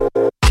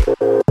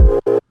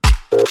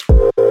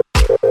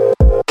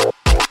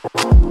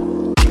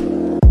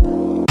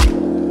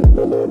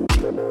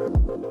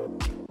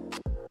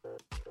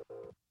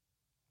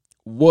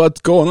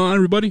What's going on,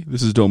 everybody?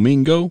 This is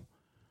Domingo.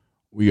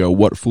 We are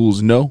What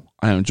Fools Know.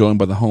 I am joined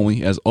by the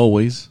homie, as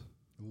always.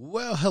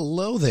 Well,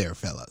 hello there,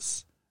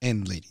 fellas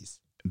and ladies.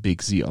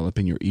 Big Z all up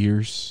in your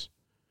ears.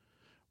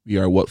 We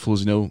are What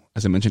Fools Know.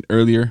 As I mentioned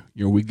earlier,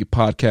 your weekly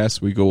podcast.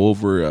 We go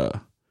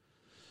over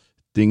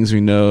things we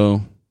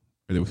know,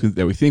 or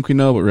that we think we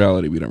know, but in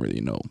reality we don't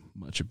really know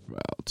much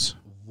about.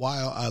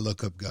 While I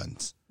look up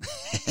guns.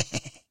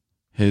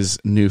 His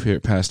new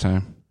favorite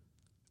pastime.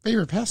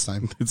 Favorite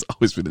pastime? It's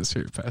always been his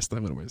favorite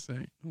pastime. What am I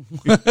saying?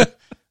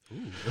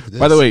 Ooh,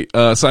 By the way,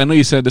 so I know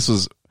you said this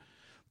was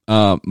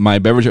my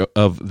beverage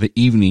of the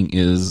evening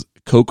is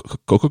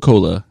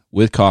Coca-Cola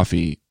with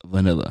coffee,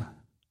 vanilla.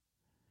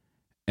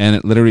 And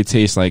it literally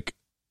tastes like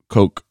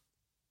Coke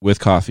with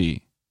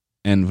coffee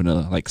and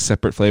vanilla, like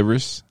separate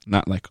flavors,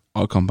 not like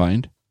all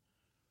combined.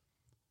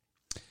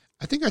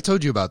 I think I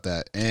told you about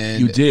that. And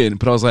You did,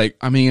 but I was like,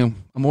 I mean,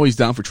 I'm always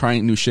down for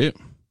trying new shit.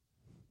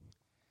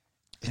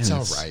 It's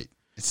all right.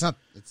 It's not.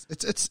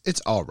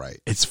 It's all right.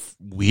 It's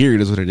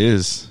weird, is what it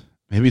is.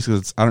 Maybe it's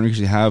because I don't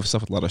usually have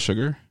stuff with a lot of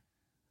sugar.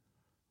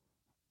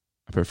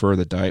 I prefer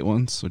the diet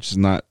ones, which is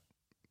not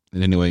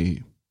in any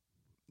way,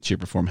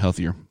 shape, or form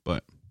healthier.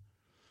 But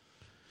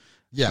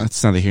Yeah.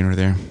 that's neither here nor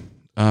there.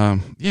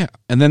 Yeah,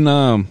 and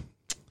then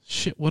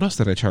shit. What else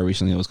did I try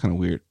recently? That was kind of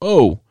weird.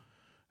 Oh,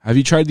 have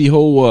you tried the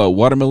whole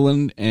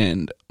watermelon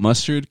and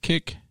mustard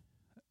kick?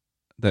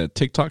 That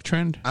TikTok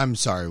trend? I'm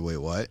sorry. Wait,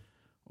 what?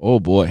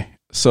 Oh boy.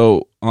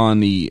 So on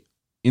the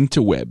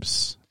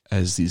interwebs,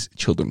 as these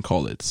children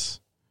call it,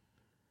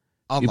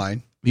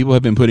 Online. people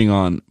have been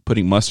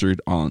putting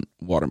mustard on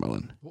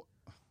watermelon.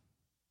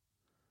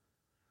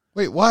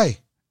 Wait, why?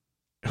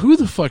 Who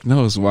the fuck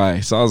knows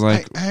why? So I was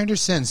like, I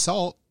understand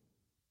salt,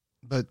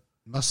 but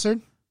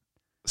mustard?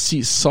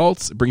 see,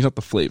 salt brings out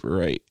the flavor,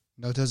 right?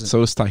 No, it doesn't.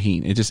 So is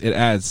tahini. It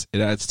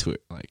adds to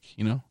it, like,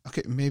 you know.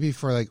 Okay, maybe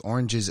for like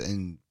oranges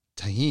and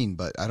tahini,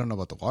 but I don't know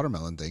about the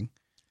watermelon thing.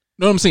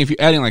 No, I'm saying if you're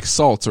adding like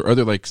salts or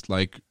other like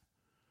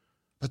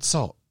But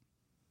salt.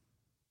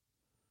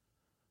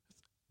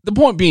 the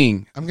point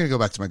being, I'm gonna go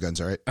back to my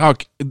guns. All right.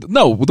 okay,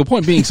 no, the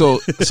point being, so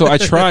I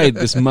tried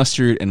this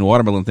mustard and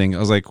watermelon thing. I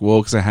was like, well,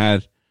 because I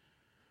had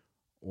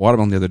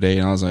watermelon the other day,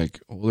 and I was like,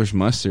 well, there's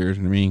mustard.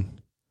 I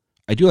mean,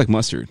 I do like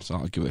mustard, so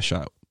I'll give it a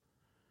shot.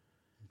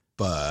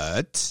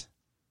 But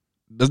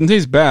Doesn't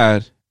taste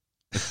bad.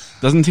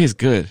 Doesn't taste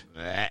good.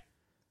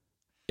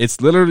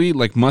 It's literally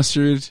like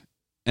mustard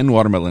and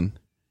watermelon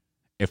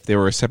if they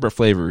were separate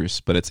flavors,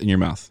 but it's in your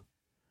mouth.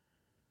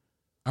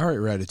 all right,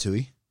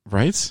 Ratatouille.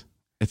 Right?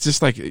 It's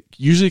just like,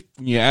 usually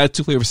when you add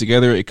two flavors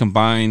together, it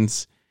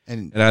combines,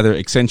 And it either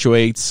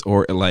accentuates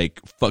or it like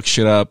fucks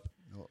shit up.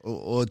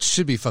 well, it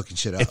should be fucking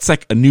shit up. It's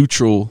like a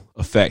neutral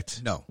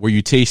effect. No. Where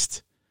you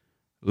taste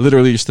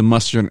literally just the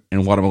mustard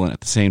and watermelon at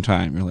the same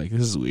time. You're like,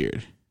 this is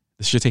weird.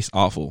 This shit tastes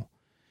awful.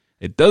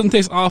 It doesn't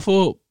taste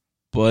awful,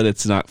 but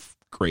it's not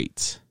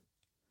great.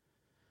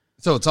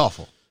 So it's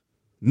awful.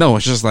 No,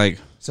 it's just like,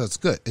 So it's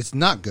good. It's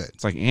not good.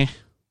 it's like, eh.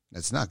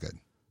 It's not good.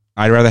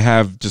 I'd rather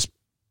have just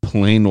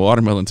plain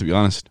watermelon, to be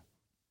honest.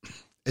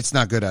 It's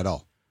not good at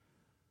all.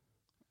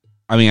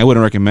 I mean, I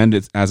wouldn't recommend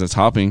it as a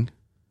topping.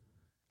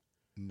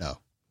 No.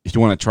 If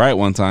you want to try it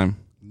one time,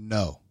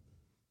 No.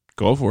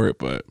 go for it.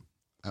 But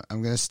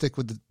I'm going to stick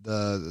with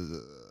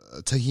the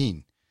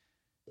tahini.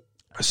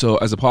 so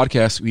as a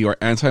podcast, we are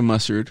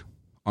anti-mustard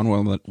on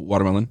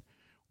watermelon.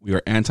 We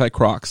are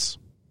anti-Crocs.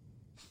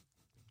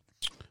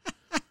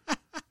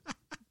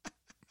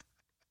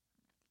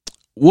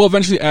 We'll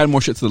eventually add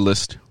more shit to the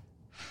list.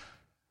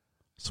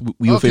 So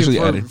we officially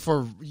added.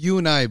 For you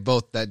and I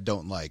both that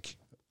don't like,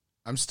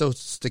 I'm still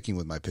sticking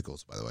with my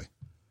pickles, by the way.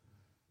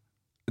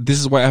 This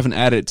is why I haven't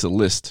added it to the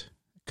list,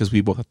 because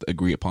we both have to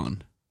agree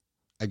upon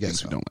I guess things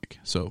so. we don't like.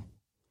 So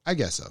I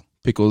guess so.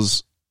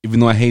 pickles, even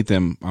though I hate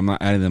them, I'm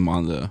not adding them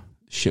on the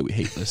shit we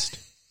hate list.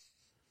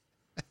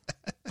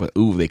 But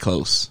ooh, they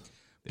close.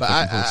 But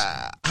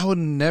I would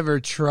never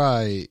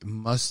try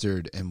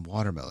mustard and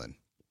watermelon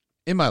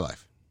in my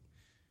life.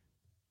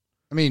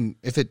 I mean,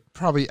 if it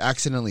probably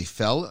accidentally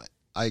fell,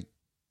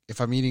 if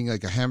I'm eating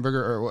like a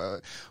hamburger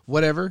or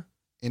whatever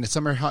in a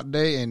summer hot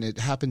day and it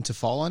happened to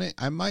fall on it,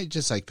 I might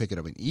just like pick it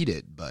up and eat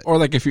it. But Or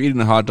like if you're eating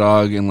a hot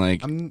dog and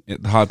like I'm-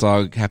 the hot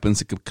dog happens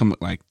to come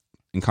like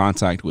in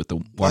contact with the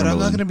but watermelon. I'm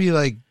not going to be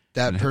like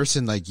that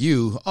person like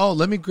you. Oh,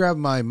 let me grab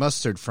my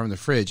mustard from the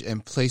fridge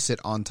and place it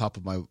on top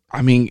of my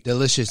I mean,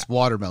 delicious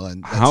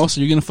watermelon. how else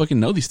are you gonna fucking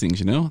know these things?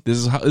 You know, this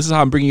is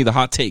how I'm bringing you the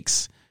hot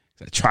takes.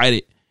 I tried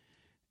it,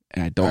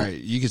 and I don't. All right,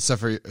 you could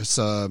suffer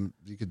some.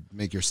 You could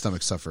make your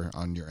stomach suffer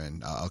on your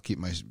end. I'll keep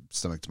my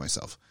stomach to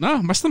myself.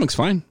 No, my stomach's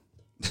fine.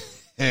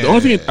 The only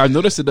thing I've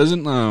noticed, it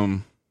doesn't. I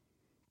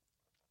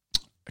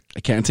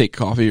can't take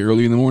coffee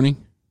early in the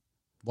morning.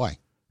 Why?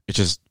 It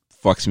just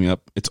fucks me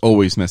up. It's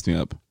always messed me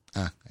up.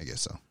 I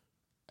guess so.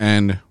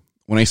 And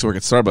when I used to work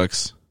at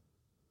Starbucks,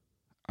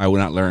 I would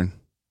not learn.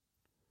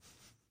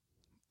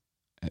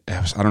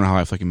 I don't know how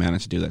I fucking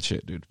managed to do that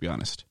shit, dude, to be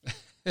honest.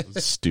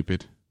 It's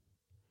stupid.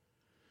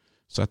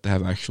 So I have to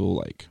have actual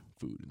like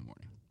food in the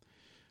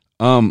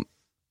morning.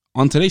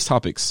 on today's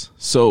topics,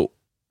 so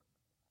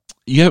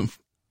you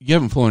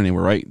haven't flown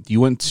anywhere, right?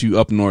 You went to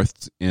up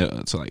north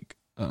to like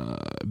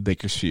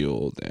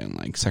Bakersfield and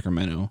like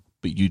Sacramento,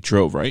 but you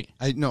drove, right?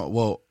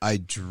 I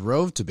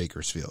drove to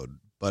Bakersfield,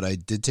 but I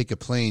did take a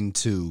plane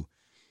to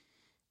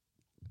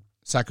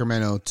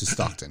Sacramento to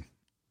Stockton.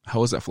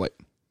 How was that flight?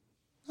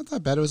 Not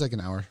that bad. It was like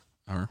an hour.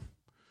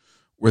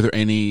 Were there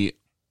any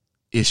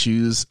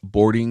issues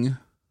boarding?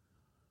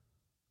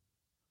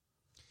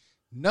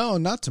 No,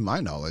 not to my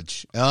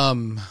knowledge.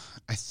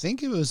 I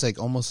think it was like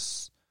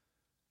almost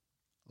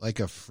like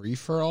a free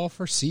for all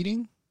for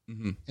seating,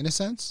 in a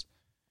sense.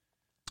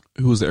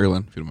 Who was the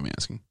airline, if you don't mind me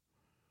asking?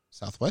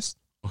 Southwest.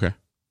 Okay.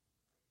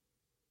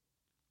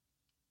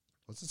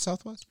 Was it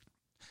Southwest?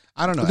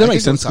 I don't know. That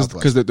makes sense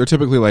because they're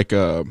typically like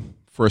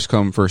first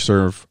come, first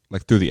serve,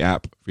 like through the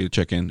app for you to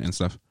check in and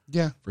stuff.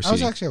 Yeah, I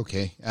was actually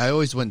okay. I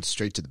always went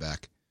straight to the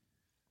back.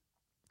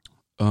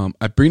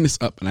 I bring this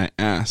up and I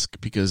ask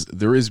because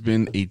there has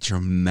been a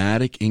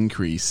dramatic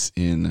increase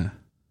in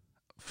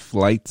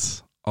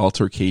flight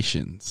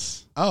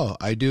altercations. Oh,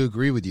 I do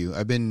agree with you.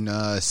 I've been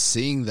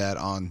seeing that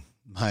on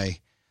my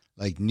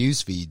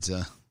news feeds.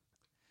 The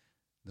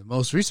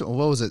most recent,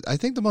 what was it? I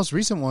think the most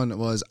recent one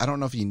was, I don't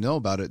know if you know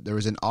about it, there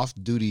was an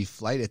off-duty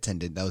flight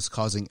attendant that was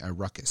causing a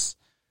ruckus.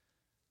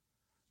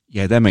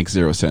 Yeah, that makes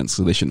zero sense,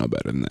 so they should know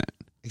better than that.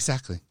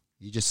 Exactly.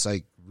 You just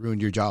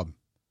ruined your job.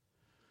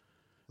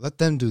 Let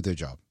them do their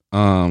job.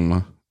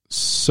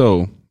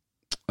 So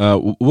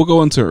we'll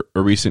go into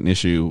a recent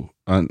issue,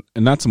 and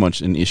not so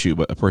much an issue,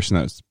 but a person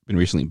that's been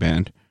recently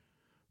banned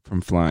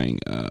from flying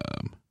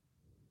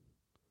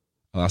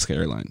Alaska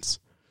Airlines.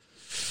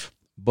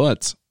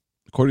 But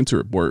according to a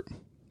report,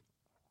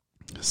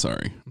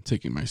 sorry, I'm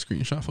taking my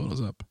screenshot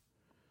photos up.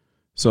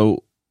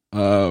 So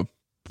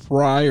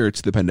prior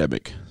to the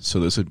pandemic, so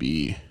this would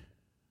be,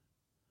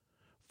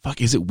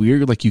 is it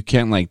weird? Like you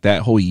can't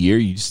that whole year,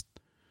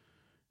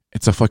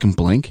 it's a fucking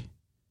blank.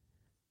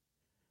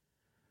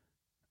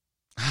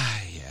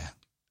 Yeah.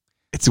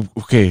 It's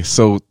okay.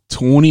 So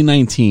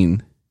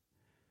 2019.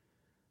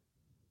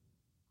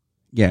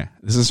 Yeah,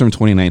 this is from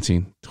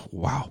 2019.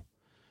 Wow.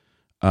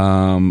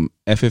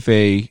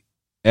 FAA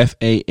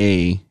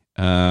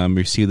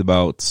received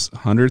about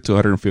 100 to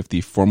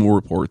 150 formal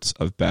reports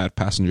of bad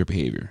passenger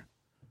behavior.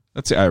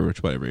 That's the average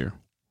about every year.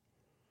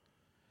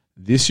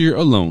 This year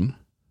alone,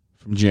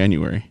 from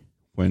January,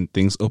 when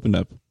things opened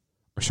up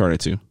or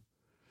started to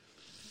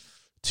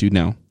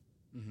now,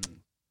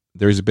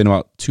 there's been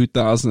about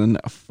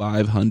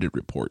 2,500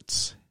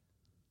 reports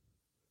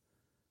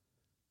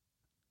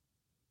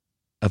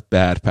of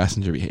bad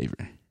passenger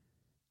behavior.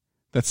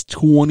 That's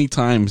 20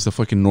 times the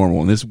fucking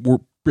normal, and we're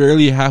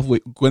barely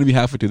going to be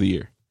halfway through the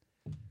year.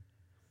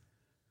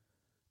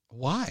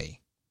 Why?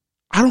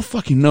 I don't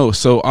fucking know.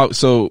 So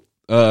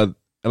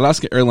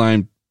Alaska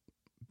Airline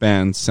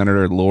banned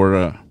Senator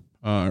Laura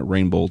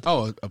Rainbold.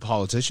 Oh, a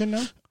politician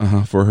now?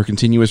 For her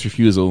continuous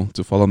refusal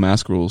to follow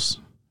mask rules.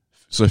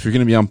 So if you're going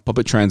to be on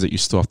public transit, you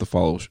still have to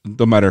follow.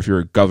 No matter if you're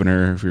a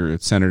governor, if you're a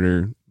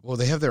senator. Well,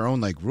 they have their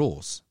own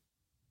rules.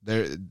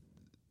 If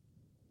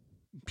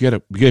you're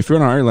on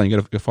an airline, you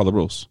got to follow the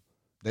rules.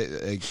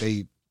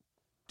 They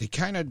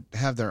kind of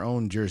have their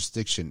own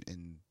jurisdiction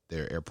in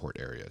their airport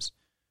areas.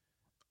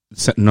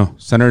 No,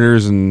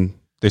 senators and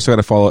they still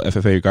got to follow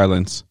FAA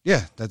guidelines.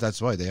 Yeah,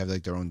 that's why they have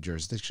their own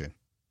jurisdiction.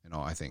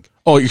 I think.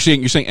 Oh, you're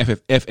saying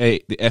the FAA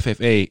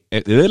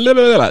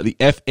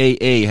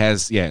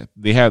has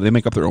they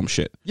make up their own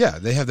shit. Yeah,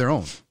 they have their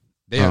own.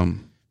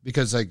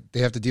 Because they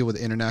have to deal with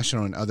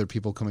international and other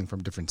people coming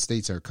from different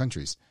states or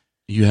countries.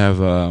 You have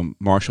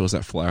marshals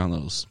that fly on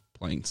those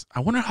planes. I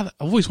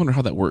always wonder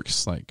how that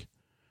works.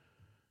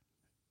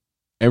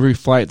 Every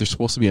flight, there's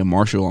supposed to be a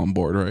marshal on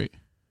board, right?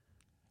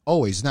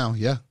 Always now,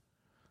 yeah.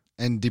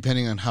 And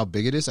depending on how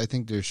big it is, I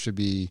think there's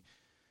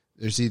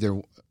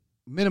either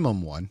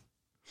minimum one,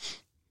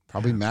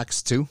 probably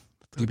max two,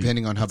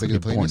 depending on how big the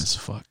plane is. As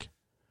fuck.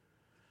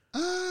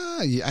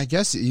 I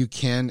guess you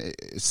can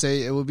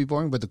say it would be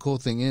boring, but the cool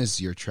thing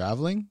is you're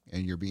traveling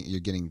and you're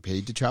getting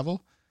paid to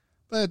travel,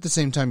 but at the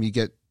same time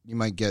you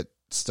might get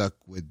stuck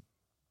with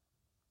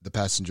the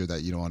passenger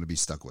that you don't want to be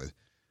stuck with.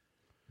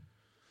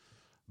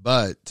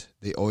 But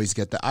they always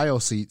get the aisle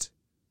seat.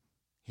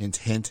 Hint,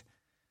 hint.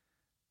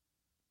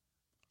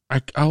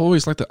 I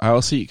always like the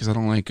aisle seat because I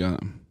don't like if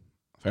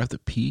I have to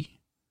pee, I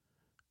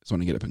just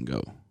want to get up and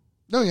go.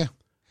 Oh yeah,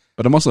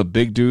 but I'm also a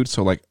big dude,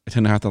 so I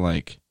tend to have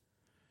to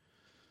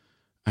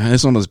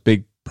it's one of those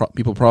big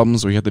people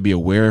problems where you have to be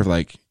aware of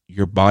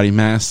your body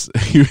mass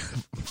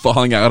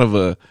falling out of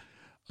a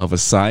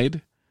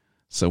side.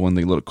 So when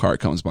the little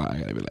cart comes by, I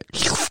gotta be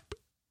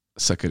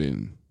suck it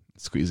in,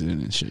 squeeze it in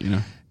and shit,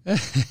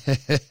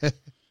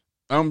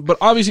 But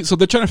obviously, so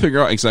they're trying to figure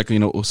out exactly,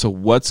 so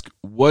what's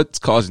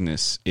causing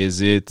this?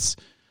 Is it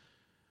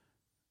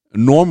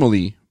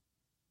normally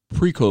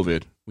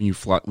pre-COVID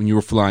when you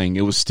were flying,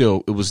 it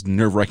was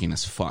nerve-wracking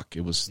as fuck.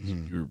 It was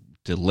your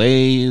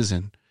delays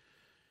and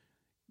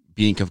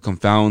being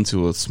confined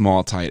to a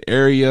small, tight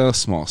area,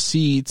 small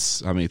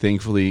seats. I mean,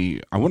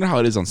 thankfully, I wonder how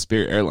it is on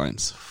Spirit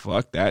Airlines.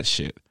 Fuck that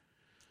shit.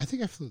 I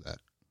think I flew that.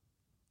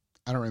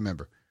 I don't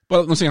remember.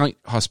 But I'm saying like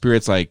how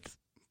Spirit's like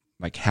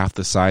half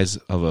the size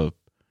of a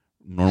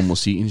normal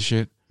seat and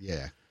shit.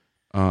 Yeah.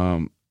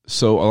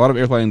 So a lot of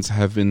airlines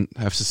have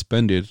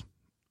suspended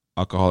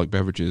alcoholic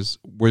beverages.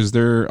 Was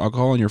there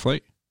alcohol on your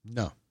flight?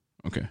 No.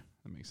 Okay,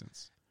 that makes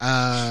sense.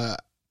 I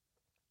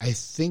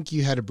think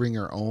you had to bring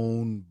your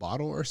own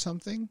bottle or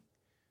something.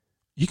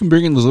 You can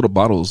bring in those little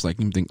bottles, like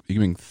you can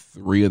bring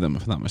 3 of them,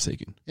 if I'm not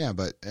mistaken. Yeah,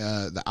 but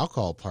the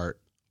alcohol part,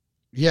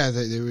 yeah,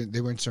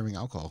 they weren't serving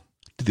alcohol.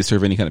 Did they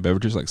serve any kind of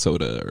beverages like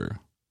soda or?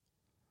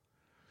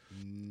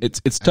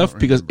 It's tough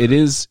because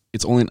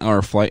it's only an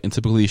hour flight, and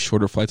typically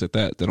shorter flights like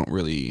that, they don't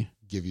really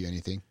give you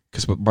anything.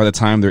 Because by the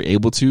time they're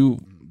able to,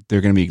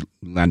 they're going to be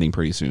landing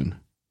pretty soon.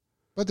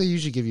 But they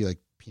usually give you like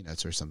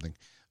peanuts or something.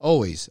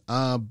 Always.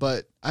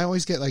 But I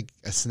always get like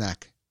a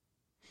snack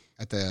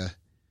at the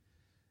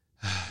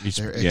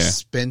their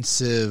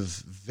expensive,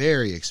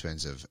 very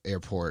expensive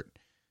airport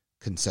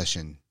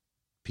concession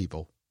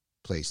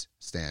place,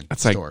 stand,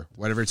 that's store, like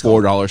whatever it's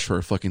called. $4 for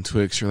a fucking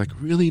Twix. You're like,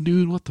 really,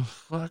 dude? What the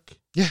fuck?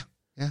 Yeah.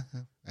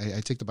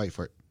 I take the bite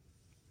for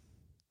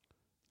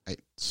it.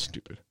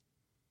 Stupid.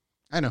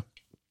 I know.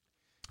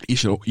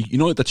 You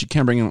know that you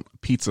can't bring in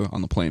pizza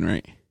on the plane,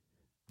 right?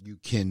 You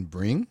can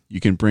bring? You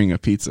can bring a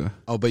pizza.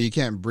 Oh, but you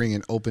can't bring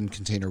an open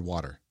container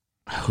water.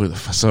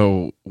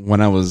 So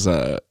when I was,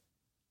 so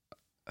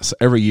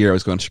every year I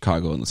was going to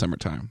Chicago in the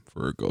summertime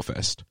for Go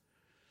Fest.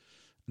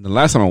 And the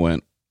last time I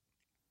went,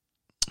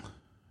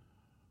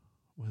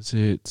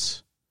 so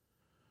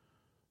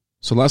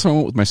last time I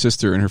went with my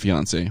sister and her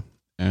fiance.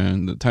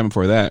 And the time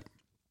before that,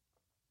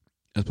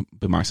 it was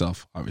by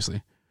myself,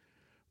 obviously.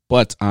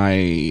 But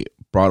I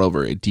brought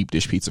over a deep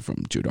dish pizza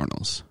from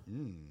Giordano's.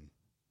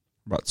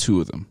 Brought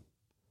 2 of them.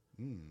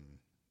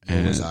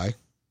 Where was I?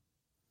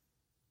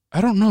 I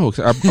don't know.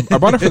 I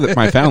bought it for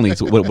my family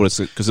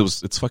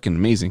because it's fucking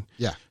amazing.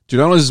 Yeah.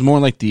 Giordano's is more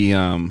like the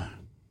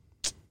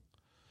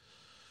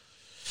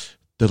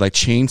like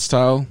chain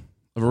style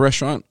of a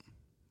restaurant.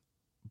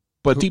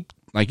 But deep,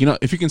 like, you know,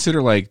 if you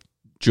consider like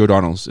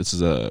Giordano's, it's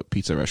a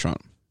pizza restaurant.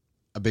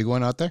 A big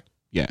one out there?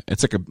 Yeah,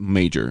 it's like a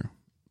major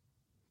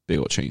big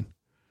old chain.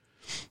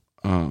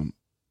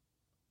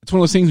 It's one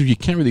of those things where you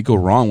can't really go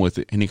wrong with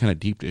it, any kind of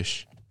deep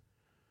dish.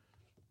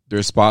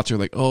 There's spots where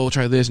you're like, oh,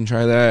 try this and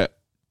try that.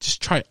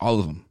 Just try all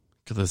of them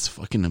because it's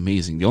fucking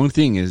amazing. The only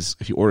thing is,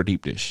 if you order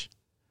deep dish,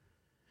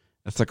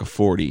 that's like a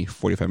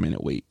 45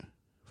 minute wait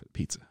for the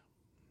pizza.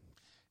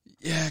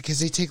 Yeah, because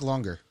they take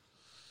longer.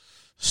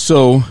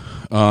 So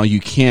you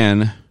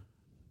can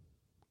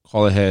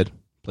call ahead,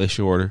 place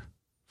your order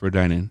for a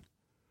dine-in,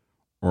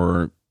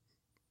 or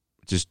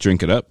just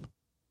drink it up,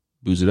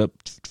 booze it up,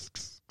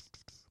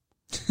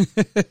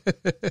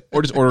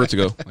 or just order it to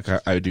go,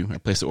 like I do. I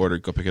place the order,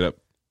 go pick it up.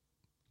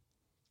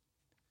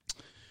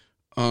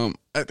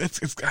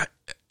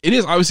 It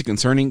is obviously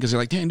concerning because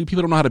you're like, damn, dude,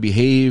 people don't know how to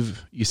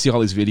behave. You see all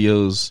these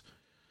videos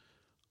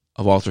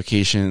of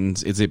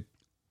altercations.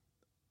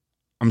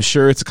 I'm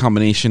sure it's a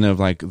combination of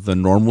like the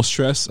normal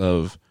stress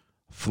of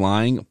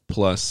flying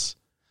plus.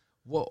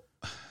 Well,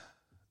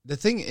 the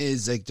thing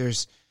is, like,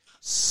 there's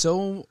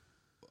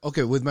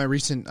with my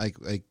recent like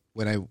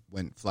when I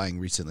went flying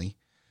recently,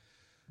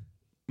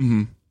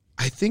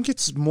 I think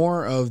it's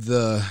more of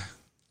the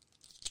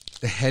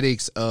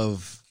headaches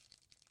of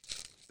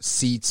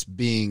seats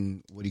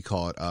being, what do you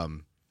call it,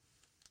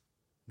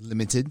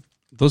 limited.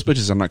 Those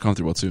bitches are not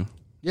comfortable too.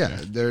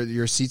 Yeah,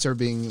 your seats are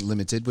being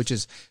limited, which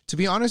is, to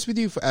be honest with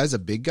you, as a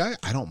big guy,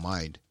 I don't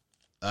mind.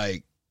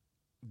 Like,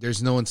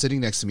 there's no one sitting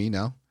next to me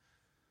now.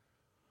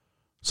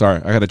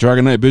 Sorry, I got a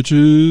Dragonite,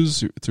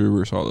 bitches. Through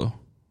Reverse Hollow.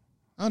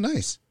 Oh,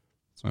 nice.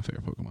 It's my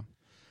favorite Pokemon.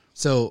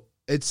 So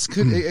it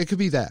could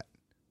be that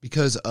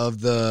because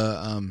of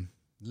the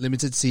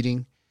limited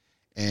seating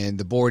and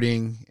the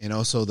boarding, and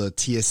also the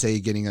TSA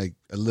getting a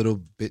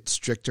little bit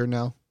stricter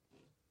now.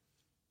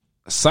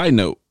 Side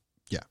note,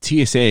 yeah,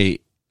 TSA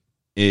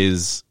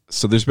is,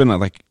 so there's been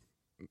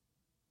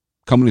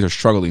companies are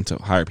struggling to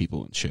hire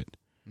people and shit.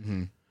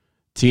 Mm-hmm.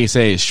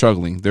 TSA is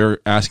struggling. They're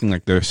asking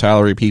like their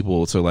salary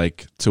people to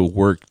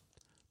work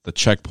the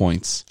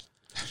checkpoints.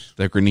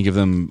 They're going to give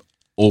them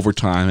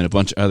overtime and a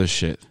bunch of other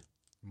shit.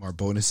 More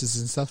bonuses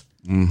and stuff.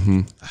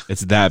 Mm-hmm.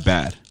 It's that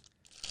bad.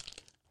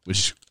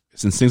 Which,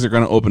 since things are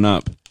going to open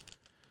up,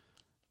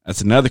 that's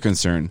another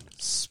concern.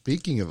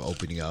 Speaking of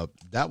opening up,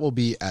 that will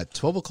be at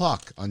 12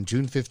 o'clock on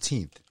June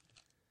 15th.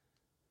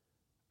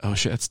 Oh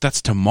shit!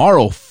 That's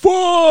tomorrow. Fuck.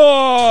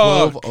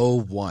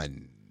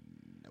 12:01.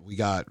 We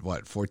got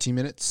 14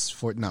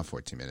 minutes? Not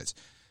 14 minutes.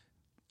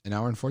 An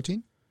hour and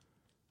 14.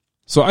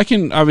 So I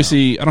can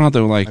obviously I don't have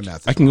to I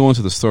can go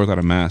into the store without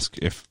a mask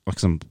if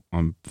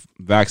I'm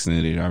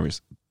vaccinated,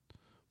 obviously.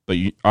 But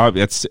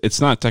it's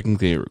not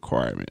technically a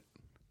requirement.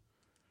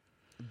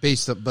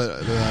 It's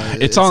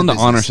on the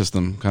honor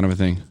system kind of a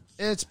thing.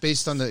 It's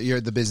based on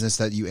the business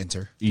that you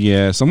enter.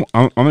 Yeah,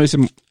 I'm gonna say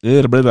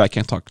I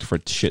can't talk for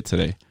shit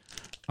today.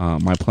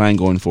 My plan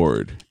going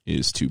forward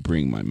is to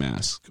bring my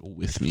mask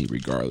with me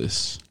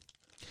regardless.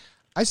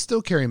 I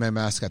still carry my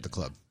mask at the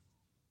club.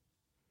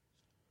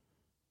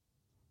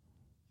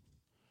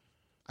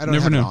 I don't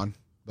Never have it know. on,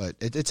 but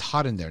it's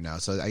hot in there now,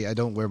 so I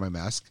don't wear my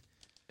mask.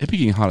 It be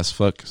getting hot as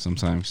fuck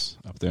sometimes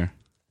up there.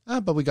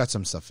 But we got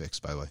some stuff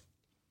fixed, by the way.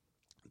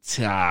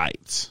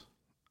 Tight.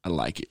 I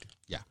like it.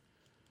 Yeah.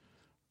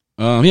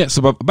 Yeah,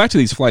 so back to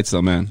these flights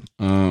though, man.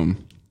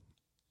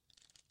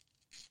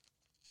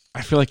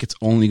 I feel like it's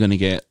only going to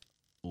get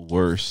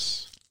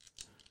worse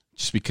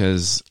just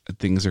because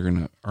things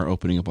are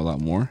opening up a lot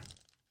more.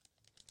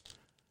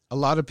 A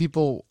lot of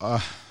people,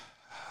 I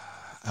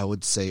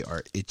would say,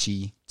 are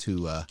itchy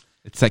to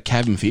It's that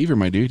cabin fever,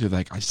 my dude. They're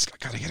like, I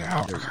gotta get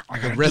out. I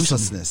gotta the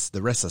restlessness.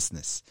 The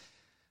restlessness.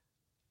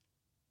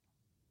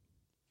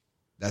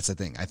 That's the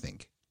thing, I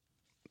think.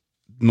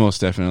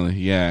 Most definitely,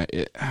 yeah.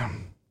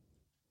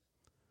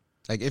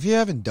 Like, if you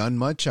haven't done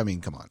much, I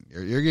mean, come on,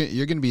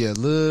 you're gonna be a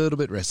little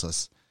bit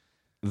restless.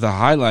 The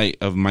highlight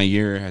of my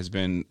year has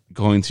been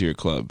going to your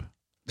club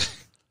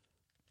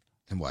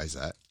And why is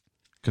that?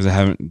 because I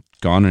haven't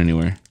gone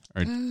anywhere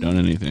or done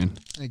anything.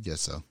 I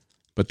guess so.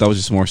 But that was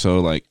just more so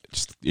like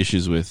just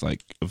issues with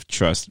like of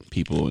trust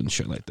people and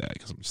shit like that.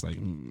 Because I'm just like,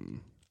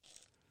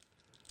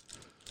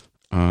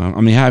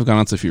 I mean, I've gone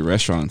out to a few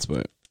restaurants,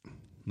 but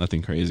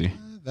nothing crazy.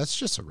 That's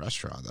just a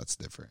restaurant. That's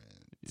different.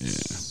 Yeah.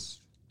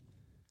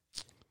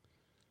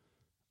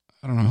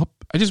 I don't know.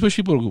 I just wish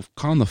people would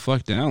calm the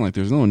fuck down. Like,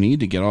 there's no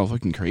need to get all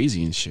fucking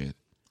crazy and shit.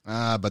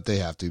 But they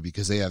have to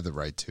because they have the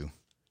right to.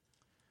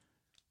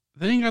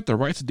 They ain't got the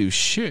right to do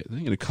shit. They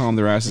ain't gonna calm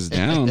their asses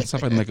down.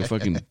 Stop acting like a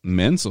fucking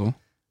mental.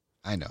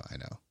 I know.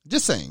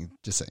 Just saying.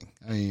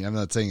 I mean, I'm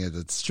not saying that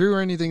it's true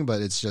or anything,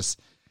 but it's just,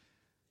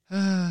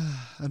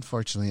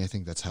 unfortunately, I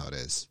think that's how it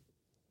is.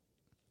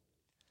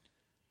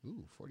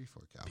 Ooh,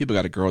 44 cal. People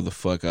got to grow the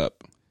fuck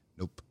up.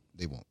 Nope,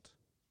 they won't.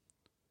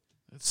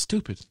 That's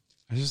stupid.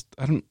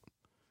 I don't.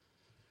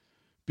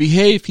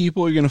 Behave,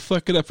 people. You're gonna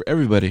fuck it up for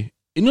everybody.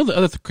 You know the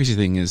other crazy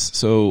thing is,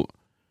 so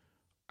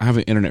I have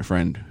an internet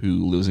friend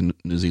who lives in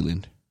New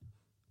Zealand,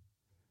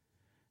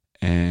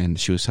 and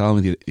she was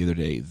telling me the other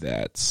day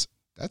that.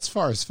 That's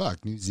far as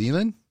fuck. New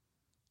Zealand?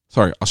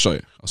 Sorry, I'll show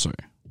you.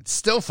 It's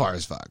still far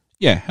as fuck.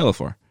 Yeah, hella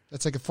far.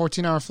 That's like a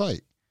 14-hour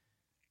flight.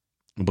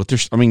 But they're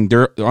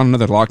on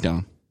another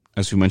lockdown,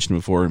 as we mentioned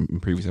before in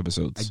previous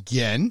episodes.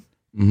 Again?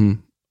 Mm-hmm.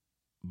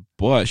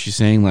 But she's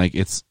saying like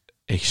it's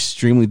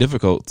extremely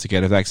difficult to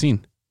get a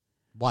vaccine.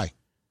 Why?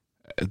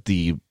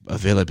 The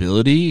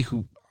availability,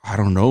 I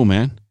don't know,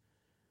 man.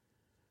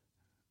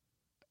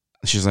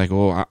 She's like,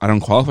 well, I don't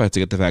qualify to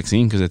get the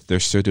vaccine because they're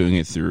still doing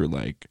it through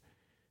like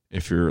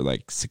if you're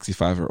like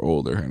 65 or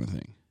older kind of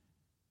thing.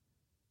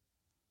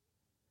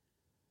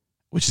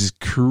 Which is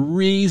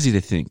crazy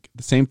to think.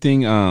 The same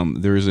thing,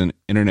 there's an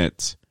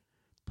internet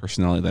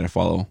personality that I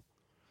follow.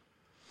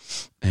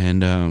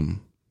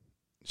 And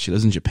she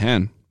lives in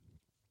Japan.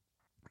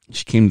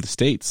 She came to the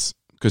States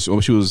because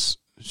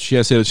she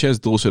has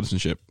dual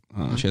citizenship.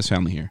 She has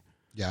family here.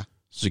 Yeah.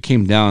 So she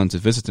came down to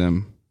visit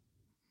them.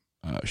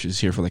 She's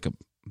here for like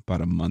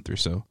about a month or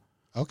so.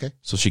 Okay.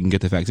 So she can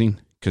get the vaccine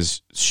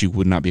because she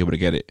would not be able to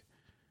get it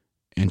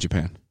in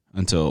Japan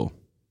until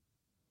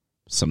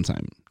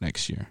sometime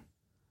next year.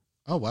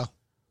 Oh, wow.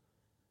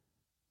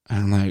 And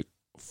I'm like,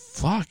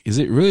 fuck, is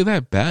it really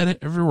that bad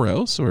everywhere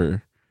else?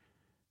 Or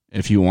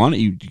if you want it,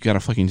 you got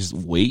to fucking just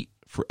wait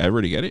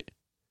forever to get it?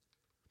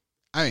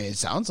 I mean, it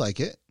sounds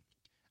like it.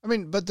 I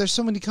mean, but there's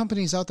so many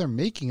companies out there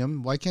making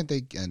them. Why can't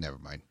they? Never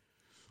mind.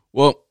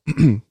 Well,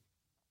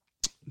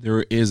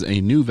 there is a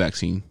new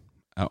vaccine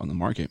out on the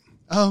market.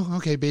 Oh,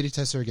 okay. Beta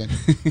tester again.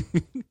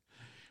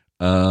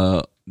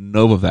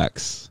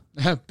 Novavax.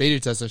 Beta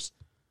testers.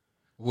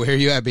 Where are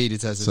you at, beta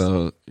testers?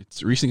 So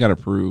it's recently got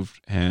approved,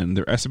 and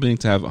they're estimating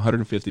to have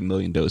 150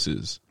 million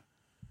doses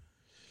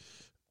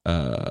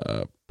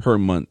per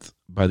month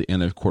by the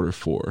end of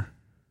Q4.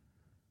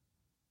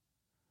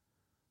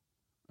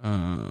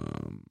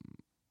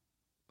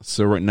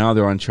 So right now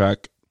they're on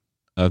track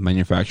of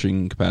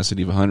manufacturing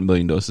capacity of 100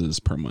 million doses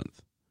per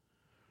month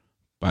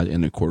by the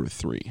end of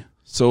Q3.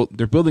 So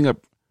they're building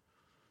up,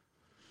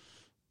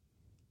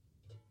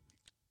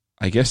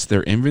 I guess,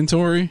 their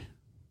inventory.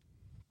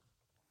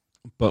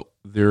 But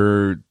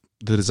the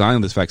design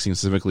of this vaccine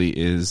specifically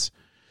is,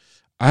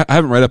 I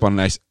haven't read up on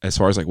it as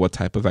far as like what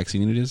type of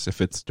vaccine it is. If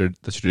it's the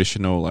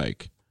traditional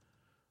like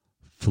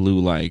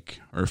flu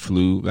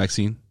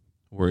vaccine,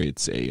 where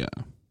it's a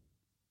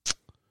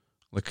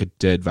like a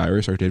dead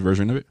virus or a dead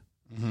version of it,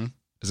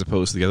 as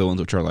opposed to the other ones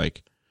which are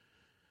like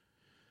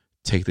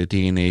take the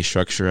DNA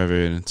structure of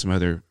it and some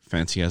other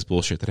fancy ass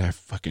bullshit that I have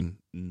fucking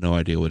no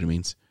idea what it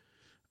means.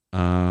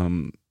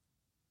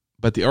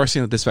 But they are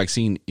saying that this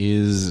vaccine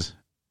is,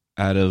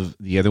 out of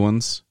the other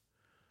ones,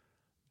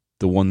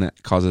 the one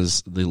that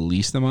causes the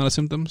least amount of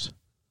symptoms.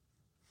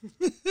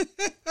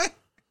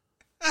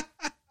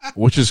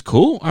 Which is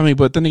cool. I mean,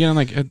 but then again,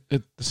 like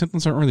the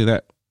symptoms aren't really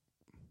that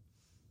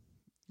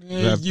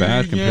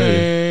bad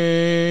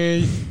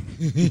compared to...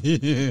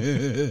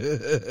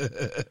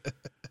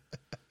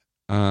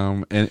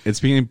 and it's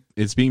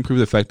being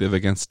proved effective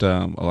against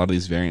a lot of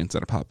these variants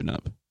that are popping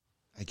up.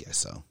 I guess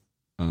so.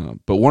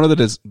 But one of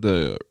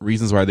the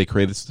reasons why they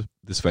created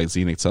this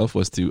vaccine itself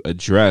was to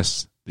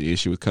address the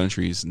issue with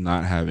countries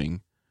not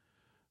having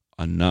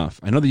enough.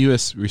 I know the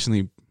U.S.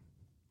 recently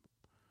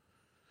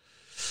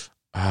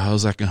it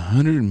was like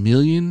 100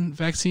 million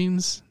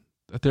vaccines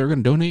that they were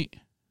going to donate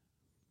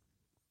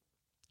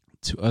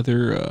to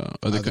other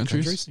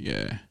countries.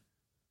 Yeah.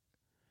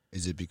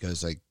 Is it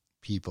because like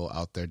people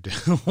out there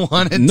don't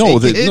want to? No,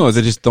 they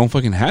just don't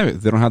fucking have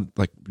it. They don't have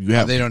like you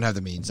have. They don't have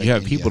the means. You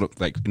have people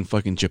like in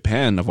fucking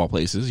Japan of all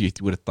places. You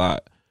would have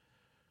thought.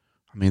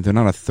 I mean, they're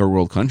not a third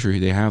world country.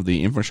 They have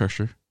the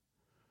infrastructure.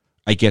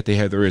 I get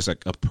there is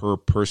like a per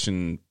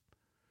person.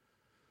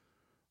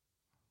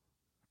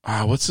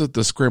 What's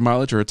the square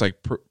mileage, or it's like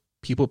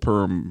people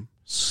per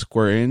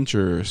square inch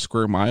or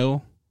square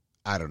mile?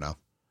 I don't know.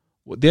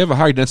 Well, they have a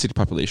higher density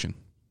population.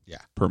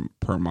 Yeah.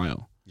 Per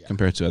mile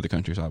compared to other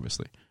countries,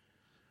 obviously.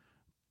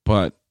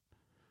 But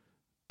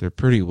they're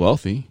pretty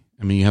wealthy.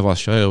 I mean, you have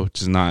Australia,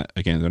 which is not,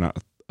 again, they're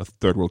not a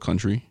third world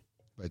country.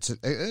 But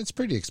it's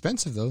pretty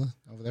expensive though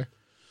over there.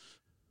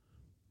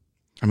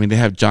 I mean, they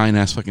have giant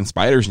ass fucking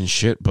spiders and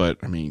shit, but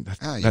I mean,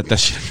 that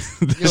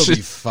shit. You'll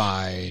be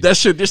fine. That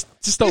shit, just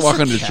don't walk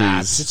under the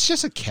trees. It's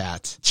just a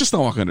cat. Just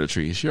don't walk under the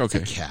trees. You're okay.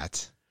 It's a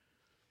cat.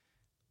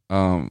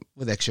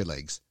 With extra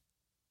legs,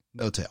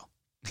 no tail,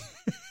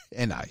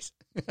 and eyes.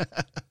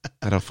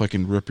 That'll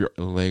fucking rip your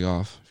leg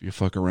off if you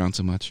fuck around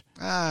too much.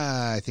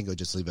 I think it'll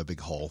just leave a big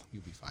hole.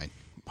 You'll be fine.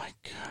 My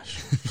gosh,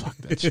 fuck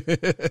that shit.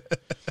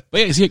 But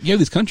yeah, you have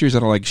these countries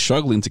that are like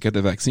struggling to get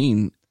the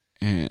vaccine,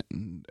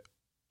 and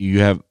you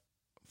have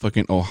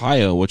fucking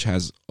Ohio, which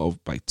has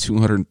like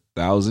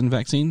 200,000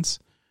 vaccines.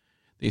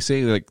 They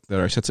say like that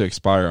are set to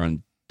expire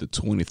on the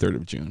 23rd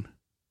of June.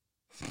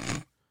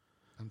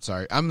 I'm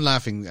sorry, I'm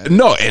laughing.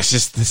 No, it's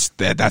just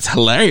that's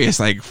hilarious.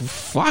 Like,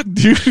 fuck,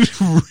 dude,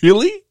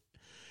 really?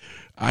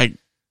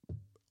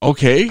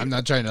 Okay. I'm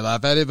not trying to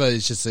laugh at it, but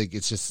it's just like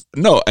it's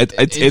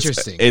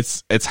interesting.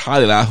 It's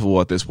highly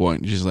laughable at this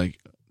point. You're just like,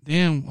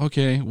 damn,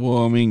 okay.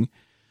 Well, I mean,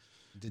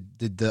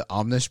 did the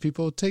Amish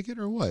people take it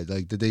or what?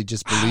 Like, did they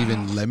just believe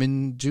in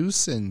lemon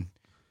juice and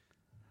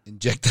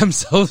inject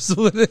themselves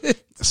with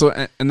it? So,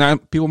 and now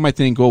people might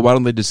think, well, why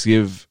don't they just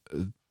give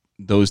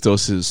those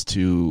doses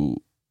to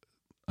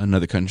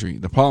another country?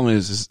 The problem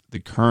is the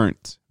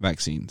current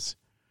vaccines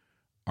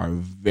are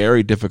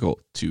very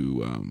difficult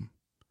to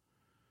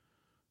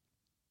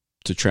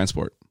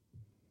transport.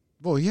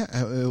 Well,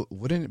 yeah,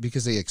 wouldn't it,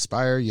 because they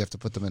expire? You have to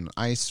put them in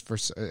ice for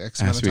X amount of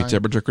time. It has to be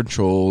temperature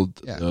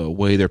controlled. Yeah. The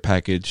way they're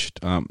packaged.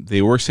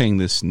 They were saying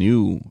this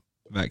new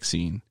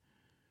vaccine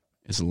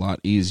is a lot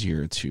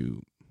easier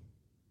to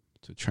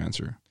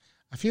transfer.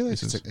 I feel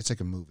like it's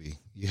like a movie.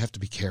 You have to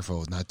be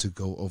careful not to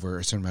go over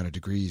a certain amount of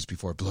degrees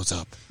before it blows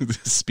up.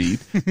 Speed.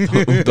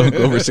 Don't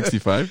go over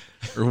 65,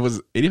 or was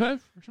it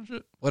 85 or some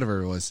shit?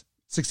 Whatever it was,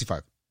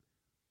 65.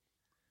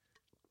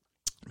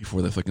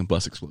 Before the fucking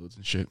bus explodes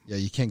and shit. Yeah,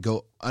 you can't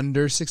go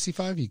under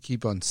 65. You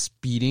keep on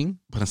speeding.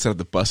 But instead of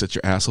the bus at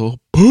your asshole,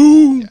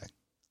 boom! Yeah.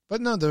 But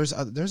no, there's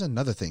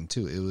another thing,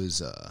 too. It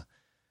was,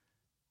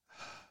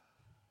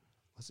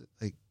 was it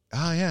like,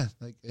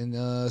 like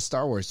in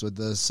Star Wars with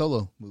the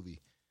Solo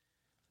movie.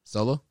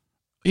 Solo?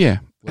 Yeah.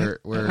 Where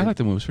I like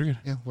the movie. It's pretty good.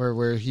 Yeah,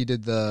 where he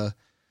did the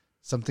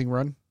something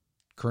run.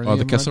 Oh,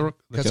 the Kessel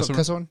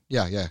one?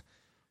 Yeah.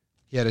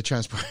 He had to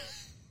transport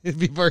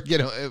before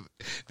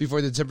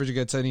the temperature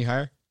gets any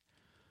higher.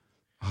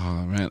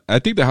 Oh man, I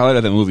think the highlight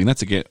of the movie, not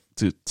to get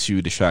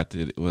too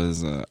distracted,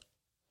 was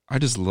I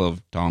just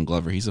love Don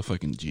Glover. He's a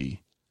fucking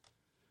G.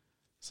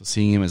 So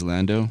seeing him as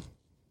Lando,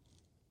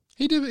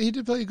 he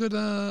did play a good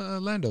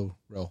Lando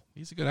role.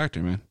 He's a good actor,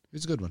 man.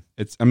 He's a good one.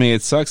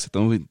 It sucks that the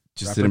movie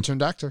just rapper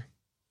turned actor,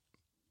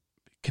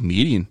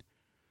 comedian.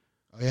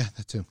 Oh yeah,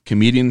 that too.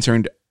 Comedian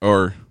turned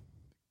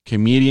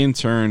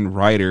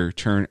writer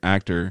turned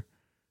actor.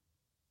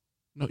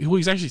 No,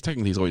 he's actually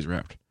technically he's always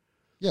rapped.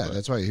 Yeah,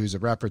 that's why he was a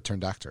rapper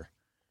turned actor.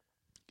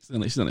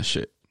 He's done a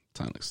shit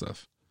ton of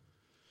stuff.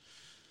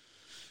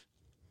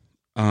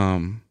 I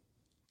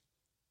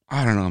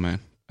don't know,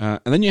 man.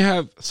 And then you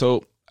have,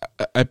 so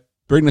I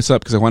bring this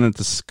up because I wanted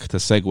to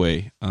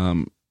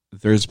segue.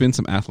 There's been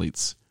some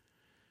athletes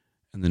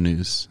in the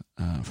news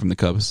from the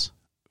Cubs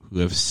who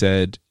have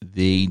said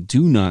they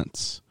do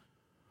not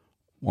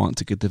want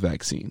to get the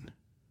vaccine,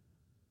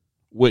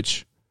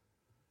 which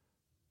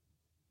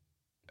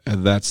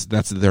that's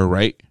their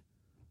right.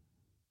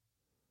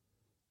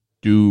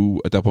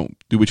 At that point,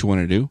 do what you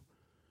want to do.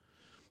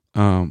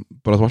 But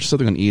I was watching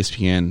something on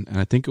ESPN, and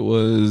I think it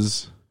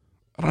was,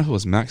 I don't know if it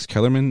was Max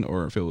Kellerman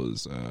or if it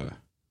was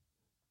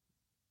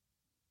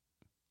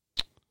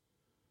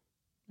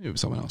maybe it was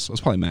someone else. It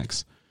was probably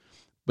Max.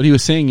 But he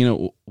was saying,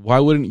 why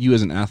wouldn't you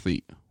as an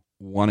athlete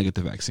want to get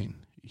the vaccine?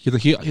 He's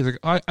like,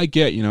 I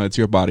get, it's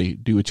your body,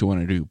 do what you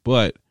want to do,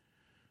 but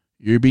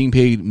you're being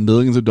paid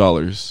millions of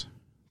dollars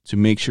to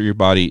make sure your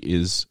body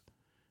is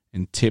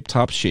in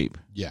tip-top shape.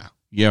 Yeah.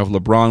 You have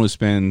LeBron who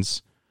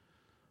spends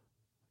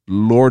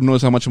Lord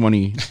knows how much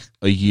money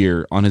a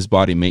year on his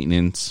body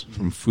maintenance,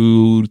 from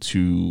food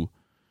to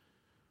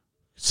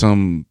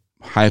some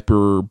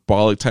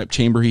hyperbolic type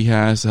chamber he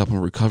has to help him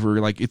recover.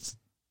 Like it's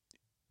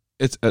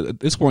it's at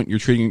this point you're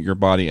treating your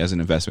body as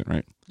an investment,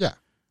 right? Yeah.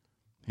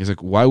 He's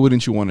like, why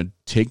wouldn't you want to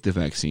take the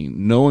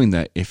vaccine, knowing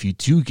that if you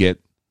do get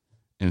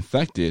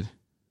infected,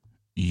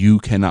 you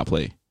cannot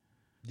play,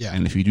 Yeah.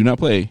 and if you do not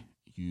play,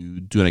 you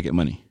do not get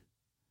money.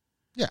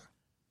 Yeah.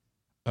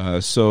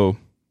 So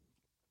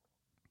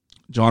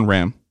John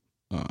Ram,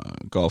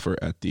 golfer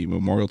at the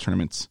Memorial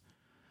tournaments,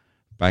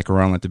 back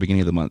around at the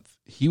beginning of the month,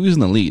 he was in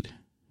the lead.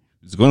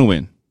 He was going to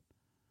win.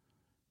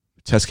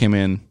 Test came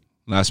in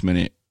last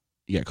minute.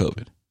 He got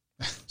COVID,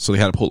 so they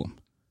had to pull him.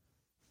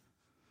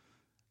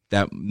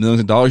 That millions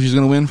of dollars he's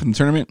going to win from the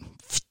tournament,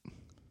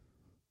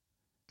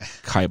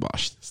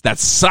 kibosh. That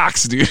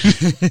sucks, dude.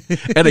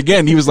 And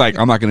again, he was like,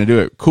 "I'm not going to do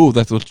it." Cool,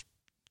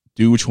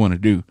 do what you want to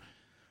do.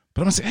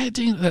 But I'm gonna say, hey,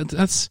 dang,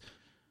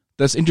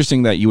 that's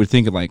interesting that you would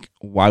think of like,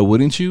 why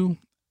wouldn't you?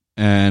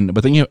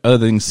 But then you have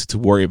other things to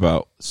worry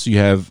about. So you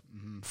have,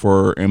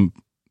 for in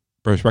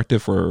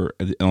perspective for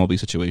the MLB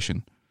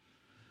situation,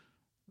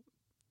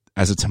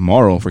 as of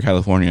tomorrow for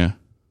California,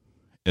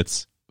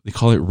 they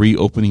call it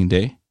reopening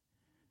day.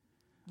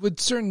 With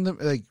certain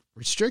like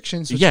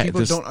restrictions, which Yeah,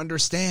 people don't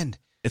understand.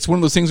 It's one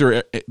of those things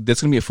where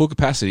that's going to be at full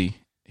capacity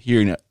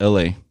here in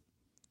LA.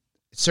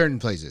 Certain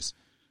places,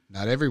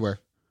 not everywhere.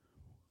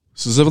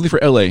 Specifically for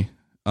LA,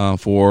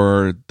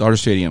 for Dodger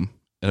Stadium,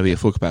 it'll be at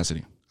full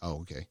capacity.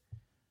 Oh, okay.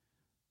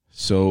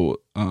 So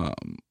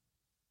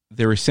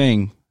they were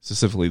saying,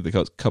 specifically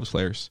the Cubs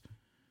players,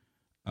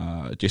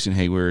 Jason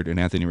Hayward and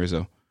Anthony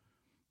Rizzo,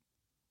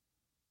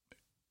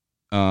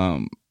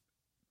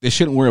 they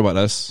shouldn't worry about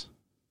us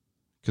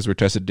because we're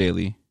tested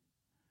daily.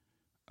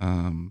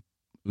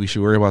 We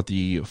should worry about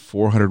the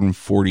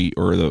 440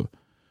 or the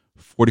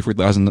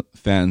 44,000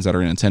 fans that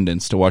are in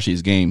attendance to watch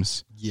these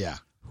games. Yeah.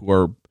 Who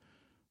are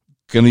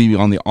going to be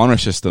on the honor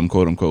system,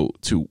 quote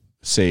unquote, to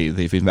say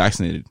they've been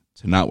vaccinated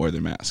to not wear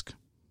their mask.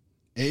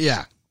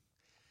 Yeah.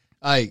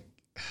 What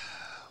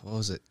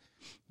was it?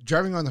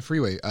 Driving on the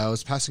freeway, I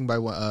was passing by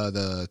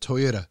the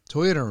Toyota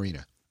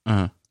Arena.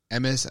 Uh-huh.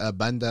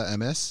 Banda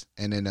MS,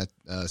 and then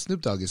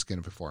Snoop Dogg is going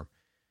to perform.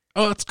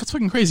 Oh, that's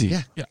fucking crazy.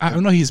 Yeah. I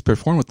know he's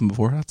performed with them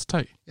before. That's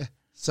tight. Yeah.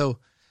 So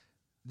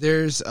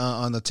there's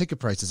on the ticket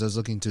prices, I was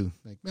looking to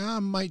I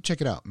might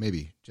check it out.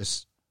 Maybe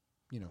just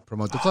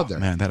promote the club there.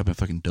 Man, that'd have been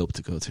fucking dope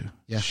to go to.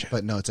 Yeah, Shit.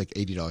 but no, it's like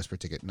 $80 per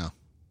ticket. No,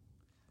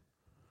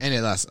 and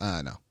it lasts.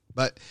 No,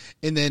 but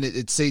and then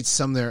it states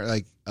some there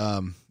like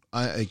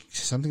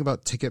something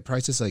about ticket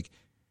prices like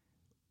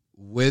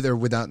with or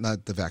without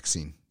not the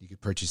vaccine, you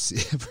could purchase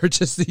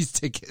these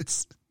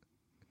tickets.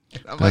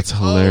 That's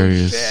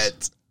hilarious.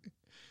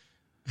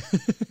 Oh,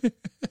 shit.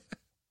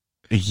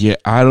 Yeah,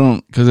 I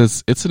don't,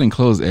 because it's an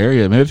enclosed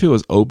area. Maybe if it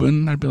was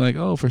open, I'd be like,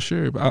 oh, for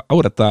sure. But I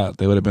would have thought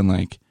they would have been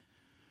like,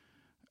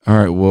 all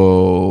right,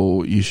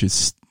 well, you should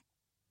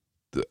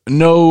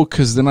no,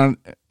 because they're not.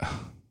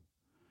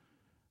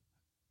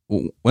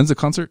 When's the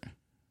concert?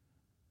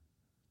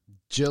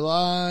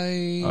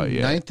 July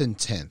 9th and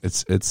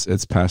 10th.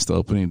 It's past the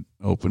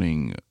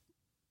opening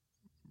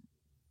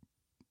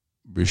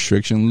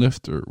restriction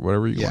lift or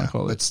whatever you want to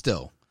call it. But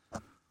still,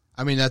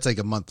 I mean that's like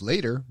a month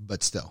later.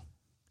 But still,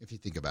 if you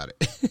think about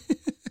it,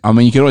 I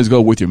mean you can always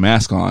go with your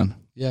mask on.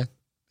 Yeah.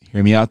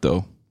 Hear me out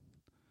though.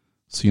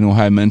 So you know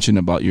how I mentioned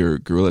about your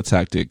guerrilla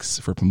tactics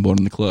for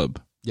promoting the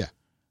club? Yeah.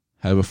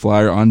 Have a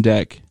flyer on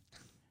deck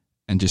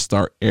and just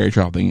start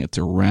airdropping it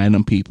to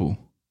random people.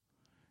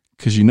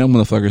 Because you know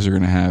motherfuckers are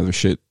going to have their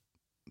shit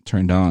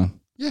turned on.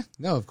 Yeah,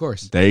 no, of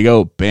course. There you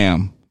go.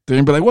 Bam. They're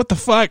going to be like, what the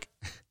fuck?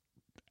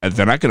 And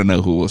they're not going to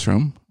know who it was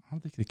from. I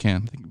don't think they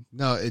can.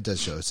 No, it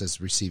does show. It says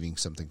receiving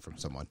something from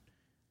someone.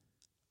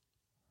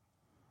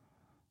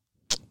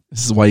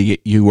 This is why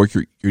you work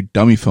your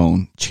dummy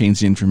phone, change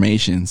the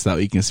information so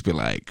that you can just be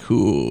like,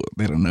 cool,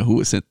 they don't know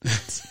who sent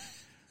this.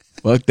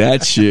 Fuck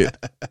that shit.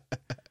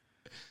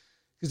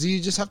 Because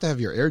you just have to have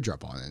your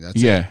airdrop on it.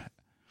 That's it.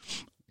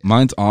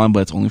 Mine's on,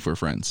 but it's only for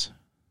friends.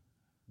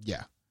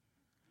 Yeah.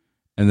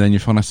 And then your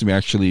phone has to be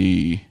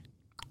actually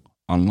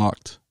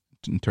unlocked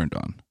and turned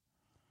on.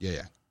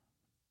 Yeah.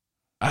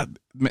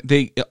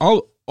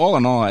 All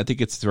in all, I think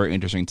it's very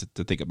interesting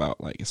to think about,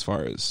 like, as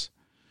far as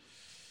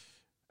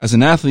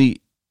an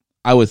athlete,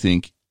 I would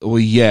think, well,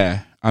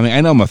 yeah. I mean,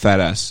 I know I'm a fat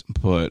ass,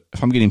 but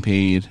if I'm getting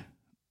paid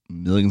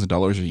millions of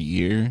dollars a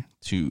year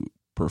to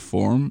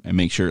perform and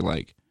make sure,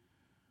 like,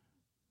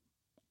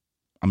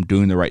 I'm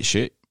doing the right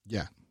shit.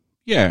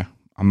 Yeah.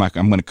 I'm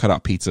going to cut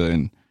out pizza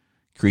and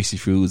greasy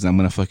foods. And I'm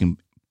going to fucking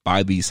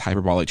buy these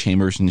hyperbolic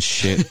chambers and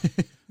shit,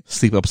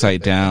 sleep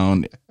upside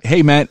down.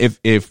 Hey, man,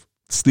 if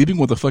sleeping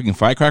with a fucking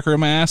firecracker in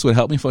my ass would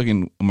help me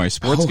fucking my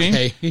sports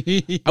game,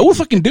 I would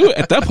fucking do it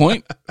at that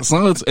point. As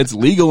long as it's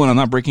legal and I'm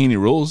not breaking any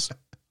rules.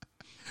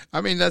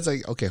 I mean, that's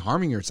like, okay,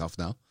 harming yourself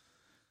now.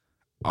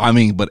 I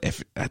mean, but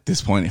if at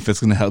this point, if it's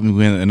going to help me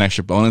win an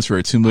extra bonus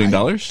for $2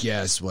 million.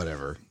 Yes,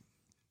 whatever.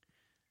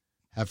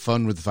 Have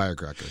fun with the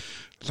firecracker.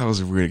 That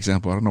was a weird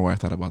example. I don't know why I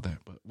thought about that,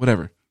 but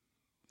whatever.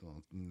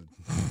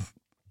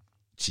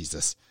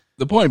 Jesus.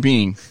 The point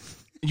being,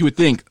 you would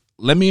think,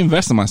 let me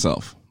invest in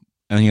myself.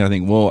 And then you gotta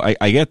think, well,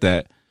 I get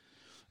that.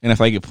 And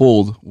if I get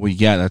pulled, well,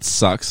 yeah, that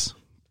sucks.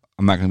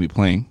 I'm not going to be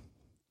playing.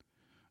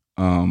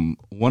 One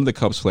of the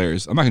Cubs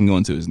players, I'm not going to go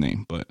into his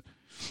name, but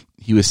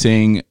he was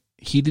saying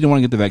he didn't want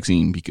to get the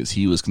vaccine because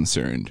he was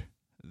concerned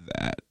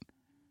that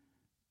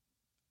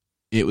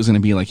it was going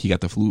to be like he got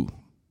the flu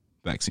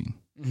vaccine.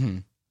 Mm-hmm.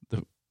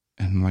 And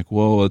I'm like,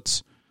 well,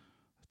 it's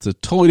a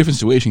totally different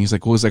situation. He's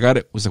like, well, I got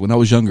it. It was like when I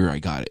was younger, I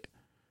got it,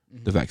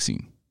 the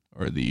vaccine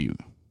or the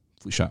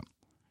flu shot,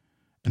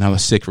 and I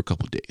was sick for a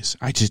couple of days.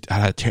 I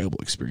had a terrible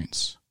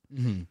experience.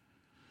 Mm-hmm.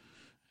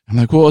 I'm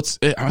like, well,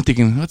 I'm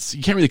thinking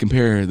you can't really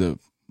compare the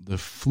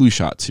flu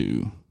shot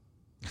to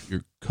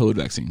your COVID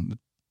vaccine.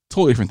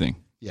 Totally different thing.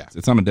 Yeah,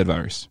 it's not a dead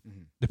virus,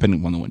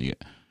 depending on the one you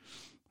get.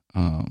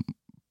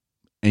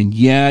 And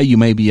yeah, you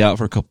may be out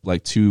for a couple,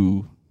 like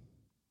 2,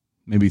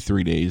 maybe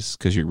 3 days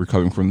because you're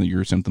recovering from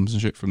your symptoms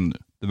and shit from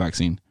the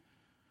vaccine.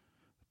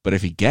 But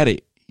if you get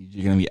it,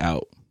 you're gonna be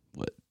out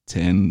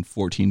 10,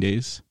 14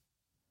 days.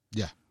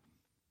 Yeah,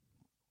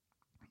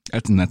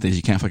 that's in that days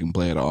you can't fucking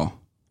play at all.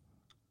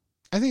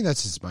 I think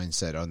that's his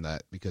mindset on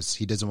that because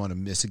he doesn't want to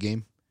miss a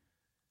game.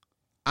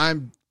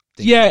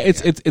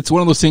 It's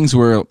one of those things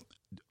where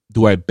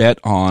do I bet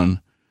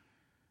on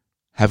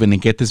having to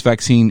get this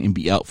vaccine and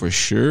be out for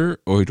sure,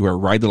 or do I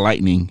ride the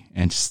lightning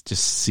and just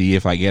see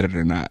if I get it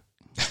or not?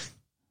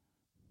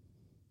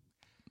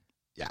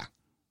 Yeah,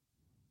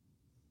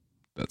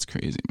 that's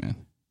crazy, man.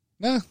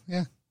 No,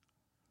 yeah,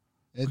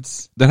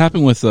 that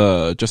happened with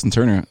Justin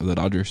Turner of the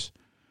Dodgers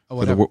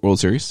for the World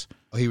Series.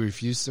 Oh, he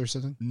refused or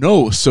something?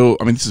 No, so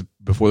I mean this is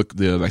before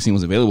the vaccine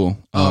was available.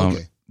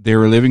 Okay. They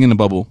were living in a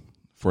bubble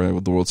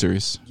for the World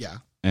Series. Yeah,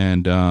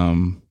 and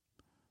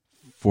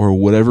for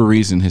whatever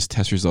reason, his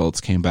test results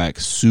came back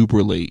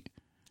super late.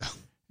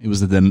 It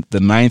was the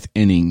 9th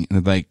inning,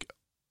 and they're like,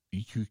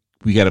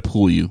 we got to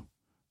pull you.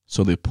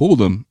 So they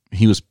pulled him.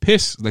 He was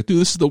pissed. Like,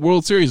 dude, this is the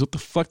World Series. What the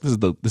fuck?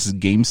 This is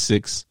Game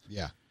 6.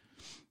 Yeah.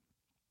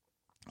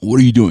 What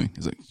are you doing?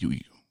 He's like,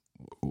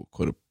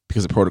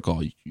 because of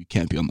protocol, you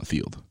can't be on the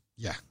field.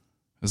 Yeah.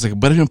 I was like,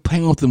 but I've been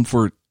playing with them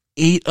for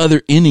 8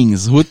 other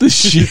innings. What the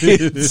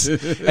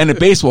shit? And in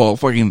baseball,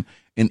 fucking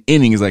an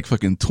inning is like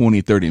fucking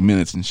 20, 30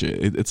 minutes and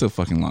shit. It's a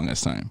fucking long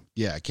ass time.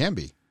 Yeah, it can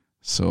be.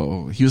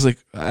 So he was like,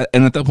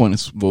 and at that point,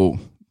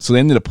 so they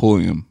ended up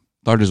pulling him.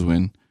 Dodgers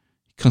win.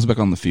 He comes back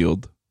on the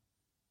field,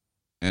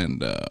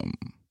 and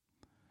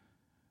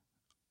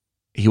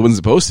he wasn't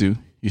supposed to.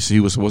 He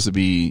was supposed to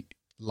be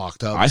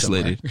locked up,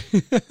 isolated.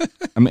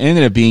 I mean, it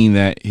ended up being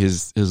that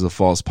his was a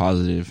false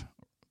positive.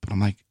 But I'm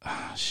like,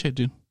 shit,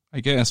 dude. I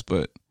guess,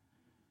 but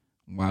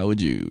why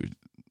would you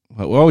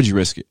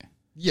risk it?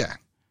 Yeah.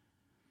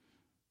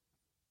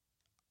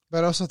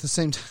 But also at the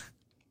same time,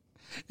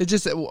 it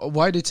just,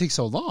 why did it take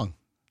so long?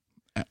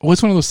 Well,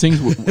 it's one of those things.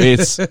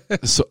 It's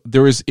so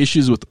there was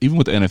issues even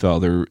with the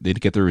NFL. They'd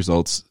get their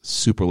results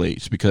super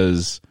late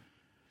because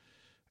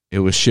it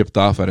was shipped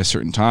off at a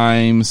certain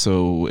time,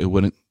 so it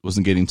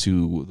wasn't getting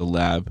to the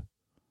lab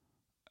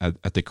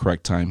at the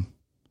correct time.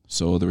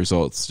 So the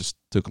results just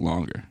took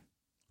longer.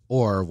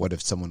 Or what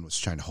if someone was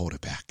trying to hold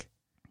it back?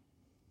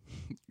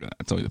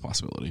 That's always a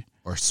possibility.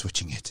 Or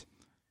switching it.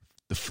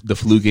 The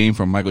flu game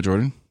from Michael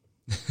Jordan.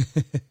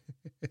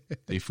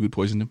 They food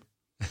poisoned him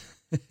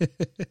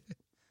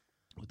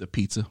with the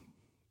pizza.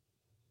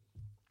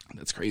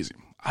 That's crazy.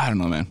 I don't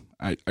know, man.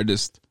 I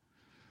just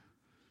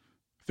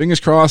fingers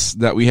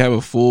crossed that we have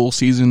a full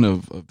season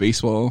of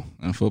baseball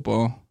and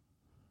football.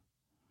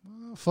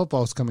 Well,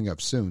 football's coming up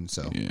soon,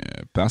 so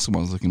yeah,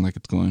 basketball's looking like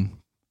it's going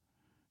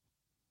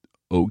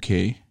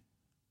okay.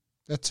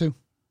 That too.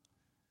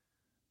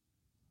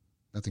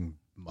 Nothing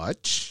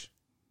much.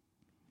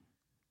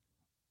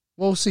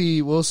 We'll see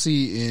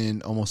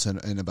in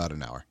about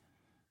an hour.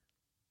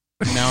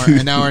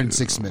 An hour and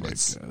 6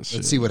 minutes. Gosh,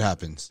 let's see what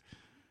happens.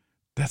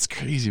 That's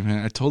crazy,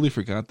 man. I totally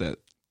forgot that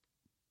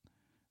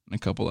in a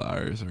couple of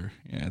hours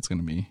it's going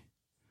to be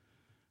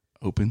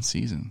open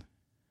season.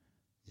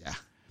 Yeah.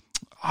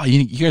 Oh,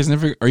 you guys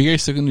are you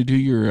guys still going to do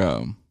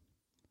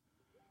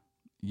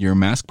your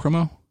mask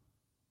promo?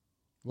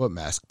 What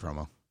mask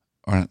promo?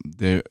 Or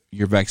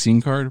your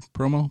vaccine card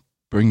promo?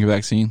 Bring your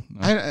vaccine?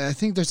 No? I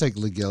think there's like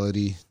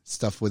legality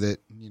stuff with it,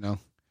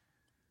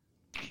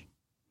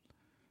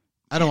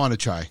 I don't want to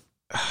try.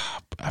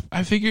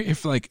 I figure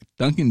if like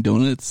Dunkin'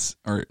 Donuts,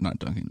 or not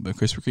Dunkin', but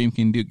Krispy Kreme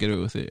can get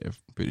away with it, I'm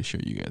pretty sure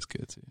you guys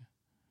could too.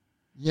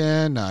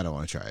 Yeah, no, I don't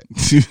want to try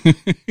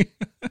it.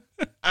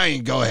 I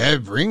ain't go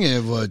ahead, bring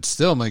it, but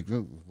still, I'm like,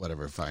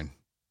 whatever, fine.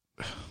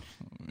 Oh,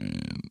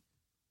 man.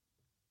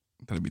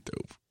 That'd be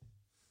dope.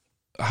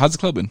 How's the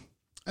club been?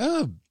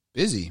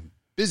 Busy.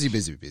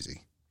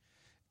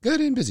 Good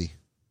and busy.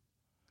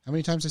 How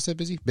many times I said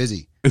busy?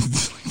 Busy.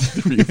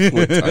 3 or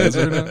 4 times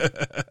right now.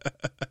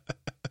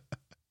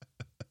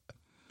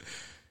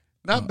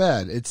 Not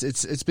bad.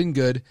 It's been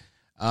good.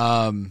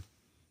 It's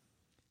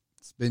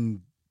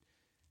been,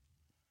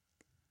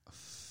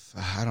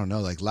 I don't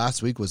know, like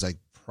last week was like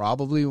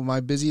probably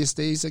my busiest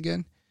days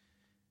again.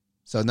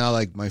 So now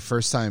like my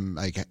first time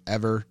like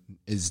ever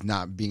is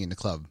not being in the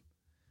club.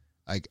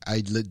 Like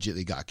I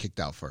legitimately got kicked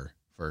out for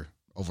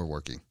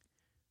overworking.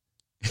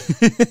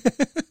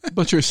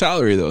 But your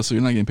salary though, so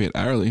you're not getting paid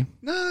hourly.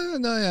 No,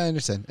 yeah, I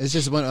understand. It's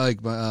just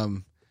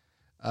when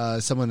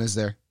someone is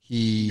there.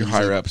 Your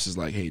higher ups is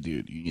like, hey,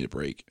 dude, you need a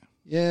break.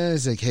 Yeah,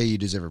 it's like, hey, you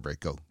deserve a break.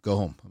 Go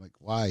home. I'm like,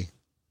 why?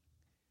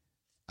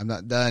 I'm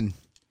not done.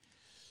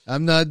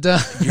 I'm not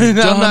done. I'm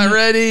not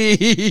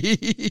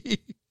ready.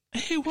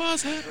 He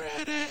wasn't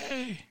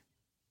ready.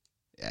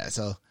 Yeah,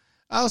 so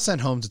I was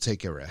sent home to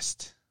take a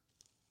rest.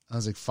 I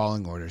was like,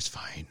 following orders,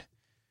 fine.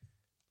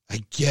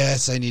 I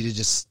guess I need to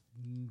just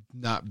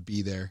not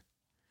be there.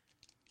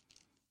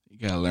 You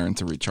gotta learn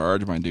to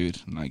recharge, my dude.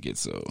 Not get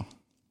so.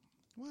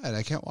 What?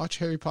 I can't watch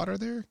Harry Potter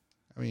there?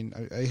 I mean,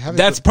 I haven't.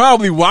 That's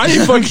probably why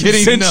you fucking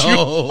sent you.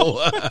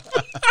 No.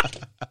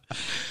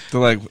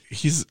 They're like,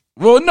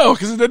 no,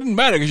 because it doesn't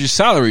matter because your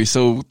salary.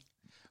 So,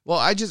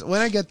 well,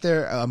 when I get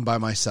there, I'm by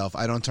myself.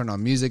 I don't turn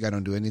on music. I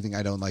don't do anything.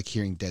 I don't like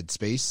hearing dead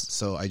space.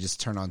 So I just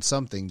turn on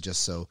something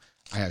just so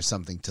I have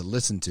something to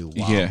listen to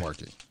while I'm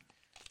working.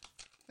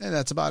 And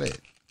that's about it.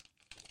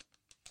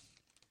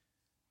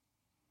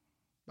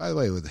 By the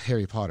way, with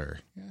Harry Potter,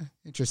 yeah,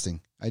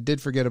 interesting. I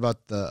did forget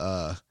about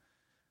the,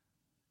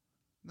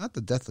 not the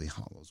Deathly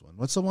Hallows one.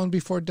 What's the one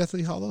before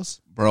Deathly Hallows?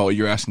 Bro,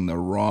 you're asking the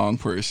wrong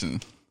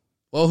person.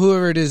 Well,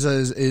 whoever it is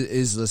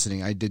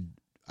listening, I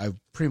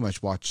pretty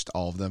much watched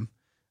all of them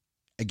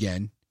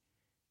again.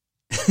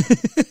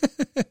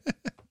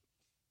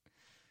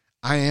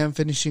 I am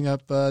finishing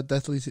up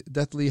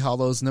Deathly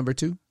Hallows number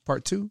 2,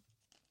 part 2.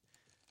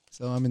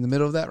 So I'm in the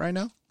middle of that right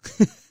now.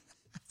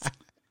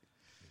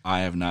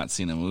 I have not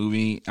seen a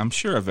movie. I'm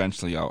sure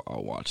eventually I'll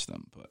watch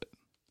them, but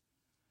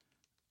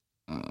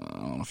I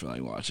don't feel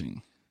like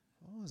watching.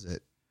 What was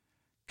it?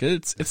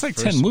 Cause it's like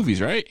 10 movies,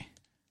 right?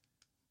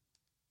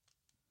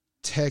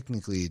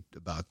 Technically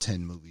about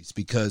 10 movies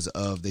because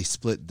of they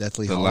split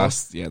Deathly the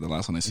Hallows. The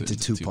last one they split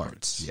into two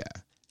parts.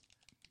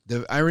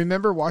 Yeah. I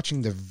remember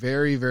watching the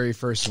very, very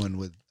first one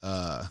with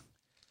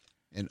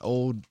an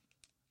old,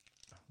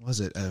 what was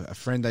it, a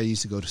friend I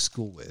used to go to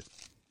school with.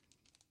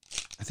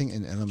 I think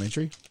in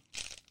elementary.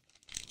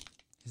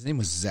 His name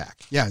was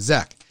Zach. Yeah,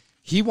 Zach.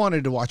 He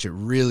wanted to watch it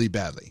really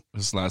badly.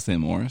 Was his last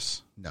name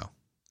Morris? No.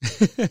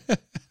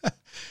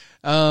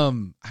 I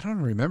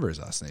don't remember his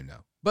last name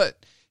now.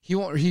 But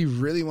he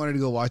really wanted to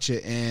go watch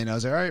it, and I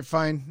was like, all right,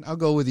 fine, I'll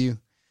go with you.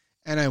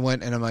 And I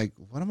went, and I'm like,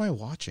 what am I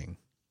watching?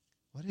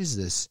 What is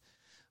this?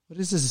 What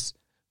is this?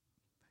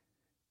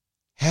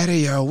 Harry,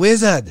 you're a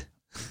wizard.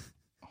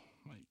 Oh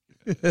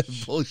my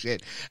gosh.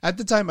 Bullshit. At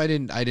the time, I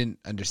didn't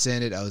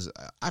understand it.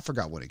 I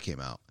forgot when it came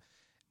out.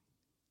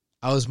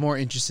 I was more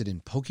interested in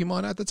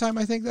Pokemon at the time.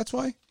 I think that's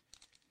why.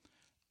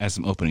 As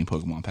I'm opening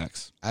Pokemon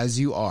packs, as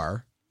you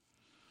are,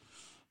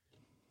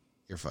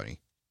 you're funny.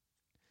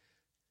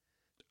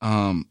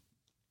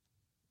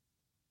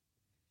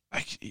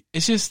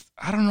 It's just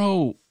I don't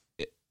know.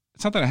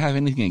 It's not that I have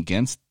anything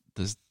against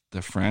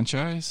the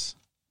franchise.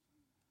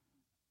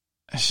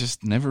 It's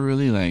just never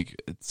really like.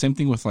 Same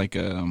thing with like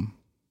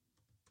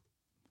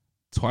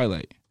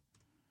Twilight.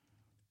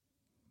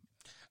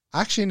 I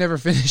actually never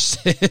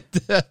finished it.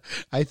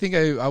 I think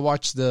I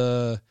watched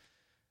was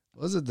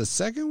it the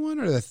second one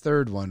or the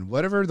third one?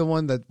 Whatever the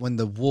one that when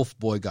the wolf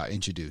boy got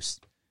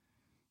introduced.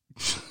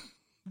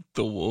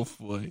 The wolf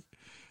boy.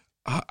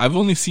 I've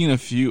only seen a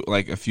few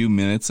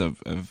minutes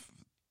of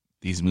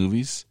these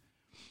movies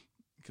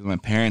because my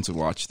parents would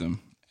watch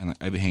them and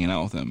I'd be hanging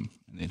out with them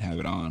and they'd have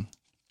it on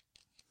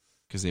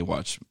because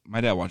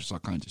my dad watches all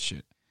kinds of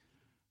shit.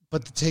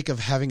 But the take of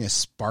having a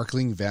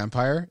sparkling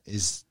vampire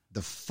is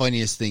the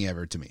funniest thing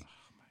ever to me.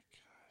 Oh my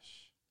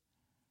gosh.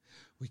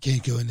 We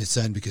can't go in the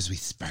sun because we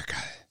sparkle.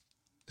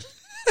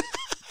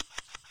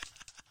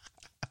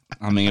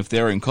 I mean, if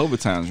they were in COVID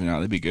times right now,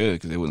 they'd be good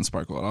because they wouldn't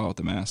sparkle at all with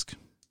the mask.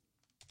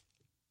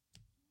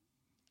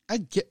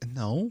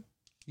 No.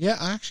 Yeah,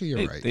 actually,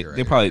 you're right.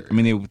 They probably. I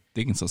mean,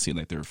 they can still see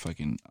like their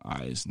fucking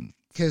eyes and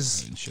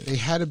because they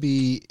had to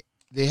be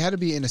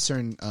in a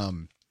certain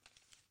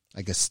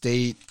like a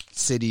state,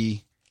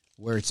 city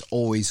where it's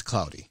always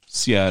cloudy.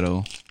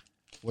 Seattle,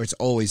 where it's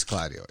always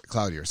cloudy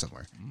or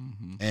somewhere.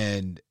 Mm-hmm.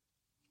 And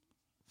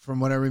from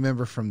what I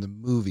remember from the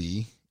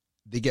movie,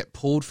 they get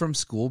pulled from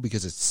school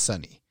because it's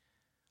sunny.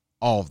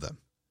 All of them.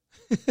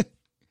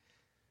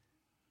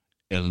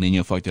 El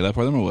Nino fucked it up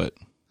for them or what?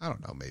 I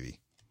don't know, maybe.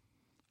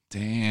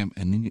 Damn,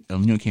 and El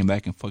Nino came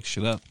back and fucked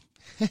shit up.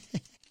 That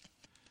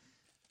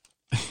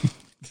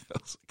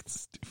was like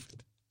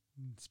stupid.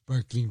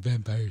 Sparkling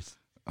vampires.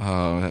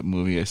 Oh, that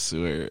movie, I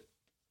swear.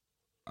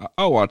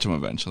 I'll watch them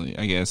eventually,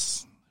 I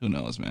guess. Who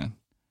knows, man?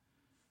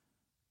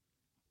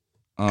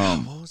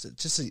 What was it?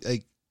 Just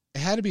like, it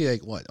had to be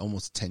like, what,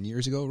 almost 10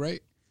 years ago, right?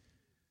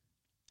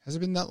 Has it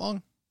been that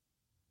long?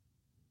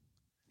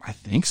 I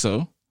think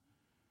so.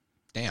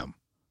 Damn.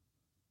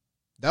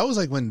 That was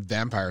like when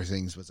vampire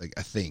things was like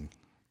a thing.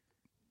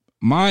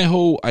 My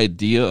whole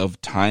idea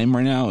of time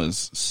right now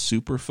is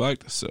super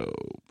fucked, so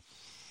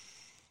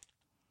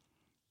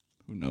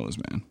who knows,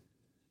 man?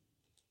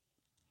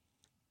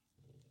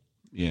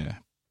 Yeah,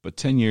 but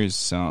 10 years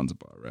sounds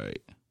about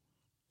right.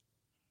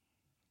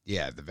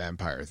 Yeah, the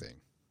vampire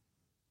thing.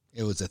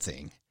 It was a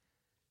thing.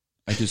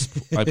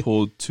 I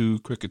pulled 2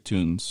 Cricket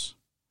tunes.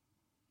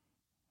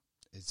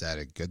 Is that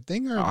a good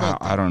thing or a bad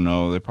thing? I don't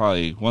know. They're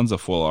probably one's a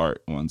full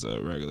art, one's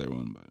a regular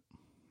one.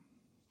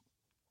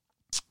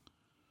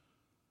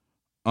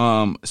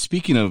 But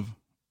speaking of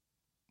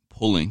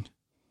pulling,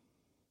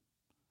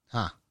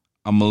 I'm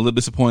a little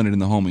disappointed in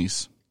the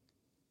homies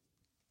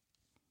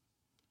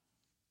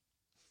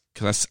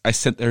because I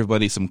sent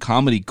everybody some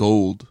comedy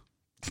gold,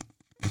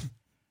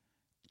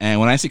 and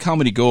when I say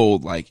comedy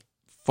gold, like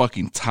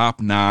fucking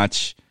top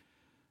notch,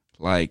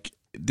 like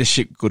this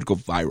shit could go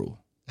viral.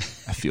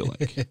 I feel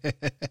like.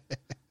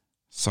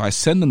 So I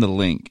send them the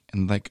link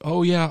and like,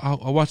 oh yeah,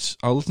 I'll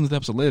listen to the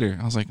episode later.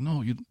 I was like,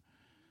 no, you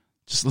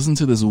just listen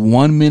to this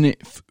 1 minute,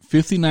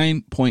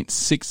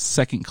 59.6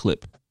 second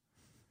clip.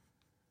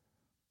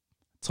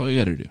 That's all you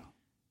got to do.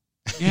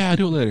 Yeah, I'll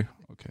do it later.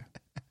 Okay.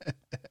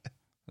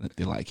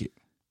 They like it.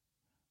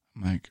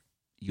 I'm like,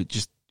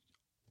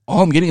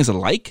 all I'm getting is a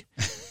like?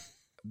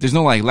 There's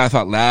no like laugh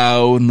out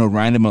loud, no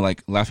random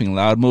like laughing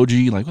loud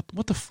emoji. Like,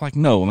 what the fuck?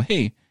 No. I'm like,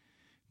 hey,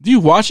 do you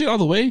watch it all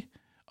the way?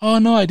 Oh,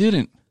 no, I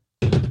didn't.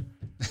 That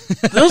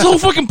was the whole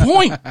fucking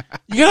point.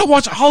 You gotta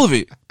watch all of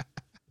it.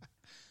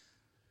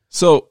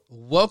 So,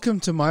 welcome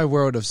to my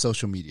world of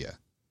social media.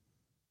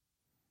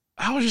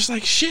 I was just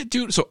like, shit,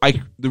 dude. So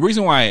the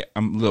reason why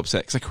I'm a little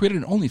upset, because I created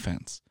an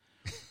OnlyFans.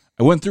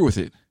 I went through with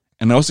it.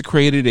 And I also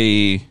created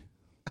a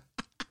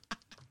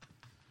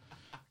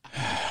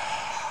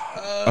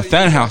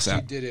fan house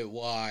app. You did it.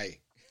 Why?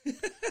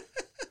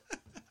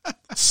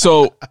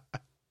 So,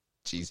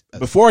 jeez.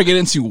 Before I get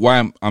into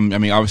why I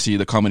mean, obviously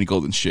the comedy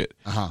gold and shit.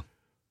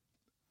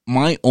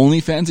 My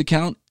OnlyFans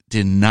account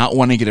did not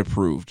want to get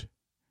approved.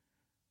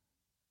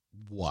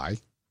 Why?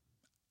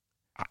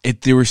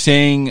 They were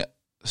saying,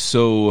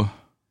 so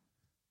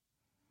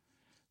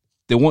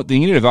they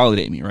needed to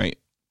validate me, right?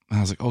 And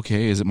I was like,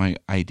 okay, is it my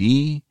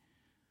ID?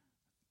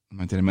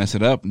 Did I mess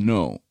it up?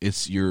 No,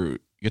 it's you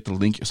have to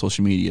link your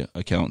social media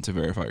account to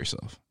verify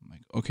yourself. I'm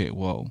like, okay,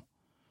 well,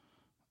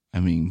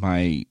 I mean,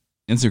 my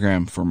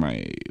Instagram for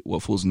my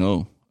What Fools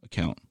Know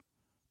account,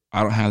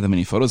 I don't have that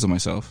many photos of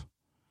myself.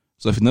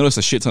 So if you notice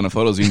a shit ton of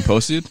photos being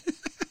posted,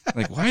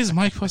 like, why is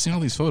Mike posting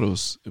all these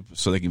photos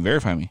so they can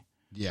verify me?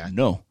 Yeah.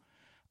 No.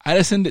 I had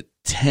to send it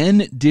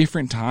 10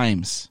 different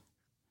times.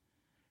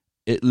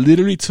 It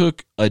literally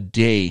took a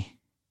day.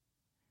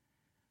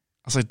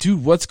 I was like,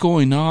 dude, what's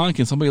going on?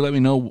 Can somebody let me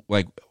know,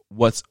 like,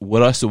 what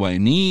else do I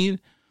need?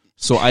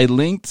 So I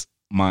linked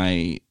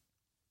my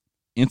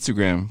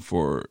Instagram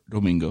for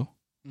Domingo.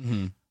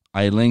 Mm-hmm.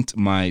 I linked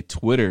my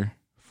Twitter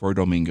for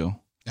Domingo.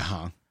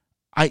 Uh-huh.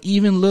 I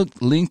even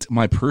linked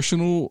my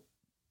personal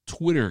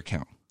Twitter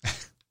account.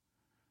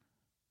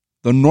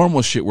 The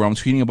normal shit where I'm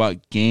tweeting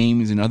about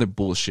games and other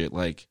bullshit.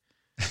 Like,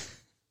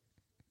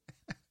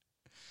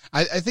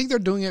 I think they're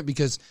doing it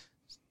because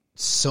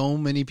so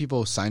many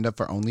people signed up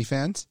for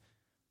OnlyFans.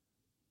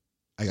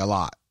 Like a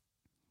lot.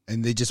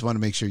 And they just want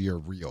to make sure you're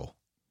real.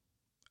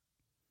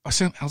 I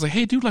was like,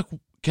 hey, dude, like,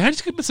 can I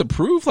just get this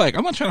approved? Like,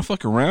 I'm not trying to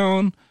fuck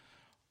around.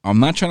 I'm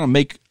not trying to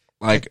make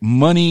like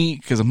money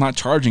because I'm not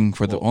charging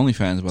for the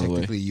OnlyFans, by the way.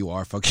 Technically, you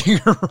are fucking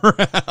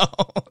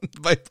around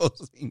by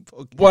posting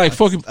Pokemon. Well, like,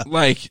 fucking,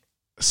 like,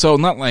 so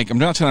not like, I'm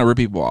not trying to rip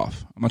people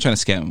off. I'm not trying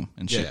to scam them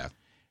and shit. Yeah.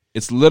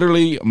 It's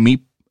literally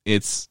me.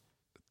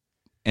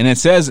 And it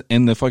says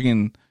in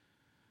the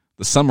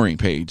summary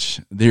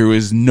page, there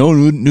is no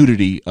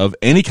nudity of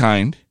any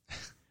kind.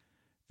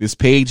 This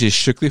page is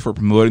strictly for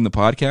promoting the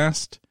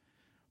podcast,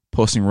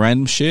 posting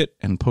random shit,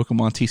 and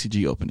Pokemon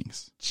TCG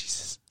openings.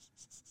 Jesus.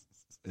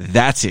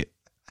 That's it.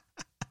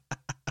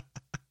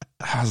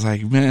 I was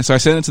like, man. So I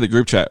sent it to the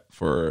group chat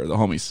for the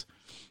homies.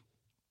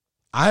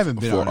 I haven't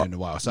been on it in a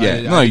while. So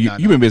yeah,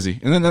 you've been busy.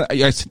 And then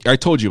I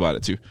told you about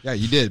it too. Yeah,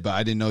 you did, but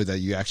I didn't know that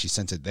you actually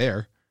sent it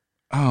there.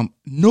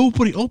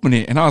 Nobody opened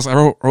it. And I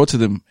wrote to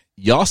them,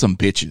 y'all some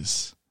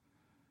bitches.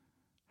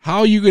 How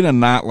are you going to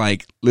not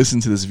like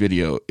listen to this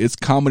video? It's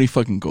comedy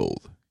fucking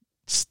gold.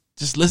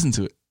 Just listen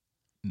to it.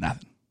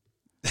 Nothing.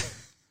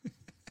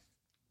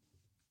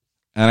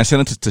 And I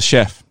sent it to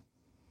Chef.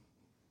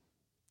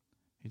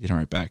 He didn't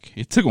write back.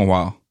 It took him a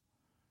while.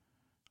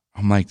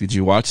 I'm like, did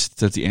you watch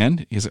to the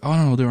end? He's like, oh,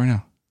 no, I'll do it right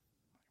now.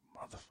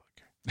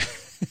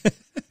 Motherfucker.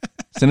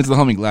 Send it to the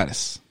homie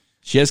Gladys.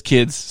 She has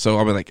kids, so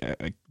I'll be like,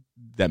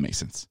 that makes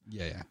sense.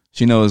 Yeah.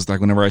 She knows, like,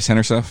 whenever I send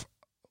her stuff,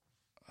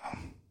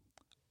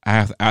 I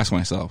have to ask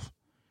myself,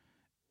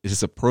 is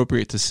this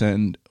appropriate to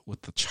send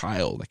with the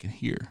child I can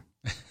hear?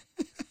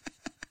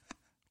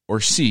 Or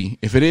C,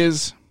 if it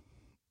is,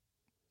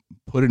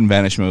 put it in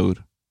vanish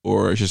mode,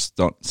 or just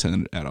don't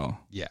send it at all.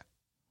 Yeah.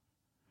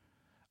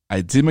 I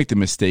did make the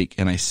mistake,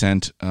 and I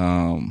sent, what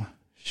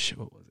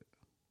was it?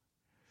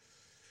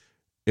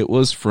 It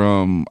was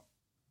from,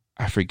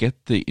 I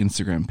forget the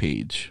Instagram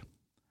page,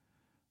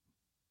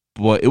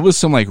 but it was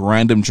some, like,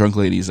 random drunk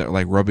ladies that were,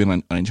 like, rubbing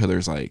on each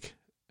other's, like,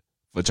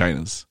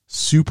 vaginas.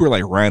 Super,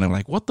 like, random.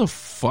 Like, what the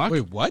fuck?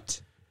 Wait,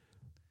 what?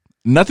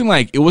 Nothing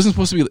like, it wasn't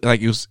supposed to be,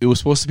 like, it was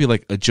supposed to be,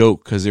 like, a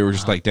joke, because they were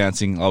just, like,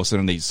 dancing. All of a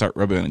sudden, they start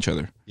rubbing on each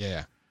other.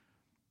 Yeah.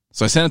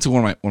 So I sent it to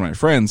one of my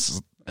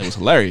friends. It was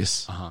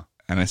hilarious. Uh-huh.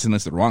 And I sent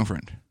this to the wrong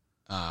friend.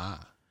 Ah.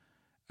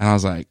 And I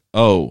was like,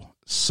 oh,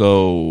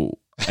 so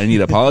I need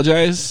to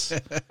apologize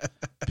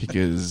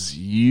because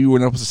you were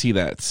not supposed to see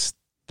that.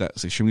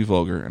 That's extremely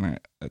vulgar, and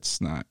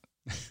that's not.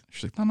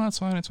 She's like, no, it's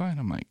fine, it's fine.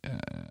 I'm like,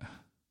 that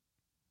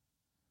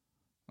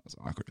was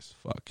awkward as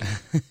fuck.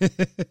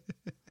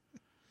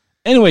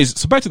 Anyways,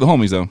 so back to the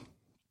homies, though.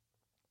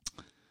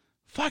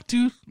 Fuck,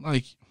 dude.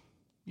 Like,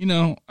 you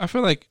know, I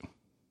feel like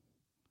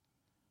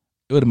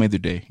it would have made their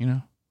day, you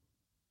know?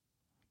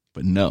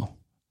 But no.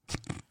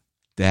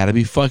 They had to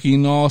be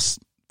fucking all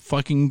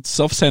fucking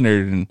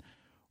self-centered and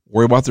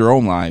worry about their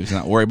own lives,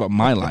 not worry about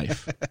my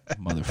life.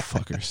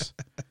 Motherfuckers.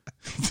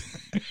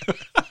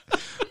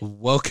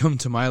 Welcome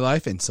to my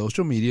life and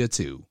social media,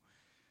 too.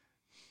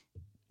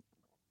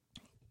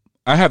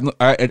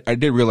 I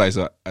did realize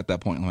at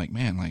that point, I'm like,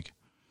 man, like,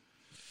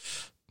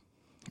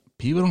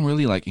 people don't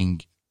really, like,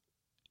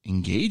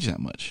 engage that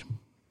much.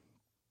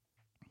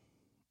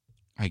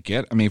 I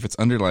mean, if it's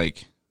under,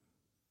 like,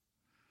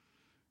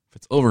 if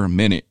it's over a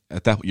minute,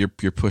 at that you're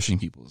pushing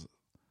people's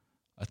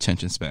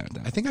attention span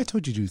down. I think I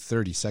told you to do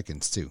 30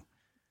 seconds, too.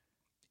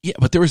 Yeah,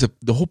 but there was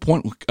the whole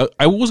point.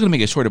 I was going to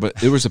make it shorter, but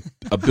there was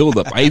a build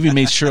up. I even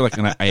made sure, like,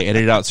 and I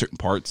edited out certain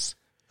parts.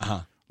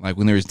 Uh-huh. Like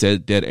when there was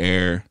dead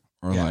air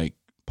or like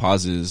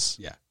pauses.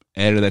 Yeah.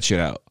 I edited that shit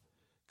out.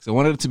 Because I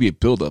wanted it to be a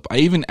build up. I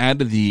even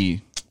added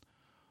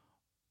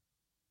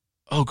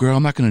oh, girl,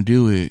 I'm not going to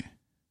do it.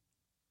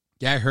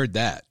 Yeah, I heard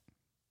that.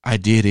 I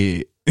did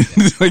it.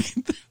 Like,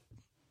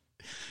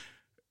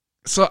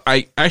 so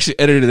I actually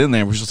edited it in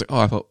there. It was just like, oh,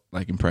 I felt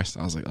like impressed.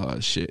 I was like, oh,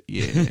 shit,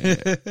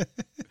 yeah.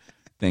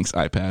 Thanks,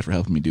 iPad, for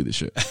helping me do this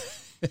shit.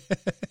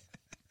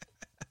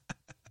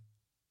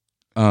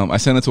 I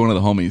sent it to one of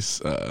the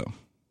homies.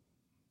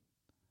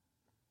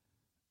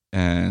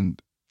 And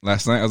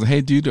last night I was like,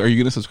 hey, dude, are you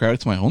going to subscribe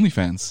to my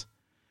OnlyFans?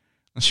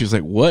 And she was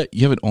like, what?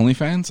 You have an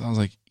OnlyFans? I was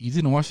like, you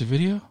didn't watch the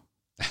video?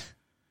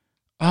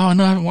 Oh,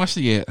 no, I haven't watched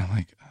it yet. I'm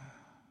like,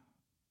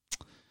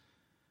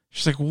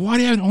 she's like, why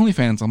do you have an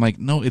OnlyFans? I'm like,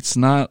 no, it's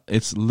not.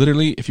 It's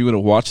literally, if you would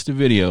have watched the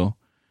video,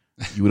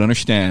 you would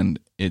understand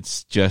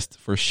it's just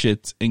for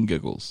shits and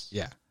giggles.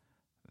 Yeah.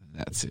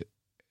 That's it.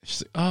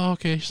 She's like, oh,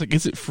 okay. She's like,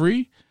 is it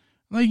free?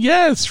 I'm like,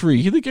 yeah, it's free.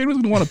 You think anyone's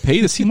going to want to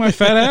pay to see my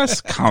fat ass?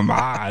 Come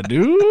on,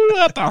 dude.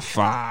 What the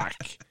fuck?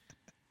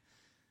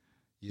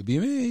 You'll be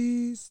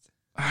amazed.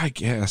 I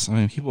guess. I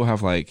mean, people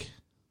have, like,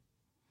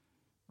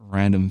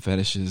 random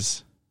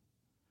fetishes.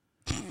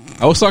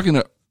 I was talking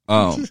to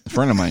a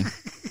friend of mine.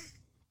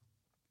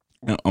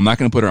 I'm not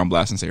going to put her on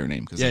blast and say her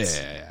name.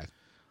 Yeah.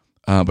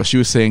 But she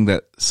was saying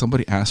that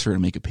somebody asked her to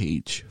make a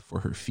page for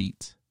her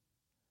feet.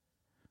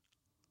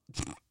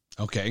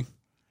 Okay.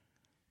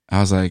 I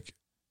was like,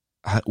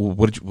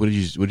 what did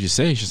you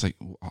say? She's like,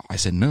 I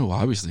said no,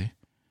 obviously.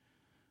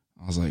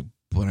 I was like,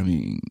 but I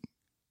mean,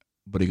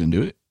 but are you gonna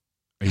do it?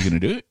 Are you gonna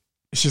do it?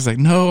 She's like,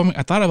 no, I mean,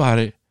 I thought about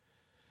it.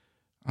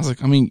 I was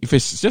like, I mean, if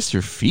it's just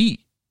your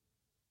feet,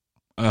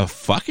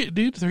 fuck it,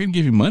 dude. They're gonna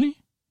give you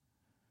money.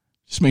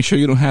 Just make sure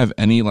you don't have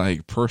any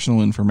like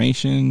personal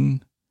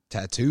information.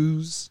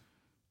 Tattoos.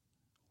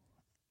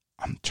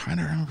 I'm trying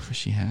to remember if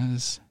she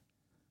has.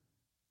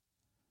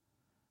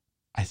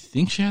 I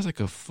think she has like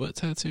a foot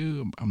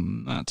tattoo.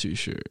 I'm not too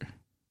sure.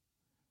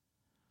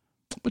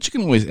 But you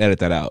can always edit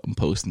that out and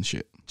post and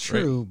shit.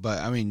 True, right? but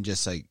I mean,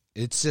 just like,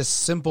 it's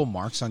just simple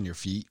marks on your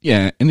feet.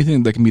 Yeah,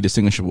 anything that can be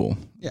distinguishable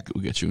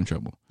will get you in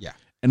trouble. Yeah.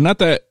 And not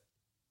that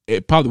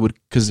it probably would,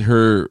 because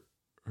her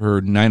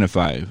 9 to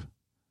 5,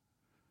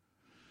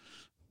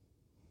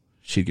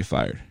 she'd get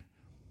fired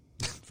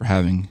for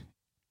having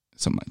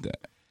something like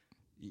that.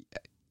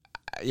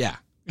 Yeah.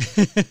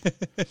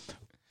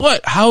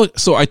 But how?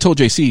 So I told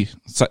JC.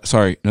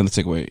 Sorry, another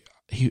takeaway.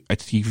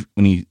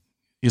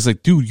 He's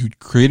like, dude, you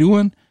created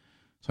one.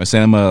 So I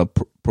sent him a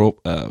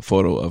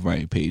photo of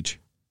my page.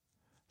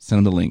 Sent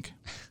him the link.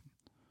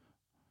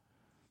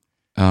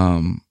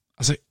 I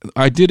was like,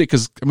 I did it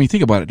because, I mean,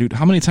 think about it, dude.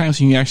 How many times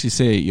can you actually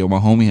say, yo, my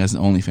homie has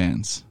an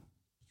OnlyFans?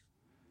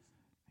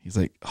 He's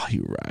like, oh,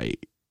 you right.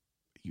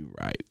 He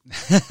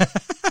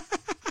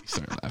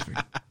started laughing.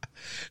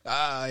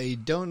 I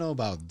don't know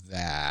about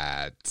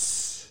that.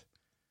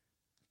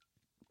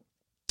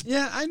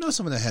 Yeah, I know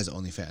someone that has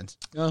OnlyFans.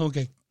 Oh,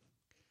 okay.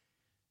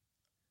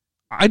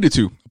 I do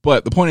too.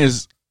 But the point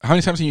is, how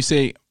many times can you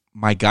say,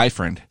 my guy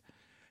friend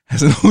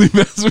has an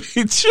OnlyFans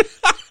page?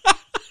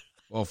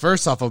 Well,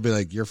 first off, I'll be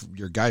like, your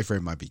guy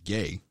friend might be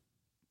gay.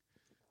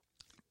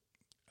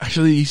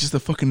 Actually, he's just a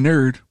fucking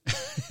nerd.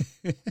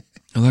 He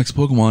likes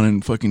Pokemon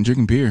and fucking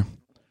drinking beer.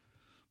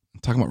 I'm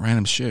talking about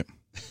random shit.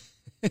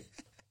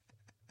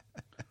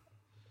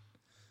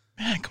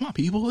 Man, come on,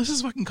 people. This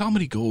is fucking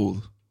comedy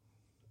gold.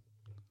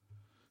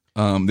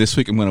 This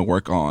week I'm going to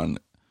work on,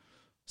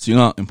 so you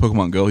know in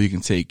Pokemon Go you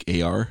can take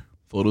AR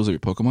photos of your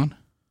Pokemon?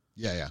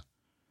 Yeah.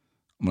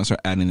 I'm going to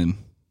start adding in.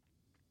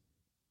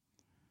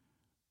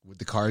 With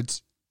the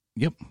cards?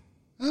 Yep.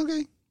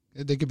 Okay.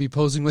 They could be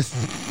posing with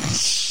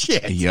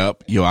shit.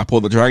 Yep. Yo, I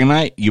pulled the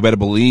Dragonite. You better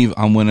believe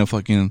I'm winning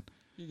fucking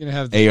You're gonna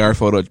have AR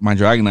photo of my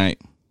Dragonite.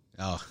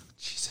 Oh,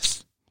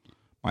 Jesus.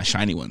 My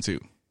shiny one too.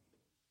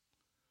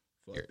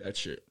 Fuck that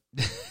shit.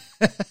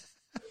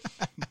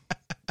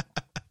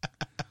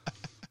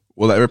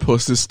 Will I ever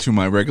post this to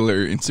my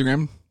regular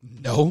Instagram?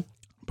 No.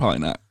 Probably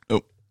not.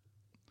 Oh.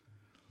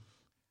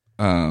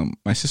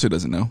 My sister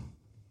doesn't know.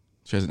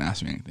 She hasn't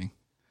asked me anything,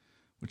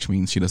 which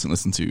means she doesn't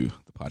listen to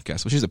the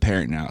podcast. Well, she's a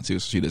parent now too,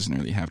 so she doesn't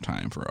really have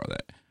time for all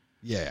that.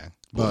 Yeah,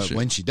 Bullshit. but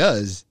when she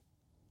does,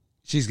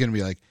 she's gonna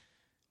be like,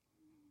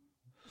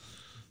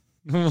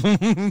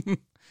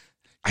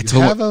 I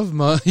told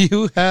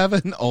you have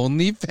an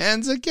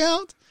OnlyFans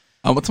account?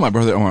 I went to my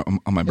brother on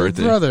my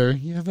birthday. Brother,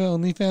 you have an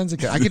OnlyFans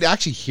account. I could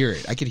actually hear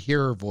it. I could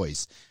hear her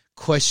voice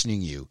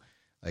questioning you,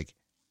 like,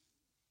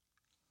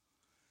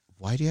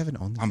 why do you have an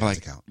OnlyFans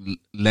account?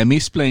 Let me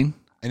explain.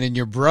 And then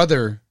your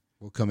brother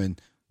will come in.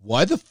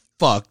 Why the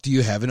fuck do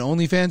you have an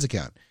OnlyFans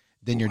account?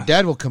 Then your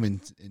dad will come in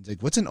and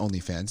like, what's an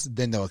OnlyFans?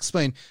 Then they'll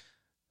explain.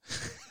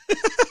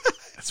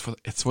 It's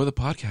for the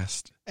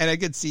podcast. And I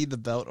could see the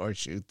belt or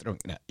shoe thrown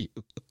at you.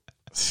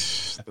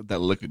 That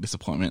look of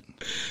disappointment.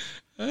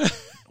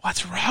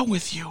 What's wrong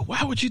with you?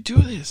 Why would you do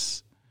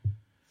this?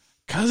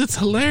 Because it's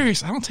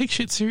hilarious. I don't take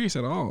shit serious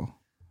at all.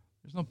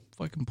 There's no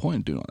fucking point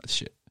in doing all that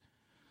shit.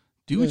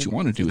 Do what you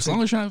want to do. As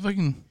long as you're not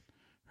fucking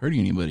hurting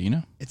anybody, you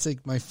know? It's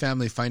like my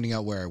family finding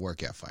out where I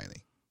work at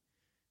finally.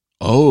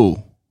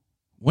 Oh.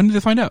 When did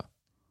they find out?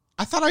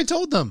 I thought I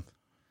told them.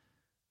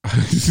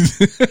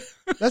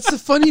 That's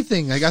the funny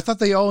thing. Like, I thought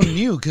they all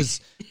knew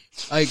because,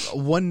 like,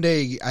 one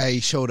day I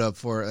showed up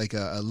for like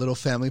a little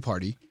family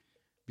party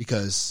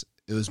because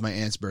it was my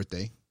aunt's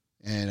birthday,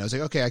 and I was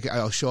like, okay,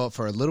 I'll show up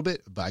for a little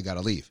bit, but I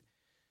gotta leave.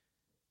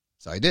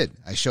 So I did.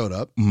 I showed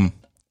up,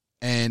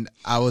 and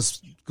I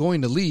was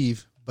going to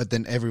leave, but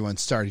then everyone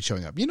started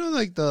showing up. You know,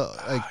 like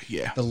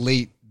the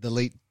late.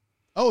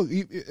 Oh,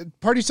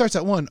 party starts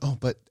at 1:00. Oh,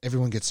 but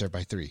everyone gets there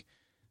by 3:00.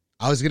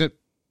 I was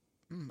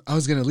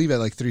gonna leave at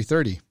like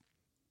 3:30.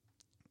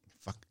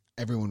 Fuck,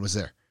 everyone was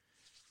there,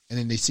 and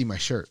then they see my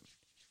shirt,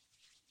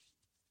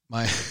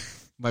 my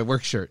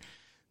work shirt.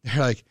 They're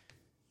like,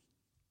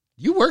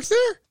 "You work there?"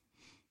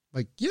 I'm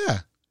like, yeah.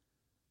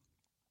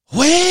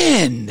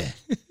 When?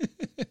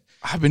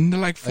 I've been there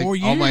like 4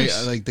 years. All my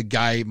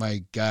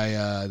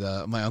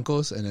my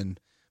uncles, and then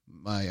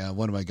my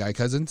one of my guy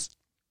cousins.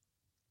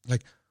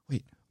 Like,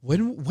 wait,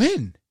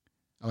 when?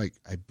 I'm like,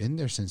 I've been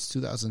there since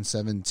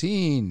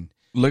 2017.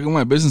 Look at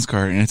my business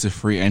card, and it's a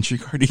free entry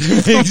card.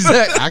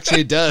 Exactly.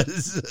 Actually, it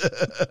does.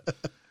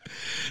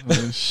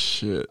 Oh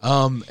shit.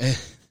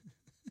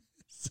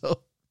 So,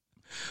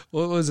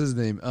 what was his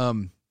name?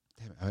 Damn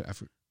it, I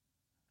forgot.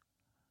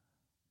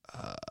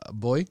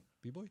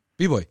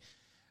 B-boy.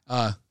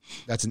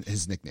 That's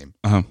his nickname.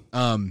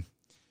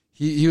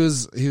 He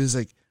was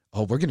like,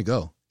 oh, we're gonna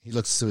go. He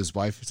looks to his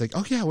wife. He's like,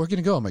 oh yeah, we're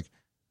gonna go. I'm like,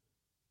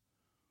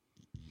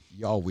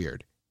 y'all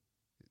weird.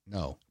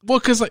 No. Well,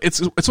 because like,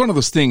 it's one of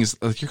those things.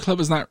 Like, your club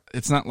is not.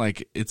 It's not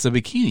like it's a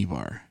bikini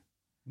bar.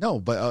 No,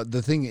 but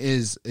the thing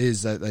is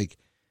that like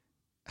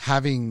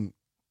having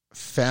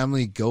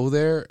family go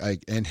there,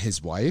 like, and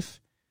his wife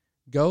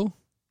go.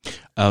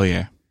 Oh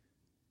yeah,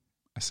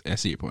 I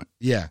see your point.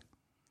 Yeah,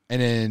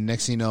 and then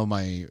next thing you know,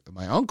 my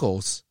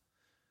uncles,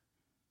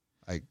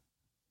 like,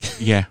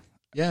 yeah,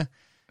 yeah,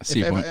 I see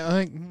your point. I'm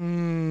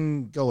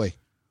like, go away.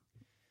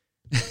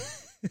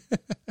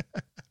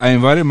 I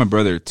invited my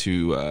brother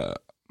to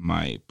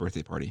my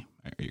birthday party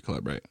at your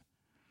club, right?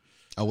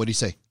 Oh, what did he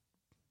say?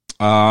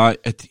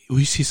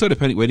 He's still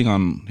waiting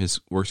on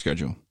his work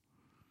schedule.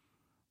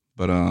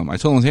 But I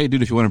told him, hey,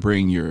 dude, if you want to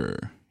bring your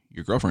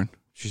girlfriend,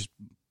 she's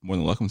more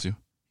than welcome to.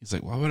 He's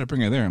like, why would I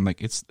bring her there? I'm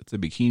like, it's a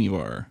bikini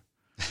bar.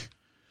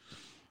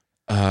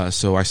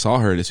 So I saw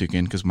her this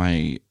weekend because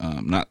my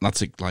not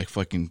to like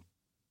fucking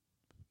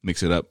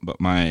mix it up,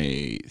 but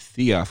my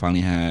Thea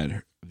finally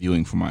had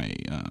viewing for my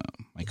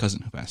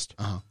cousin who passed,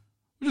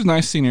 which was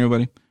nice seeing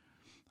everybody.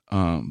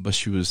 But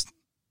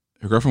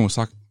her girlfriend was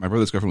talking. My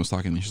brother's girlfriend was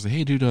talking to me. She's like,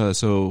 "Hey, dude,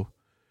 so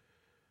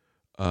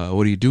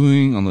what are you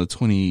doing on the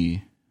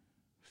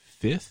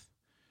 25th?"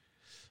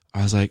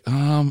 I was like,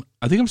 I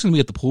think I'm just gonna be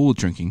at the pool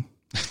drinking."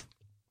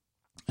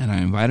 And I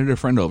invited a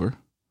friend over.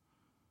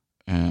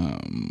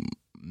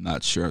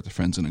 Not sure if the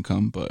friend's gonna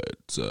come,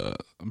 but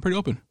I'm pretty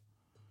open.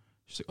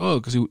 She's like, "Oh,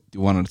 because he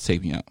wanted to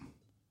take me out."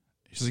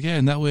 She's like, "Yeah,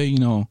 and that way, you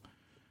know,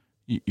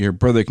 your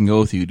brother can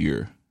go with you to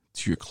your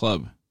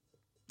club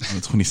on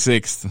the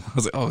 26th." I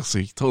was like, "Oh, so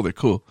he told her,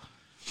 cool."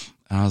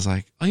 And I was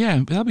like, "Oh yeah,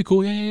 that'd be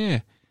cool,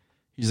 yeah."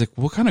 He's like,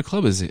 "What kind of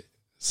club is it?"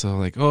 So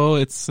like, "Oh,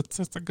 it's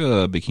like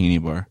a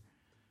bikini bar."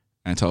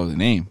 And I told her the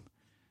name.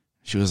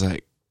 She was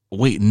like,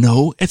 "Wait,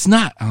 no, it's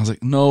not." I was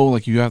like, "No,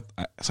 like you have."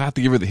 So I have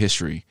to give her the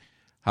history,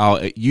 how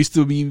it used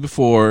to be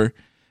before,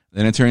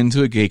 then it turned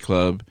into a gay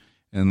club,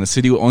 and the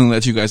city will only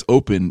let you guys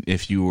open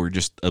if you were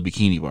just a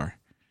bikini bar.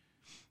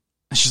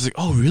 And she's like,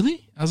 "Oh,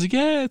 really?" I was like,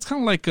 "Yeah, it's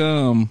kind of like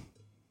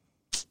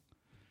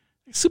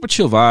super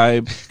chill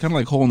vibe, kind of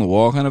like hole in the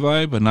wall kind of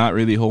vibe, but not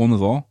really hole in the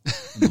wall."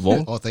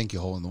 Oh, thank you,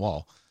 hole in the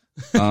wall.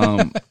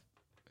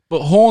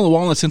 But hole in the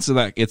wall in the sense of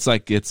that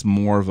it's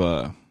more of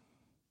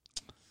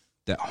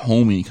that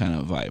homey kind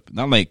of vibe,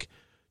 not like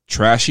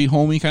trashy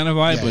homie kind of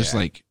vibe, Yeah, but it's yeah.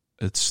 like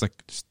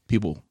just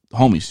people,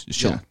 homies, just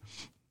chilling.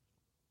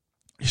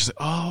 Yeah. She's like,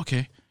 oh, okay.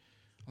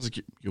 I was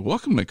like, you're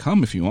welcome to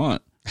come if you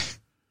want.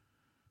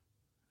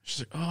 She's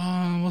like,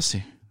 oh, we'll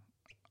see.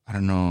 I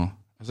don't know. I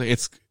was like,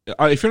 if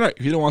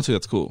you don't want to,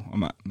 that's cool. I'm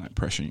not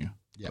pressuring you.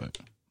 Yeah. But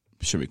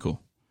it should be cool.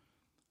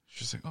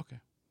 She's like, okay.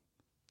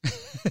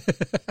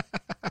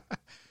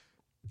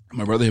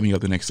 My brother hit me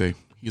up the next day.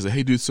 He's like,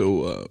 hey, dude,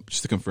 so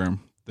just to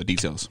confirm the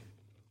details.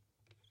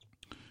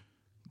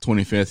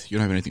 25th, you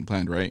don't have anything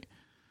planned, right?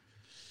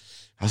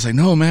 I was like,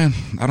 no, man,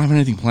 I don't have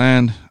anything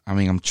planned. I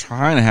mean, I'm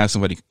trying to have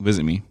somebody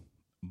visit me,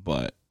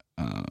 but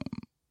I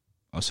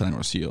was telling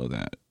Rocio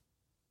that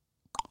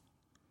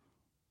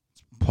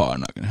it's probably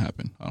not going to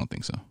happen. I don't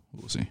think so.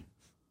 We'll see.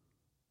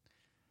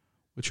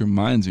 Which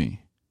reminds me,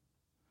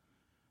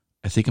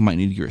 I think I might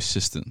need your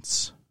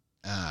assistance.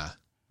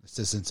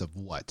 Assistance of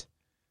what?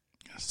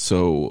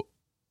 So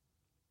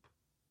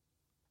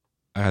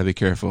I gotta be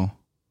careful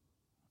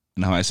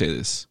in how I say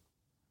this.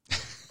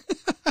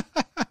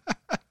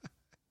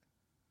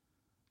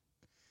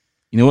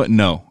 You know what?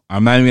 No,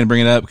 I'm not even gonna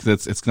bring it up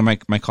because it's gonna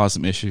might cause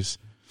some issues.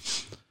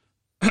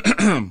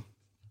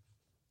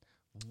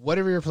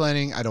 Whatever you're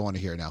planning, I don't want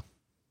to hear now.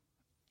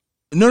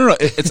 No.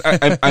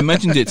 I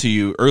mentioned it to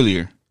you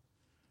earlier,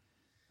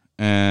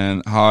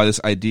 and how this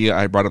idea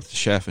I brought up to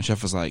Chef, and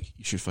Chef was like,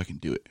 "You should fucking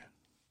do it."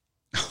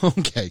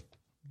 Okay.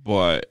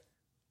 But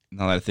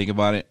now that I think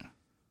about it,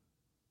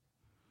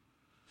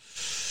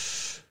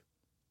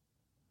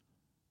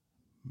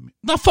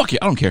 no, fuck it,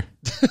 I don't care.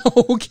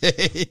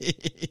 Okay.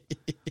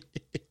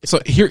 So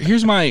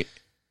here's my.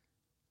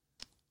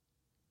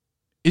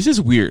 Is this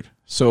weird?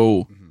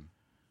 So,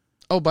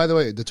 Oh, by the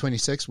way, the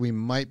 26th, we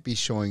might be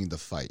showing the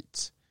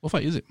fights. what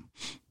fight is it?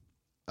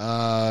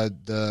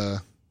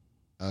 The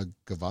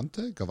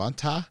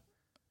Gavanta?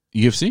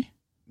 UFC?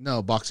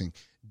 No, boxing.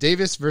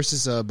 Davis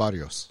versus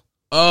Barrios.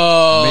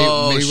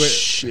 Oh Mayweather-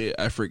 shit!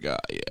 I forgot.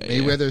 Yeah,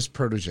 Mayweather's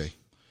protege.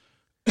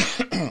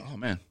 Oh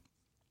man,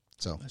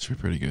 So that's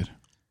pretty good.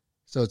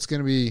 it's going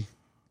to be,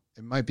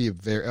 it might be a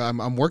very,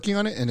 I'm working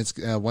on it, and it's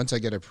once I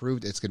get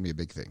approved, it's going to be a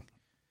big thing.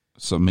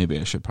 So maybe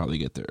I should probably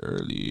get there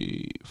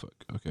early. Fuck.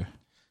 Okay.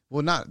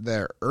 Well, not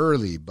there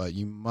early, but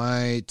you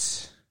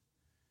might.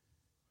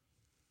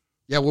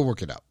 Yeah, we'll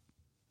work it out.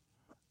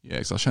 Yeah,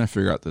 because I was trying to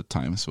figure out the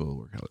time, so we'll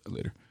work out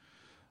later.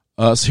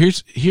 So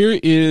here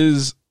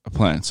is a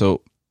plan.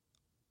 So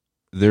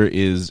there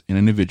is an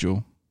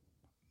individual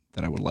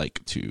that I would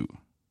like to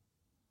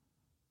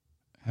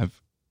have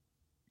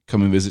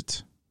come and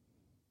visit.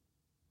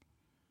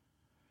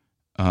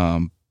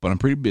 But I'm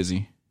pretty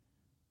busy,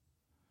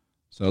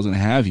 so I was gonna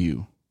have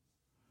you.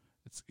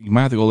 You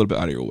might have to go a little bit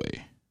out of your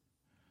way.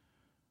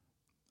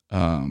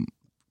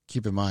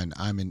 Keep in mind,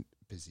 I'm a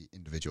busy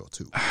individual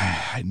too.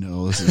 I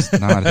know this is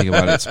not how to think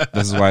about it.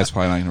 This is why it's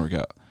probably not gonna work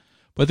out.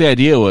 But the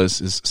idea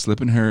is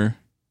slipping her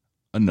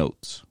a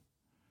note.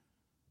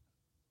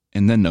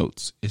 In the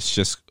notes, it's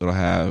just it'll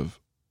have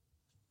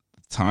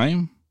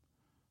time,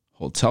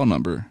 hotel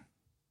number,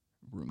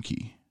 room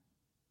key.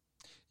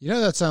 You know,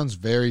 that sounds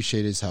very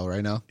shady as hell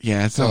right now.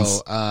 Yeah, it sounds.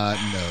 So,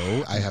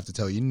 no, I have to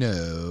tell you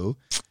no.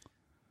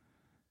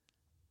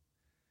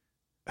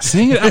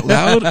 Saying it out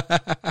loud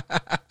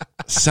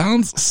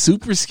sounds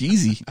super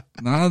skeezy.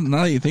 Now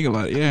that you think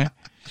about it, yeah,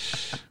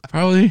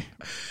 probably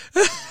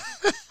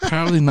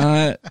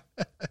not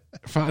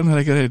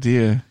a good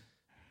idea.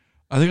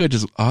 I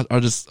think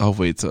I'll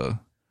wait till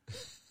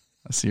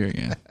I see her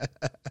again.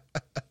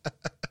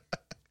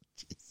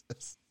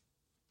 Jesus.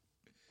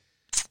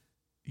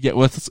 Yeah,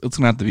 well, it's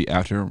gonna have to be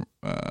after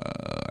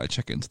I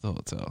check into the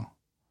hotel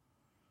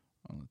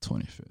on the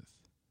 25th.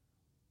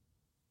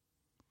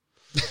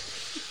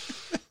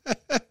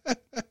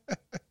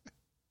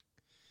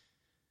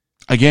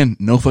 Again,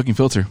 no fucking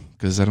filter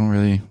because I don't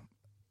really.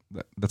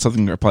 That's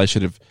something I probably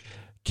should have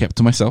kept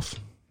to myself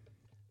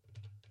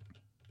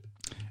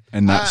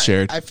and not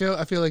shared. I feel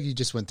like you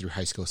just went through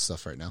high school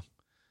stuff right now.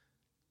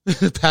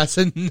 Pass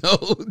a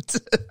note.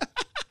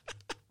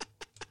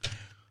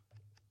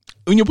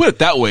 When you put it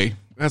that way,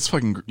 that's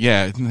fucking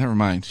yeah. Never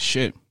mind.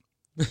 Shit.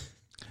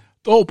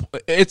 Oh,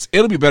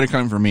 it'll be better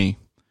coming from me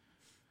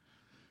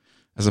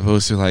as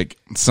opposed to like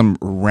some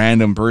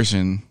random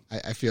person.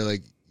 I feel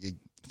like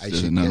I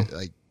Doesn't should know.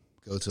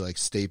 go to like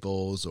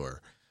Staples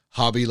or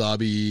Hobby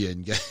Lobby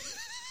and get.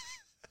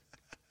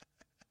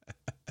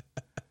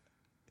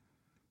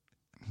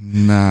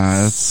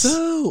 Nah, that's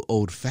So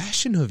old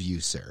fashioned of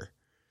you, sir.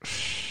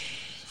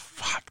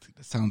 fuck. Dude,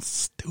 that sounds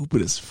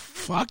stupid as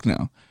fuck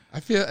now. I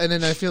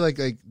feel like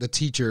the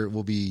teacher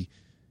will be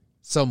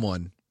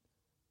someone.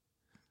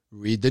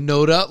 Read the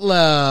note out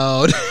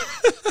loud.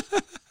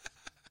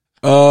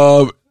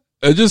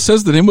 It just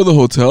says the name of the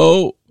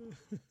hotel.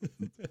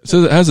 It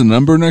says it has a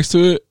number next to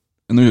it,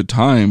 and there's a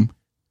time,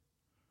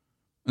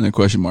 and a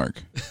question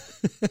mark.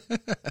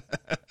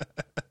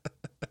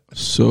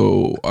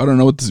 So I don't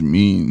know what this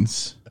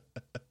means.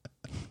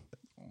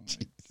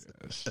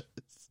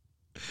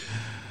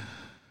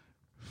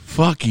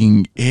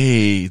 Fucking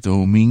A,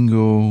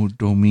 Domingo.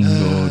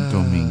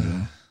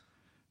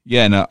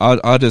 Yeah, no,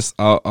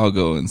 I'll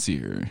go and see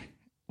her.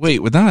 Wait,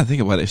 well, now I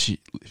think about it,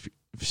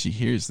 if she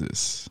hears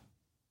this,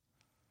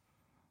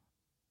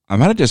 I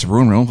might have just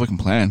ruined my own fucking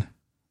plan.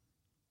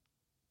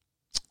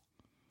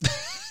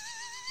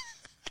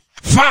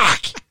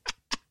 Fuck!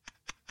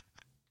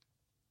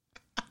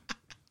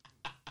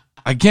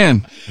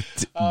 Again,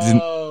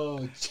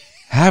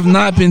 have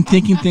not been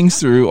thinking things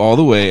through all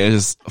the way. I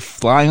just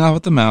flying off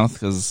at the mouth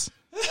because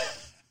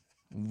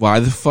why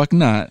the fuck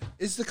not?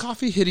 Is the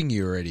coffee hitting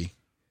you already?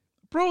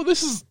 Bro,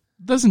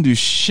 doesn't do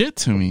shit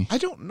to me. I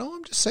don't know.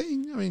 I'm just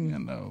saying. I mean, I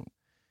know.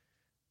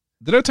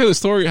 Did I tell you the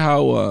story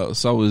how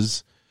so I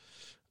was,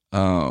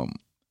 I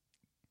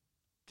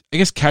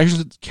guess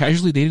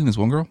casually dating this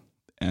one girl,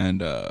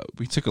 and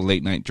we took a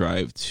late night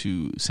drive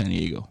to San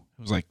Diego.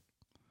 It was like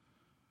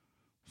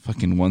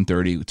fucking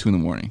 1:30, 2 in the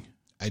morning.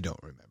 I don't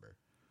remember.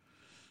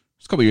 It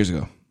was a couple years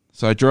ago.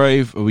 So I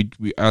drive.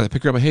 I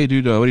pick her up. Like, hey,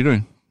 dude, what are you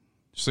doing?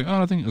 She's like, oh,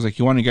 nothing. I was like,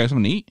 you want to get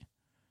something to eat?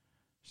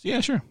 She's like,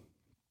 yeah, sure.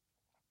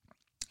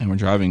 And we're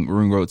driving.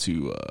 We're gonna go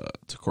to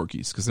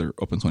Corky's because they're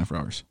open 24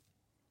 hours.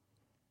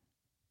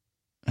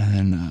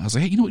 And I was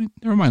like, hey, you know what?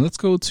 Never mind. Let's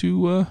go to.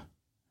 You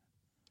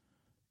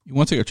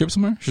want to take a trip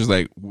somewhere? She's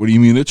like, what do you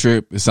mean a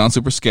trip? It sounds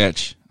super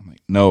sketch. I'm like,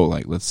 no,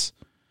 like let's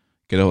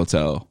get a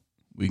hotel.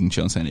 We can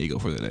chill in San Diego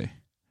for the day.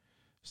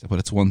 She's like, but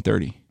it's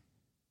 1:30. I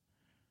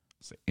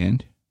was like,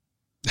 and?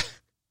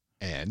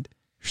 And?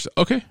 She's like,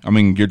 okay. I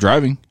mean, you're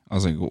driving. I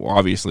was like, well,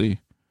 obviously.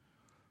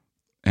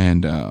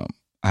 And I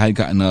had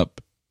gotten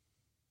up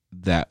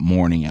that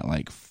morning at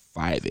like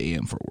 5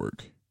 a.m. for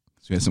work.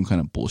 So we had some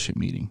kind of bullshit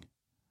meeting.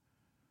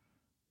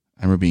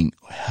 I remember being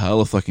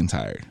hella fucking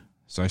tired.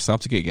 So I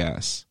stopped to get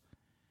gas.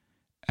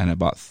 And I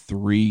bought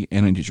 3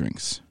 energy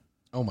drinks.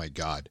 Oh my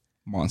God.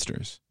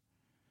 Monsters.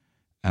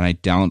 And I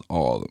downed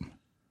all of them.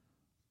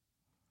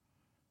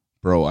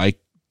 Bro, I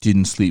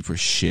didn't sleep for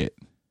shit.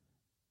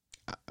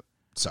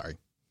 Sorry.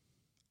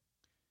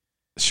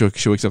 She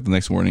wakes up the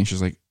next morning.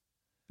 She's like,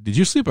 did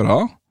you sleep at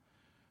all?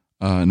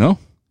 No,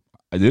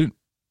 I didn't.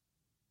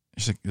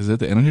 She's like, is that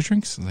the energy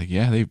drinks? I was like,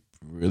 yeah, they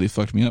really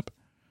fucked me up.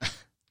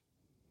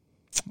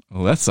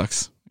 Well, that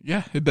sucks.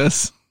 Yeah, it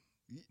does.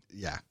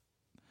 Yeah.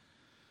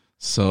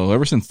 So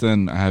ever since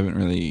then, I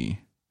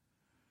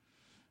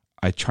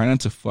try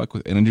not to fuck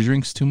with energy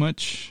drinks too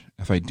much.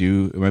 If I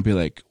do, it might be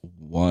like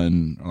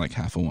one or like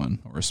half a one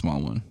or a small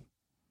one.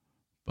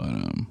 But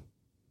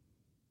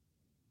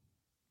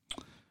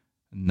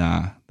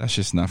nah, that's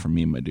just not for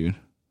me, my dude.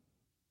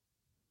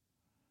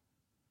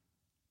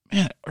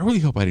 Man, I really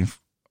hope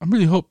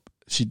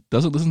she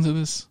doesn't listen to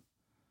this.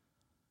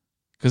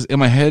 Because in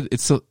my head,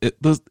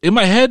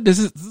 does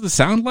it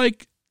sound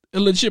like a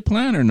legit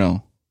plan or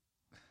no?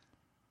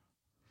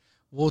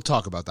 We'll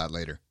talk about that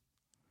later.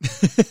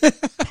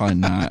 Probably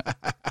not.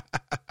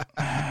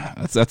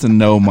 That's a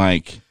no,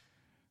 Mike.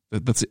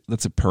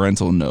 That's a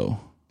parental no.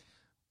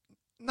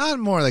 Not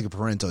more like a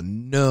parental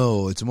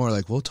no. It's more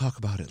like we'll talk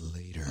about it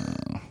later.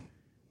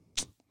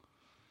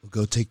 We'll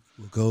go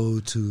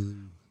to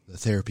the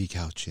therapy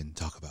couch and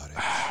talk about it.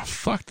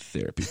 Fuck the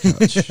therapy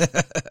couch.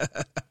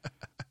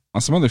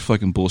 On some other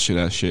fucking bullshit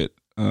ass shit.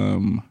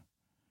 We've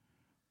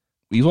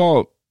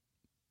all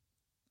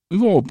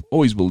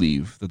always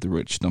believed that the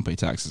rich don't pay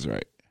taxes,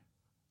 right?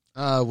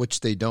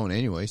 Which they don't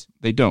anyways.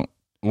 They don't.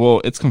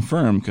 Well, it's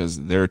confirmed because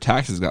their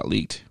taxes got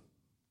leaked.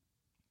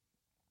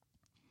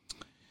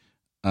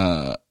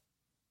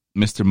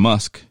 Mr.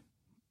 Musk.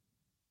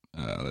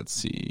 Let's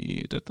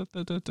see.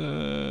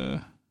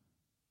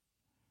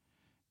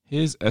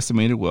 His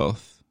estimated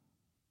wealth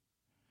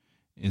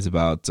is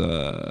about,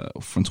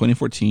 from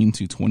 2014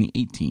 to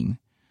 2018,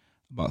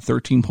 about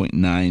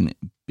 $13.9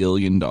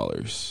 billion.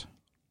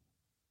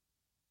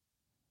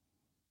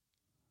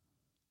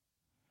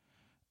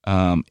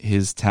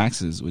 His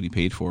taxes, what he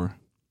paid for.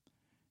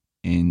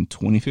 In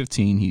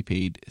 2015, he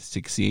paid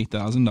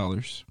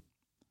 $68,000.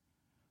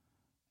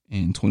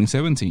 In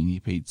 2017,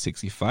 he paid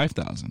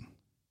 $65,000.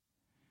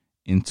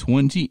 In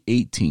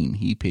 2018,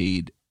 he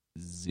paid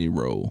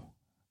 0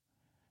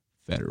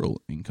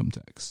 federal income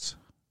tax.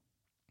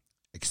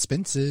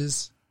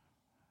 Expenses.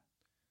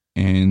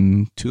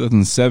 In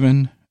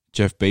 2007,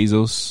 Jeff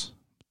Bezos,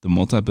 the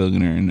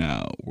multi-billionaire and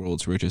now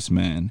world's richest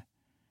man,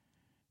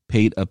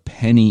 paid a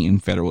penny in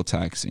federal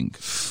taxes.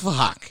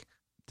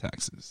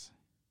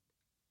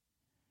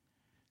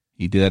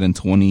 He did that in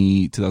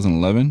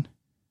 2011.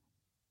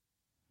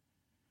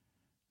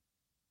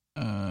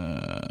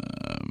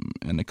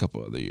 And a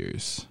couple other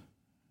years.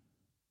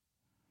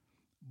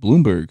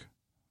 Bloomberg,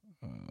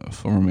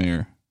 former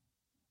mayor.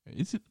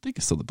 I think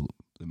it's still the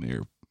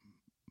mayor of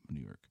New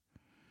York.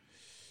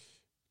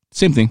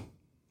 Same thing.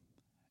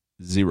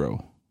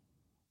 0.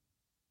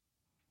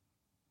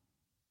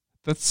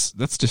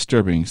 That's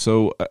disturbing.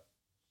 So,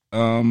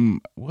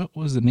 what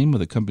was the name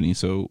of the company?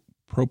 So,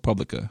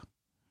 ProPublica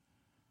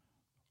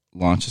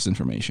launched this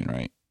information,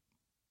 right?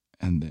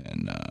 And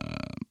then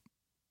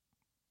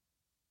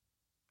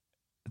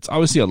it's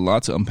obviously a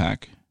lot to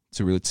unpack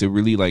to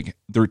really like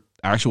their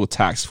actual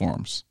tax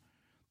forms,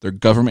 their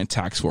government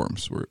tax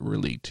forms were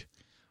leaked.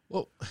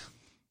 Well,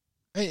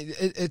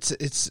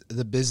 It's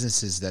the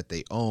businesses that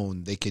they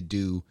own. They could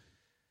do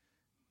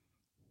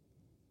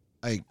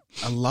like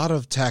a lot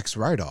of tax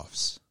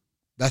write-offs.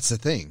 That's the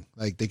thing.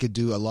 Like they could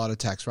do a lot of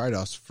tax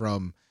write-offs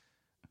from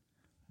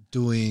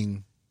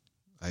doing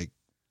like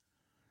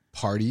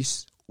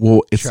parties,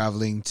 Well, it's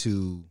traveling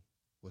to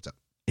what's up?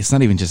 it's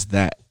not even just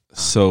that.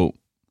 So,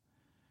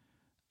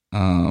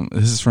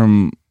 this is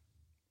from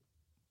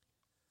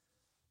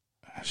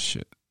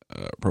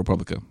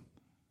ProPublica.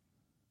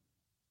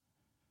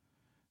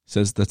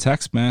 Says the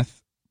tax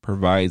math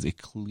provides a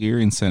clear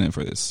incentive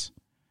for this.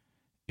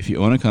 If you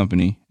own a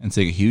company and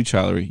take a huge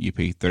salary, you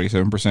pay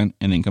 37%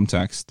 in income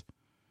tax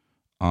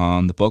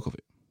on the bulk of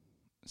it.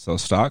 Sell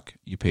stock,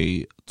 you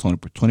pay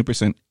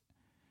 20%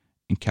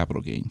 in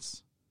capital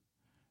gains.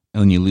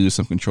 And then you lose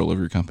some control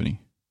over your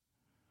company.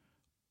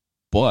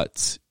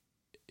 But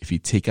if you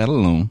take out a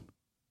loan,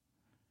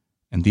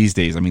 and these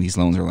days, I mean, these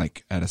loans are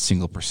like at a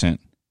single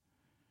percent.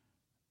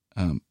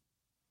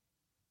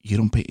 You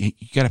don't pay.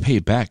 You got to pay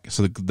it back.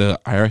 So the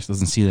IRS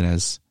doesn't see that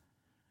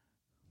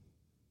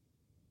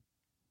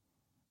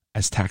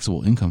as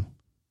taxable income.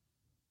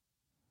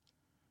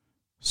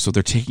 So one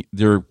of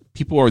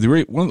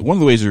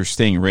the ways they're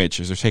staying rich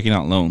is they're taking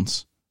out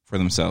loans for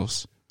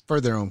themselves, For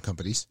their own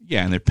companies.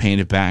 yeah, and they're paying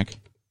it back,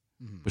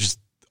 which is,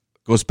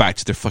 goes back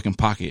to their fucking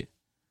pocket.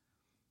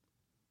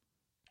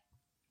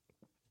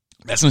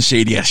 That's some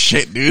shady ass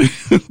shit, dude.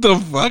 What the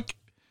fuck?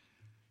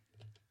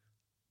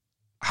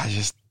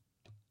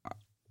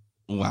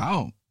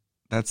 Wow.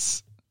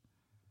 That's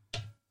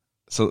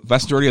so.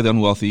 Vast majority of the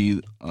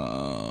unwealthy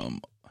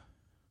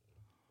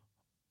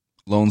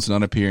loans do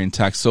not appear in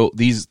tax. So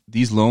these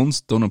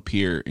loans don't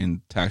appear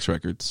in tax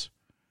records.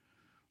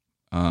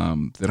 They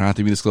don't have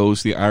to be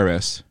disclosed to the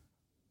IRS.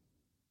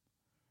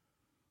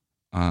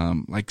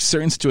 Like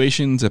certain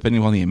situations,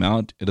 depending on the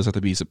amount, it does have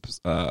to be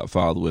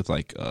filed with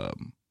like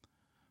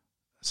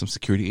some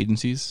security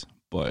agencies.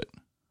 But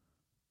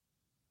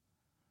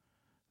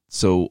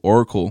so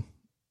Oracle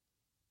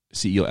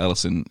CEO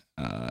Ellison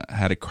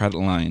had a credit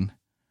line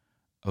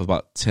of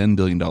about $10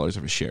 billion of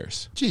his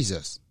shares.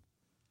 Jesus.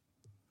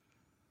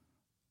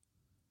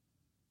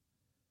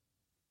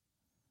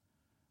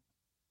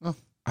 Oh,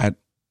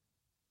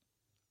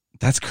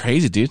 That's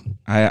crazy, dude.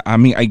 I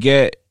mean, I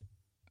get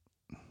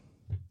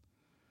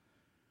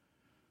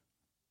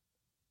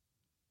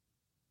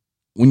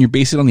when you're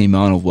based it on the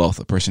amount of wealth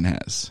a person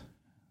has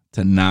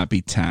to not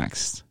be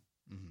taxed.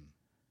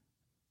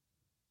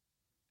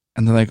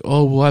 And they're like,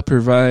 oh, well, I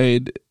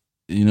provide,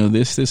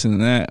 this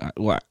and that.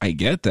 Well, I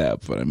get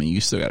that, but I mean,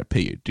 you still got to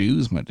pay your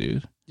dues, my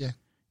dude. Yeah.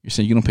 You're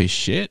saying you don't pay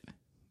shit?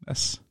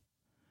 That's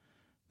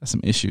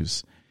some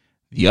issues.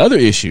 The other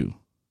issue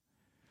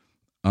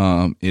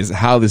is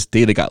how this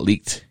data got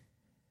leaked.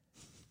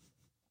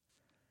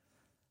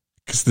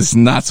 Because this is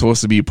not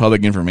supposed to be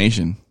public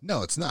information.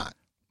 no, it's not.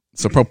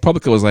 So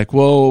ProPublica was like,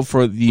 well,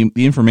 for the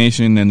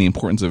information and the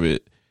importance of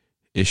it,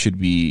 it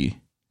shouldn't be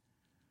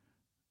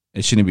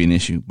an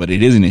issue, but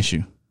it is an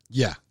issue.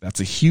 Yeah. That's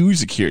a huge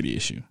security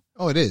issue.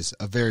 Oh, it is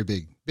a very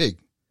big.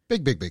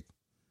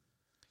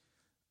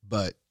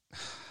 But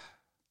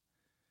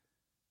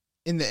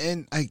in the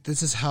end,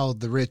 this is how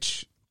the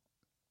rich,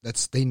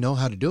 they know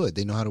how to do it.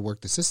 They know how to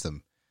work the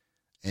system.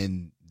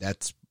 And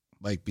that's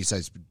like,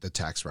 besides the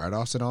tax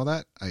write-offs and all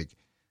that, like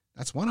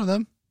that's one of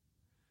them.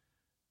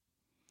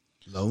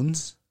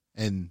 Loans.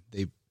 And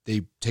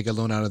they take a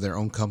loan out of their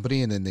own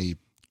company and then they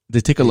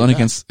take a loan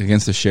against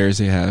the shares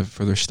they have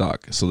for their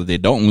stock so that they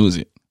don't lose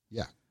it.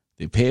 Yeah.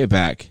 They pay it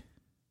back,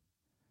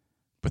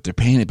 but they're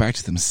paying it back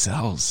to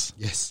themselves.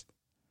 Yes.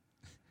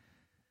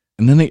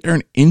 And then they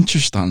earn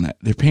interest on that.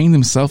 They're paying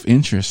themselves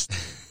interest.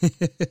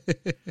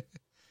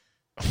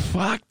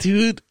 Fuck,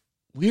 dude.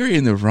 We're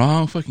in the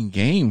wrong fucking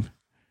game.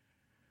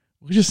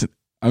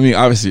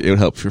 Obviously it would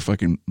help for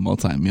fucking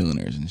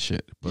multi-millionaires and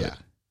shit, but yeah.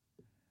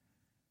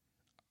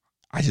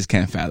 I just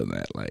can't fathom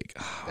that. Like,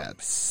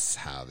 that's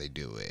how they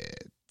do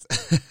it.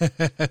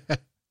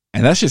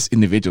 And that's just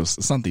individuals.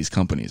 It's not these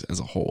companies as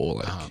a whole.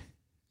 Like,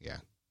 yeah.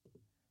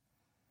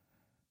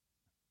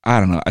 I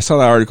don't know. I saw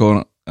that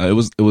article. It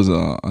was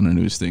on a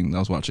news thing that I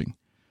was watching.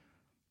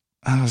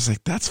 I was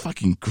like, that's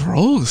fucking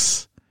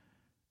gross.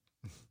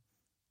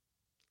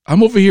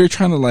 I'm over here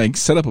trying to like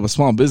set up a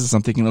small business.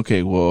 I'm thinking,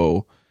 okay,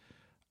 well,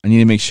 I need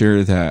to make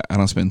sure that I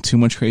don't spend too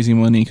much crazy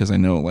money because I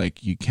know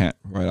like you can't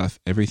write off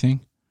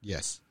everything.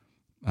 Yes.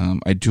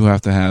 I do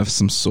have to have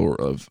some sort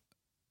of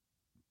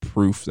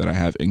proof that I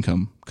have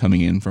income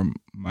coming in from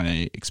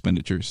my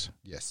expenditures.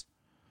 Yes.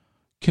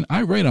 Can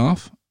I write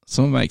off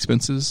some of my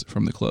expenses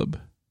from the club?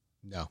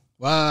 No.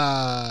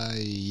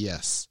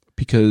 Yes.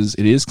 Because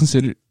it is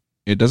considered,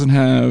 it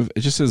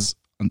just says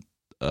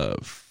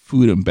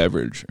food and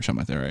beverage or something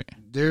like that, right?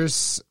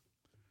 There's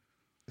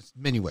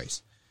many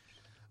ways.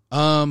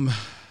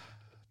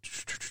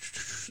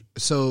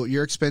 So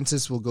your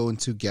expenses will go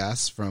into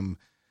gas from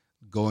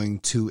going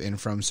to and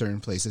from certain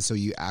places. So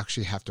you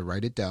actually have to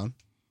write it down.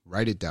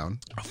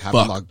 Have a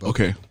logbook.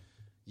 Okay.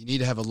 You need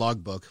to have a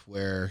logbook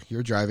where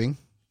you're driving.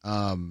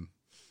 Some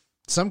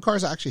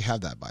cars actually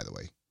have that, by the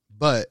way.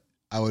 But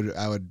I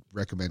would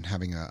recommend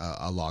having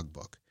a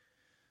logbook.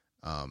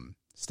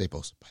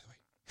 Staples, by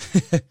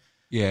the way.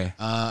 Yeah.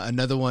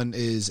 Another one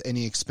is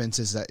any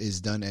expenses that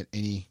is done at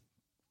any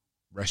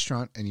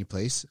restaurant, any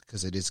place,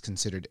 because it is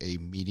considered a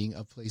meeting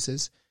of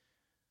places.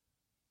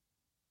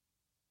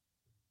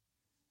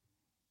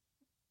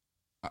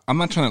 I'm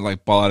not trying to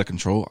like ball out of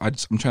control.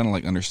 I'm trying to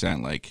like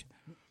understand. Like,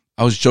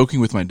 I was joking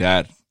with my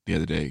dad the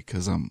other day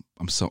because I'm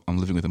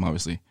living with him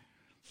obviously,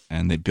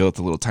 and they built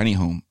a little tiny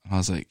home. And I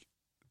was like,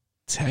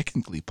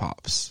 technically,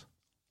 pops,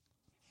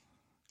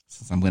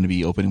 since I'm going to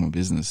be opening my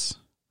business,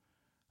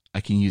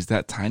 I can use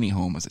that tiny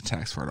home as a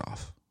tax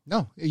write-off.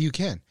 No, you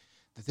can.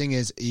 The thing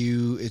is,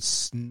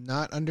 it's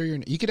not under your.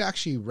 You could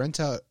actually rent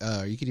out.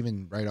 You could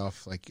even write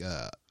off like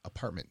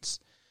apartments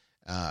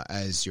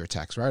as your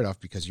tax write-off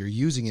because you're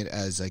using it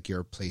as like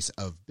your place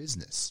of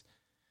business.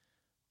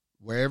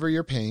 Wherever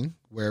you're paying,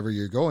 wherever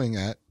you're going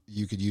at,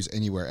 you could use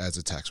anywhere as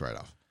a tax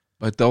write-off.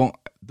 But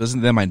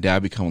doesn't then my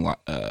dad become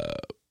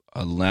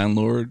a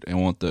landlord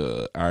and want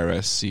the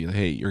IRS see,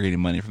 hey, you're getting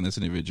money from this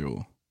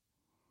individual?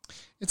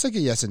 It's like a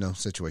yes and no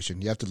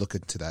situation. You have to look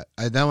into that.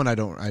 That one I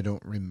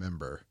don't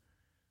remember.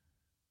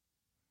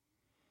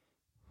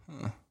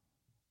 Huh.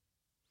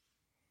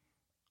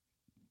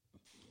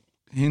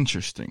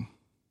 Interesting.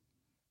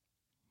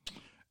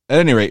 At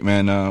any rate,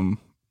 man, dude,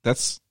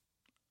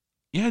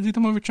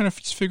 I'm over trying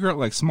to just figure out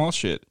like small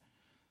shit.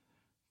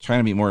 Trying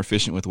to be more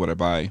efficient with what I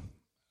buy,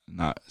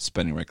 not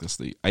spending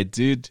recklessly. I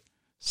did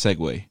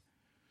segue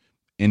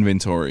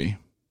inventory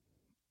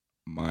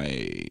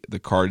the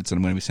cards that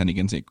I'm going to be sending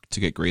in to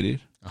get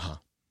graded. Uh-huh.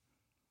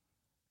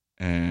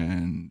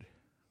 And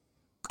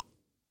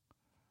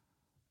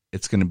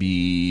it's going to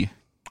be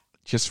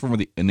just from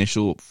the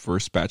initial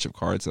first batch of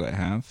cards that I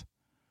have.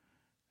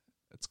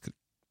 It's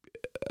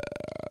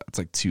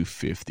like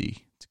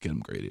 $250 to get them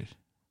graded.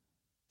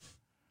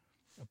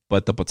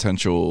 But the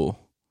potential.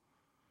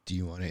 Do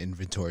you want to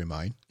inventory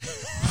mine?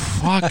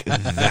 Fuck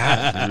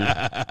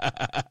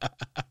that.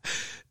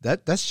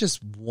 That's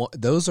just one.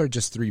 Those are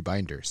just 3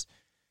 binders.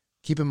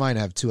 Keep in mind,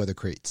 I have 2 other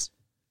crates.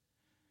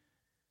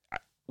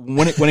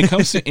 When it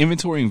comes to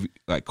inventorying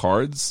like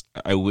cards,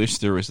 I wish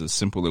there was a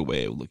simpler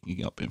way of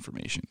looking up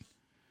information.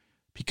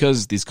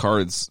 Because these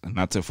cards,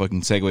 not to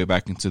fucking segue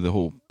back into the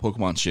whole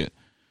Pokemon shit,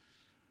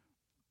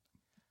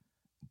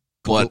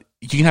 but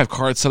you can have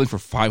cards selling for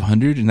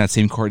 $500 and that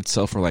same card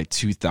sell for like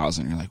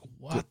 $2,000. You're like,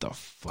 what the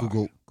fuck?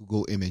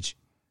 Google image.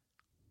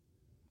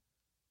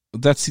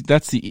 That's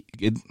because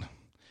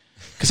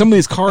some of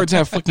these cards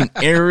have fucking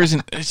errors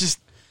and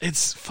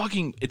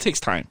it takes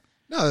time.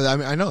 No, I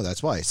mean I know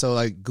that's why. So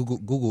like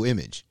Google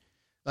image,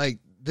 like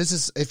this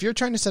is if you're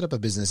trying to set up a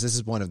business, this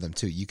is one of them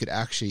too. You could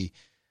actually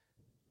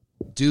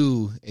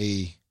do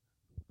a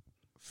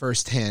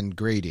first-hand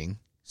grading,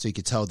 so you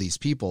could tell these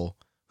people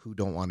who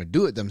don't want to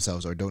do it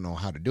themselves or don't know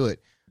how to do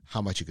it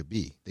how much it could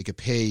be. They could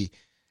pay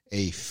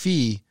a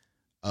fee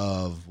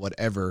of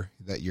whatever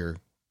that you're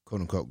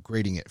quote unquote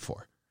grading it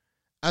for,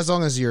 as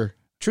long as you're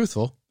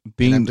truthful.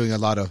 And I'm doing a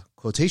lot of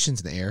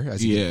quotations in the air.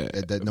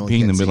 That no one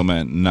being can the see.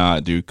 middleman, nah,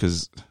 dude,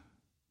 because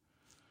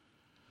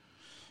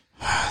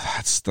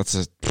that's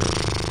a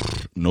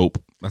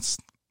nope. That's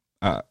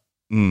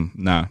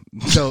nah.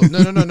 So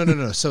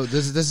no. So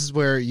this is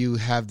where you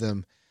have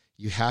them.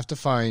 You have to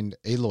find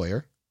a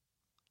lawyer.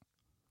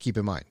 Keep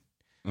in mind,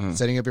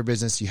 setting up your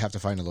business, you have to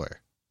find a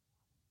lawyer,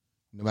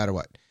 no matter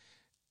what.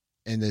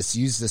 And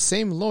use the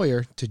same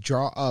lawyer to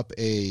draw up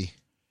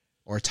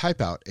or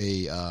type out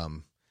a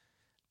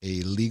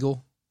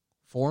legal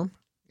form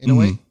in a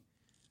way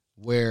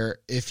where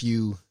if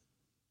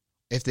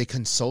they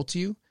consult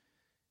you,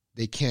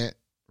 they can't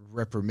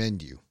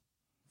reprimand you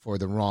for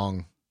the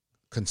wrong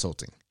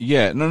consulting.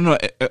 Yeah, no.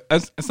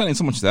 It's not even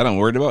so much that I'm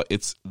worried about.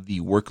 It's the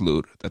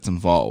workload that's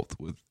involved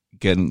with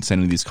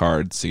sending these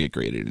cards to get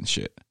graded and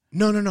shit.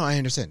 No. I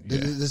understand. Yeah.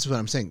 This is what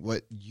I'm saying.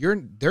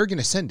 They're going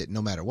to send it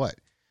no matter what.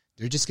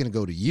 They're just going to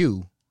go to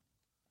you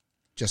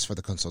just for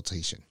the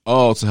consultation.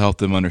 Oh, to help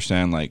them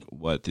understand like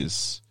what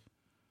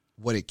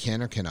it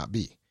can or cannot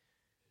be.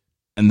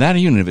 And that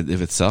unit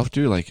of itself,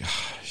 dude, like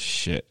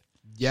shit.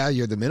 Yeah,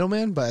 you're the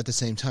middleman, but at the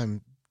same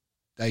time,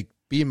 like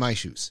be in my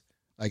shoes.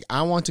 Like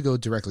I want to go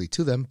directly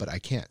to them, but I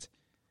can't.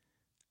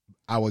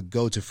 I would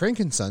go to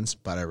Frankensons,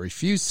 but I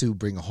refuse to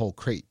bring a whole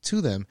crate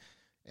to them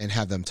and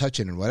have them touch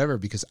it and whatever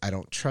because I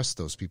don't trust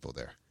those people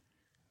there.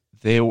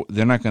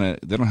 They're not gonna.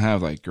 They don't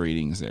have like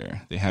gradings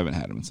there. They haven't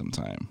had them in some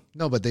time.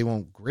 No, but they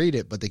won't grade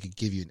it, but they could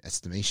give you an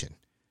estimation.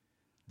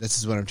 This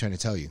is what I'm trying to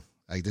tell you.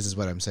 Like this is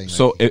what I'm saying.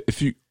 So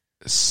if you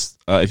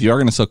are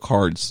gonna sell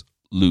cards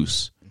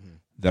loose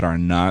that are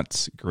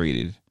not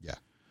graded,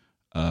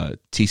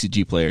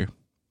 TCG Player,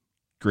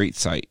 great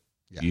site.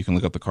 Yeah. You can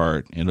look up the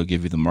card and it'll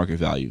give you the market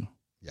value.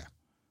 Yeah.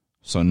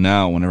 So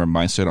now whenever I'm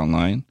buying shit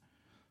online,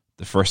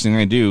 the first thing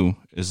I do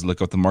is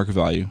look up the market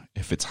value.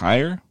 If it's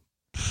higher,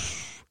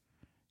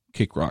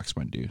 kick rocks,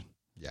 my dude.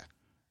 Yeah.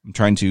 I'm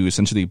trying to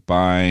essentially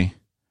buy,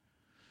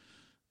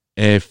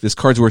 if this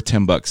card's worth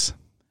 $10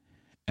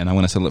 and I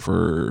want to sell it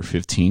for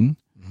 15,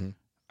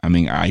 I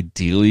mean,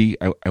 ideally,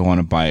 I want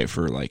to buy it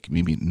for like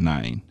maybe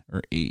 9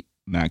 or 8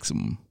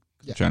 maximum.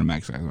 Yeah. I'm trying to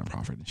maximize my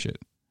profit and shit.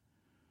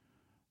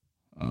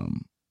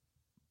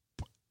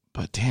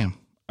 But damn,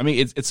 I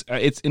mean,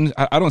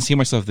 I don't see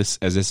myself as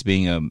this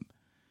being a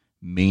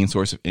main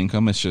source of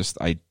income. It's just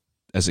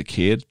as a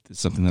kid, it's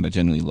something that I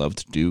genuinely love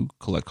to do,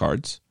 collect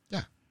cards.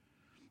 Yeah.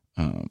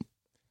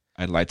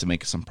 I'd like to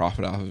make some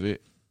profit off of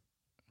it.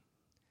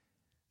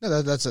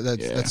 No,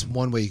 that's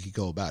one way you could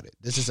go about it.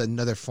 This is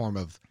another form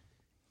of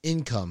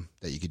income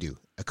that you could do.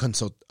 A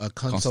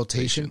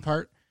consultation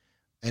part,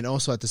 and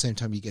also at the same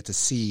time you get to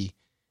see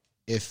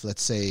if,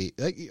 let's say,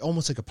 like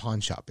almost like a pawn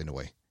shop in a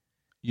way.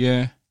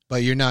 Yeah.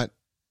 But you're not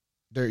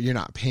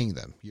paying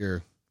them.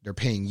 They're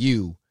paying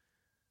you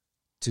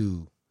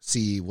to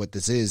see what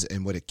this is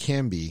and what it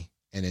can be,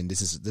 and then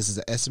this is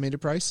the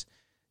estimated price.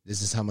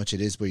 This is how much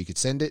it is where you could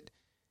send it,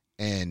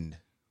 and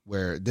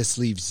where this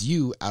leaves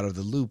you out of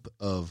the loop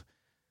of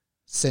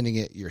sending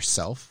it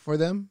yourself for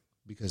them,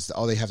 because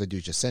all they have to do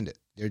is just send it.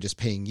 They're just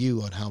paying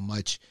you on how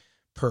much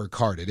per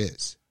card it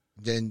is.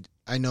 Then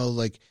I know,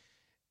 like,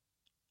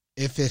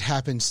 if it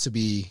happens to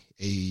be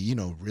a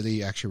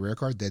really actually rare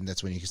card, then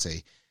that's when you can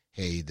say,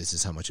 hey, this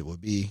is how much it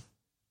would be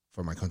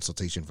for my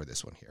consultation for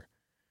this one here,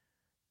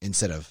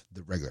 instead of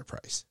the regular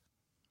price.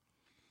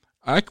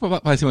 I could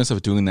probably see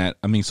myself doing that.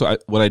 I mean, so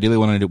what I ideally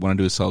want to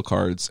do is sell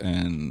cards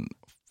and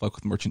fuck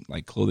with merchant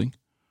like clothing.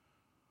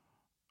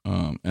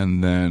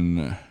 And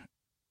then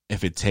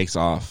if it takes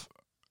off,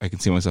 I can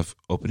see myself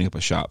opening up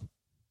a shop,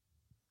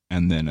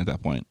 and then at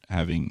that point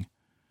having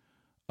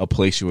a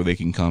place where they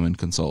can come and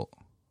consult.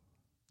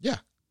 Yeah,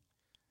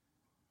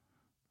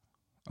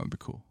 that would be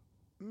cool.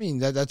 I mean,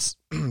 that's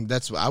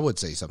what I would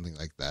say, something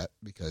like that,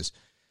 because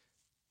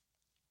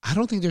I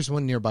don't think there's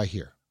one nearby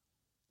here.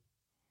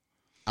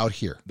 Out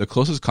here, the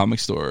closest comic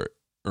store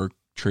or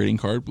trading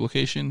card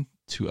location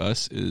to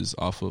us is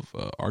off of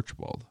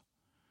Archibald,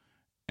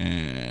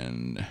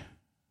 and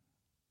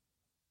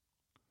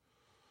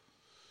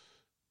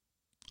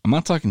I'm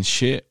not talking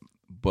shit,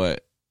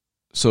 but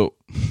so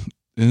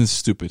this is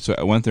stupid. So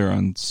I went there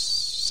on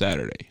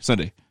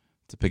Sunday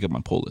to pick up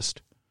my pull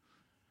list,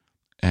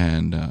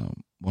 and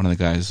one of the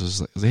guys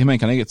was like, "Hey man,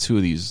 can I get 2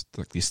 of these,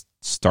 like these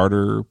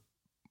starter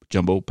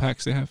jumbo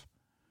packs they have?"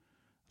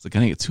 I was like,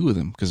 "Can I get 2 of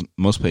them?" Because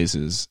most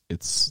places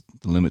it's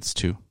the limit's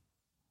 2.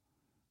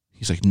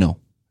 He's like, "No,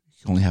 you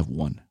can only have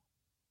 1."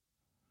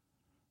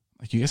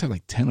 Like, you guys have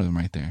like 10 of them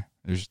right there.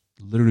 There's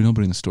literally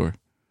nobody in the store.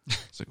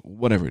 It's like,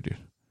 whatever, dude.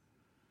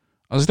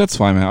 I was like, that's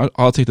fine, man.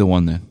 I'll take the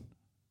 1 then.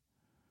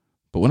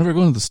 But whenever I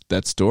go into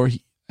that store,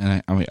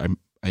 I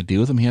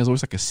deal with him, he has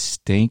always like a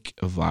stank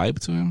vibe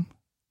to him.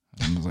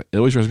 And I was like, it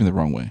always rubs me the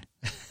wrong way.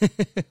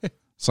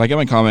 So I get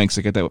my comics,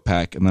 I get that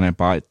pack, and then I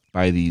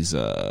buy these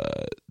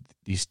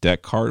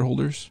deck card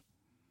holders,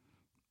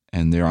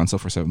 and they're on sale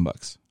for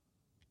 $7.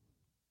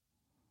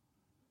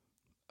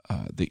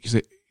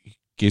 He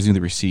gives me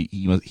the receipt.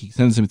 He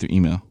sends them through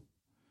email.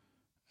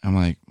 I'm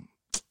like,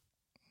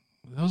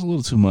 that was a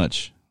little too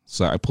much.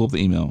 So I pull up the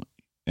email,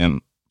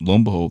 and lo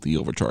and behold, he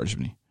overcharged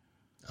me.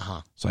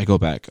 So I go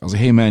back. I was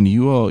like, "Hey man,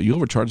 you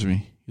overcharged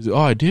me." He's like,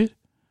 "Oh, I did?" I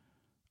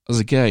was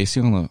like, "Yeah, you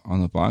see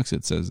on the box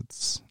it says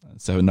it's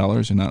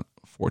 $7 and not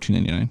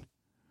 $14.99."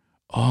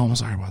 "Oh, I'm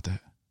sorry about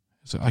that."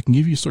 So I can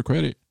give you store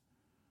credit.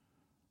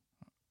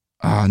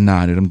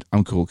 Nah, dude,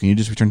 I'm cool. Can you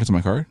just return it to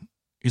my card?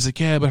 He's like,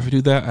 "Yeah, but if I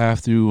do that, I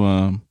have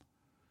to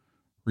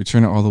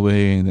return it all the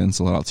way and then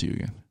sell it out to you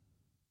again."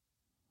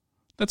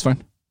 That's fine.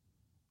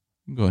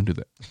 You can go ahead and do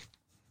that.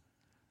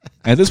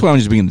 And at this point, I'm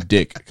just being a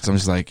dick, because I'm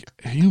just like,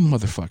 hey, you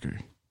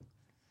motherfucker.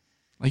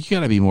 Like, you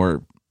gotta be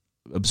more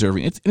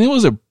observing. And it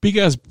was a big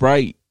ass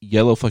bright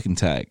yellow fucking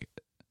tag.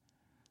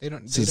 They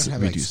don't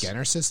have like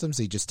scanner systems.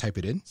 They just type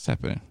it in.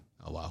 Type it in.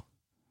 Oh wow.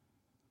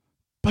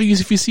 But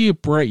if you see a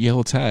bright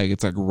yellow tag,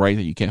 it's like right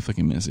that you can't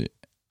fucking miss it.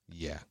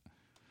 Yeah.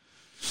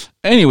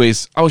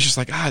 Anyways, I was just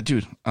like,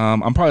 dude,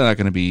 I'm probably not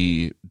gonna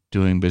be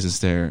doing business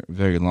there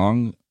very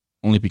long,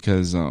 only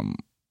because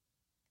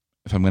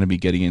if I'm gonna be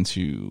getting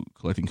into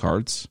collecting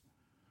cards,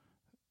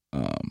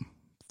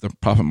 the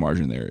profit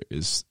margin there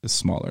is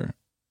smaller.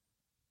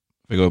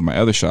 If I go to my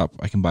other shop,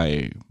 I can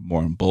buy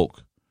more in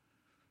bulk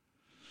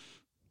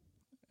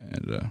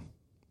and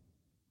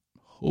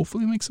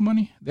hopefully make some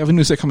money. They have a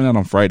new set coming out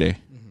on Friday,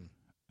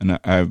 and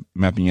I'm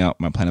mapping out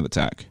my plan of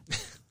attack.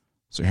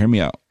 So hear me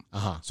out.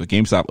 So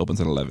GameStop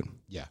opens at 11.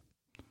 Yeah.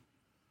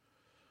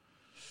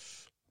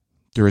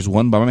 There is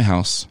one by my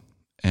house,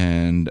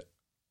 and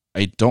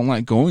I don't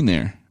like going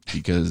there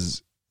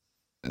because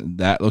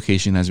that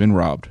location has been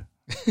robbed.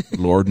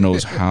 Lord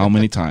knows how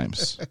many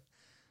times.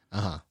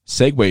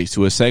 Segue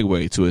to a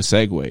segue to a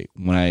segue.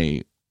 When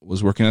I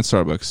was working at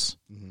Starbucks,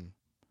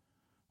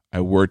 I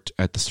worked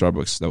at the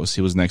Starbucks.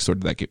 It was next door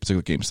to that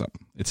particular GameStop.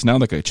 It's now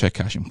like a check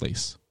cashing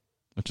place,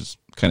 which is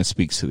kind of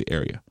speaks to the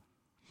area.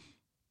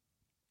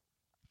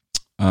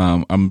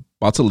 I'm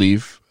about to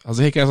leave. I was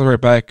like, "Hey guys, I'll be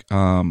right back.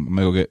 I'm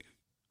gonna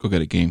go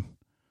get a game."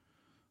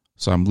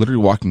 So I'm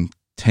literally walking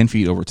 10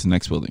 feet over to the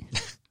next building,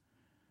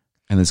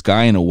 and this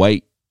guy in a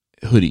white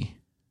hoodie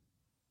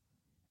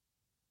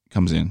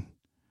comes in,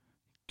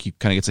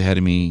 kind of gets ahead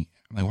of me.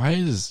 I'm like, why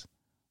is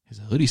his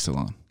hoodie still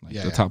on? Like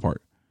the top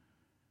part.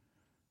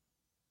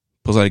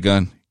 Pulls out a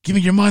gun. Give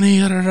me your money.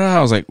 Da, da, da.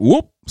 I was like,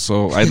 whoop.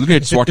 So I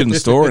literally just walked in the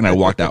store and I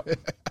walked out.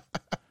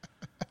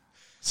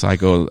 So I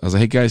was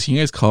like, hey guys, can you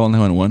guys call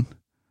 911?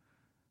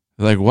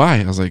 They're like, why?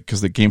 I was like,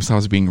 because the GameStop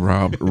is being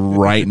robbed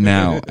right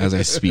now as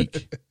I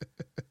speak.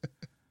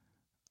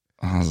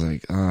 I was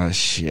like, oh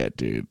shit,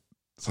 dude.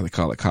 So they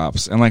call the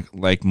cops. And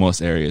like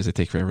most areas, it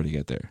takes forever to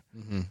get there.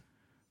 Mm-hmm.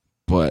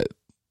 But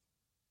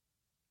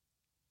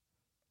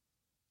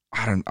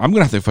I'm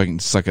gonna have to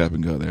fucking suck it up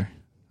and go there.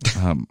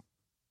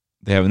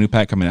 They have a new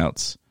pack coming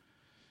out,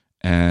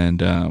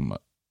 and I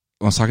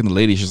was talking to the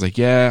lady. She's like,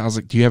 "Yeah." I was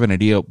like, "Do you have an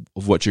idea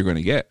of what you're going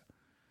to get?"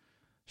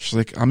 She's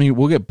like, "I mean,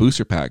 we'll get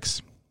booster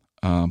packs,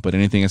 but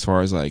anything as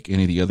far as like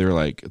any of the other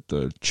like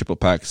the triple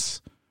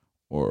packs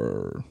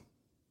or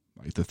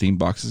like the theme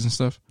boxes and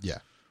stuff, yeah,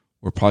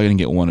 we're probably gonna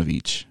get one of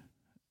each."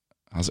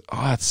 I was like,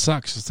 "Oh, that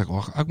sucks." It's like,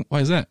 "Well,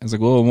 why is that?" I was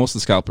like, "Well, most of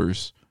the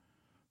scalpers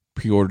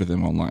pre-order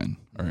them online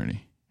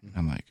already."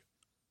 I'm like,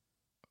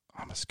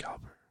 "I'm a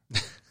scalper."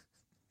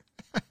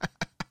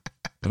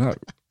 But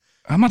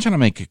I'm not trying to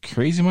make a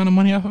crazy amount of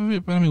money off of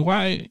it. But I mean,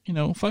 why?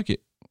 Fuck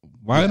it.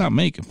 Why not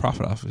make a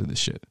profit off of this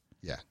shit?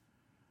 Yeah.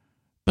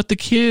 But the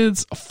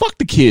kids, fuck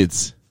the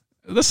kids.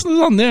 This is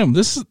on them.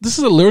 This is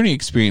a learning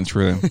experience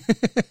for them.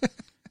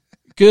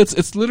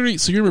 It's literally.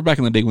 So you remember back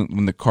in the day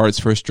when the cards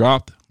first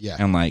dropped? Yeah.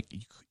 And like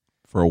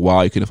for a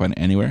while you couldn't find it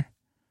anywhere.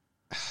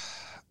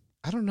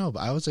 I don't know,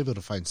 but I was able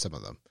to find some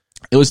of them.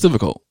 It was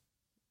difficult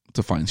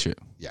to find shit.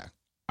 Yeah.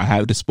 I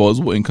have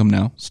disposable income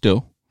now,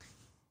 still.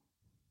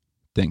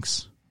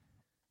 Thanks,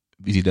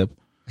 VZ Dub.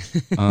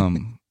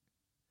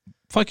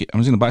 Fuck it, I'm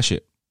just gonna buy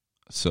shit.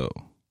 So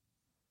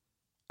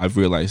I've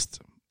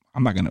realized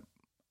I'm not gonna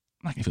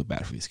feel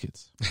bad for these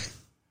kids.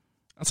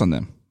 That's on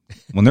them.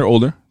 When they're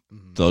older,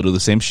 they'll do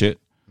the same shit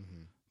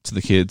to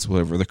the kids,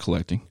 whatever they're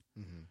collecting.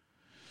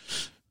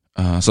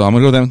 So I'm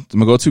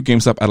gonna go to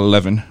GameStop at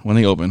 11 when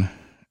they open,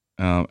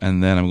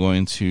 and then I'm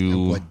going to.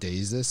 And what day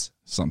is this?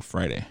 It's on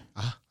Friday.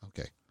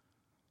 Okay.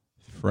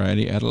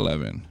 Friday at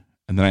 11,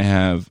 and then I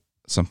have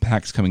some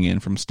packs coming in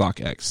from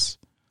StockX.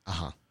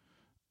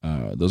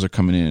 Those are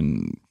coming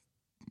in,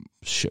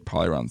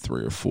 probably around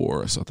 3 or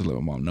 4. So I have to let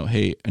my mom know,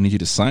 hey, I need you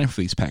to sign for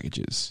these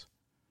packages.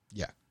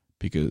 Yeah.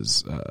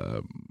 Because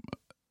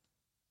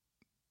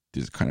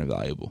these are kind of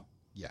valuable.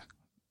 Yeah.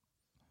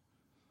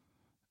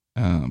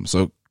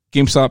 So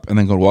GameStop and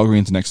then go to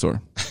Walgreens next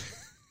door.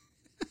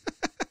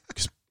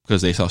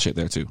 Because they sell shit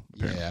there too,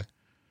 apparently. Yeah.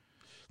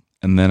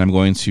 And then I'm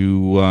going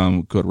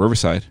to go to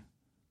Riverside.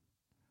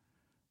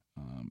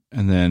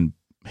 And then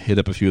hit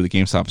up a few of the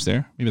GameStops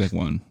there, maybe like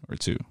 1 or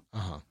 2.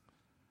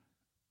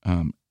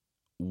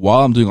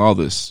 While I'm doing all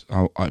this,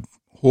 I'll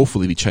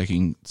hopefully be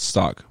checking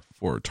stock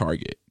for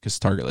Target, because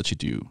Target lets you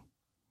do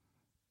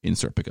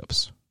in-store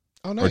pickups.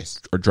 Oh, nice.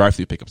 Or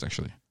drive-through pickups,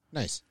 actually.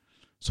 Nice.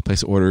 So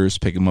place orders,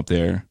 pick them up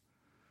there.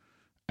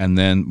 And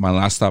then my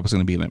last stop is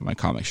going to be my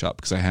comic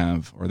shop, because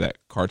that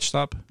card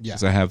stop,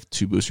 because I have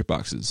 2 booster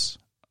boxes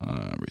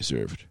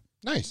reserved.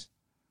 Nice.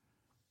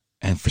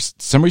 And for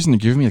some reason, they're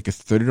giving me like a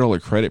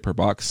 $30 credit per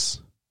box.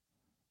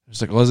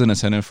 It's like, there's an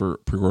incentive for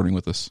pre-ordering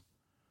with us.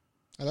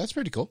 Oh, that's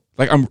pretty cool.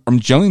 Like, I'm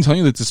genuinely telling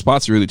you that the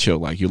spot's really chill.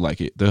 Like, you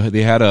like it.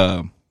 They had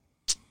a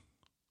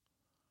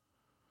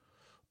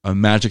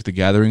Magic the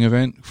Gathering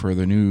event for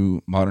the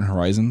new Modern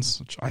Horizons,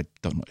 which I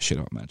don't know shit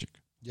about Magic.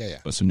 Yeah.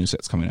 But some new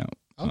sets coming out.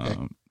 Okay.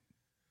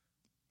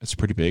 It's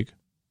pretty big.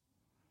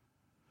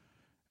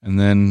 And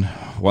then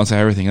once I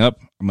have everything up,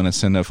 I'm going to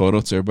send a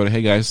photo to everybody.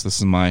 Hey, guys, this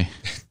is my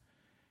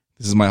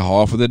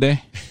haul for the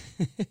day.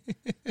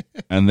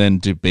 And then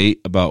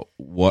debate about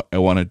what I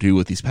want to do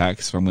with these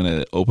packs. If I'm going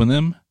to open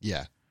them.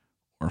 Yeah.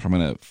 Or if I'm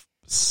going to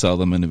sell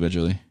them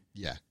individually.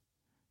 Yeah.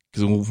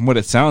 Because from what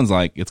it sounds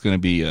like, it's going to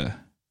be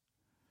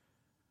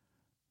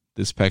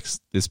this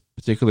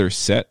particular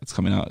set that's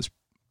coming out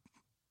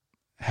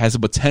has a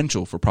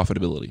potential for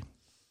profitability.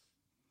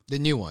 The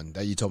new one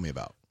that you told me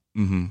about.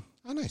 Mm-hmm.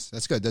 Oh, nice.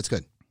 That's good. That's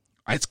good.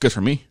 It's good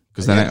for me,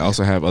 because then I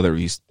also have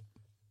these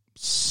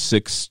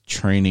 6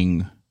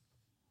 trainer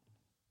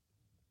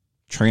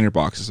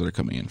boxes that are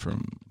coming in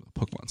from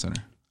Pokemon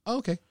Center. Oh,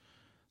 okay.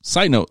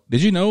 Side note,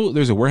 did you know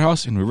there's a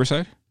warehouse in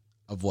Riverside?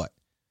 Of what?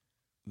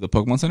 The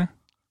Pokemon Center?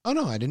 Oh,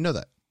 no, I didn't know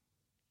that.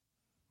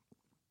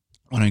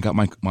 When I got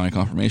my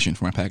confirmation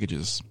for my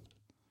packages,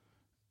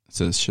 it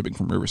says shipping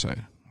from Riverside.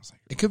 I was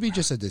like, it could be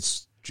just a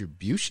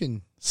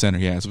distribution center.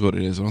 Yeah, that's what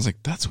it is. And I was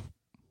like, that's weird.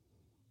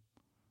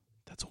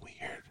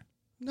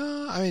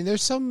 No, I mean,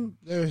 there's some.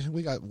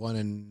 We got one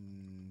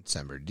in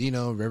San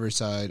Bernardino,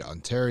 Riverside,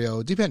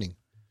 Ontario, depending.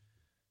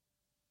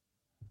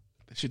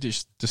 They should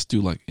just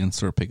do like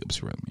in-store pickups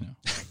for them,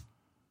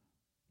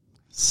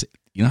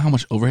 You know how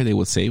much overhead they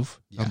would save?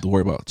 Yeah. Don't have to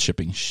worry about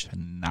shipping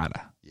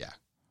nada. Yeah.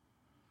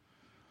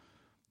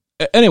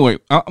 Anyway,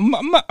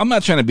 I'm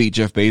not trying to beat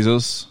Jeff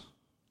Bezos.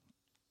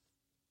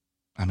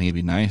 I mean, it'd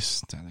be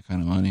nice to have that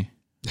kind of money.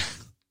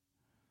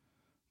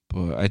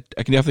 But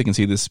I can definitely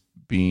see this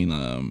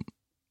being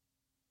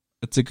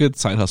It's a good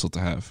side hustle to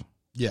have.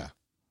 Yeah.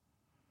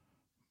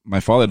 My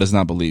father does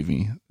not believe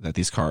me that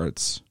these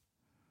cards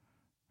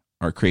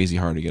are crazy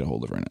hard to get a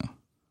hold of right now.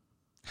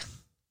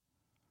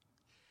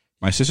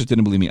 My sister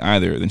didn't believe me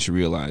either. Then she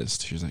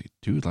realized, she was like,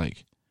 dude,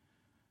 like,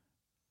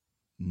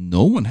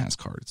 no one has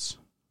cards.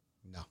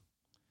 No.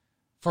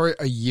 For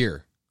a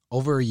year.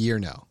 Over a year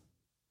now.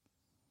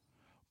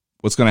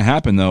 What's going to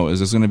happen, though, is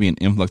there's going to be an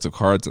influx of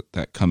cards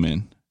that come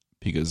in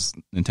because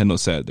Nintendo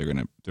said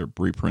they're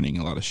reprinting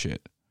a lot of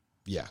shit.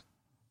 Yeah.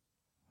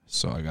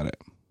 So I got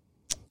it.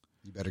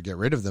 You better get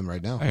rid of them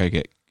right now. I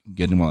got to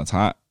get them while it's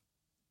hot.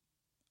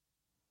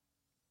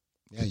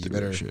 Yeah, you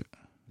better. Shit.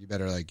 You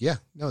better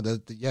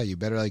you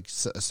better like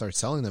start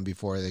selling them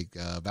before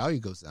value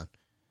goes down.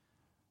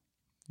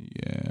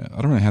 Yeah,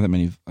 I don't really have that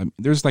many.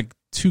 There's like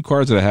 2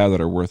 cards that I have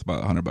that are worth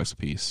about $100 a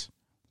piece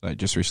that I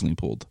just recently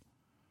pulled.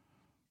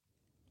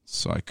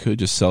 So I could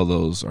just sell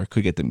those, or I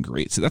could get them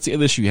graded. So that's the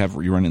other issue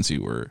you run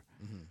into, where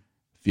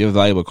if you have a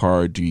valuable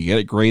card, do you get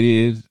it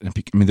graded? I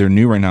mean, they're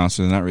new right now,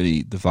 so they're not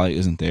really, the value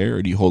isn't there,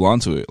 or do you hold on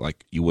to it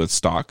like you would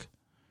stock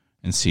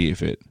and see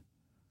if it?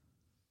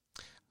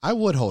 I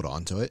would hold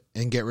on to it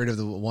and get rid of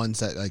the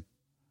ones that like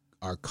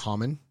are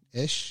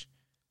common-ish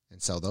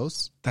and sell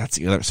those. That's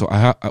the other. So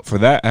for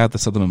that, I have to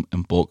sell them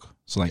in bulk.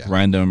 So like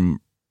random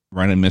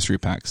mystery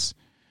packs,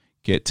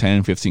 get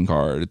 10, 15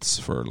 cards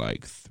for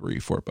like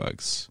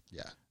 $3-4.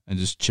 Yeah, and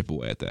just chip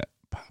away at that.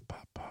 Pop,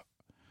 pop, pop.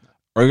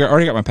 I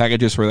already got my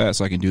packages for that,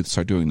 so I can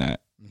start doing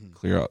that. Mm-hmm.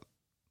 Clear out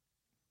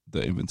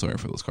the inventory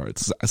for those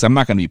cards. So I'm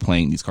not going to be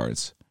playing these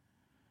cards.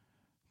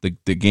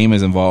 The game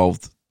is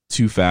involved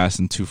too fast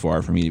and too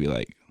far for me to be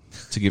like,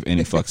 to give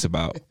any fucks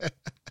about.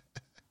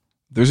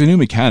 There's a new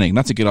mechanic,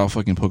 not to get all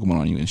fucking Pokemon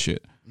on you and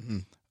shit.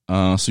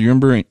 Mm-hmm. So you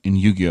remember in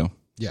Yu-Gi-Oh?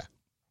 Yeah.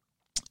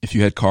 If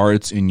you had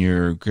cards in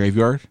your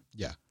graveyard,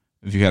 yeah.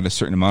 If you had a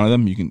certain amount of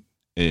them,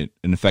 it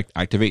in effect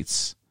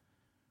activates.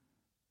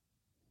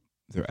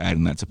 They're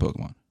adding that to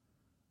Pokemon.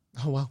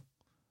 Oh wow.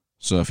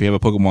 So if you have a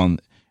Pokemon,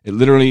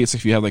 it's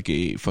if you have like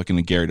a fucking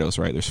Gyarados,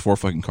 right? There's 4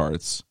 fucking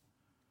cards.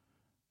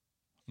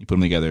 You put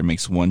them together, it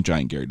makes one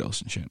giant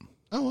Gyarados and shit.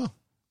 Oh wow.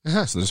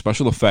 Uh-huh. So there's a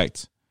special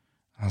effect.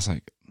 I was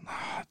like,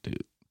 nah,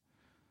 dude.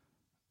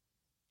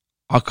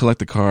 I'll collect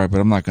the card, but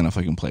I'm not going to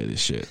fucking play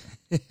this shit.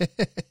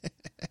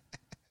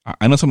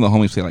 I know some of the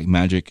homies play like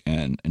Magic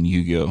and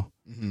Yu-Gi-Oh!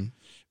 Mm-hmm.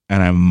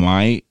 And I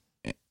might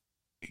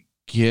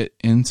get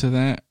into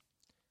that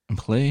and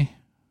play.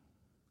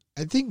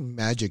 I think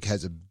Magic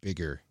has a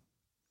bigger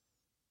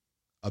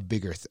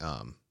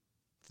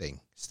thing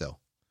still.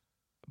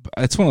 But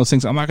it's one of those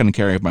things, I'm not going to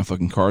carry my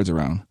fucking cards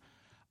around.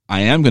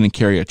 I am going to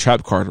carry a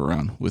trap card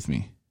around with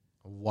me.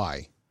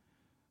 Why?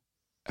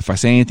 If I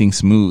say anything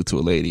smooth to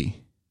a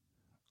lady,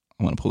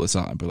 I'm going to pull this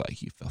out and be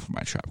like, you fell for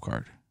my trap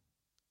card.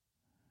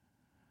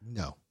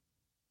 No.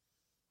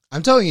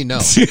 I'm telling you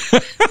no.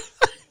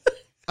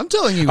 I'm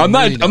telling you I'm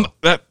really not.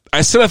 No.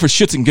 I said that for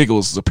shits and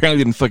giggles.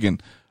 Apparently didn't fucking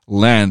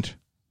land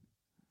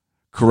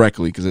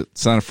correctly because it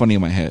sounded funny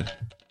in my head.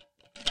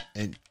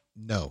 And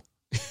no.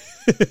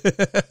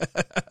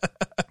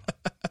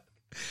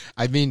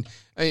 I mean,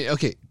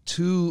 okay,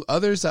 to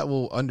others that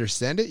will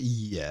understand it,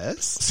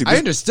 yes. See, I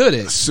understood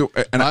it. So,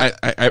 and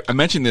I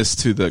mentioned this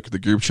to the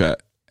group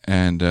chat,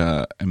 and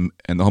the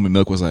homie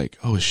Milk was like,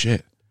 "Oh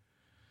shit,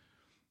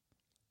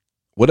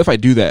 what if I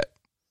do that,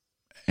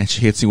 and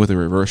she hits me with a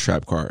reverse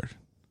trap card?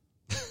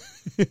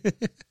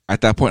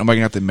 At that point, am I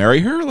gonna have to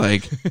marry her?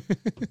 Like,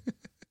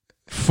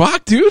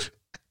 fuck, dude."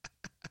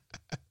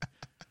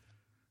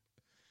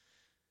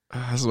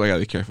 This is why I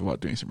gotta be careful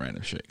about doing some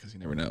random shit, because you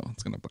never know.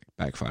 It's gonna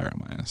backfire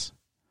on my ass.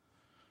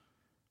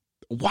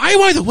 Why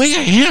am I the way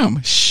I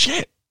am?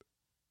 Shit.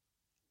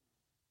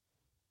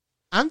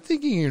 I'm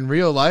thinking in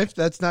real life,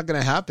 that's not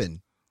gonna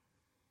happen.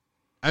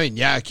 I mean,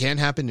 yeah, it can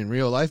happen in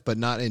real life, but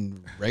not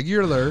in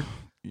regular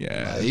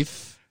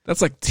life.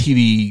 That's like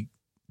TV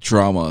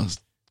drama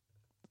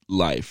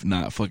life,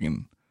 not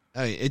fucking...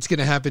 I mean, it's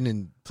gonna happen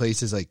in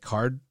places like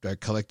card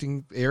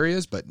collecting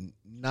areas, but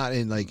not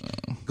in like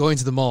going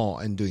to the mall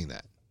and doing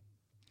that.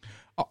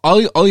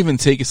 I'll even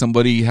take if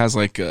somebody has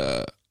like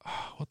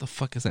what the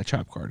fuck is that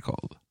trap card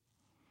called?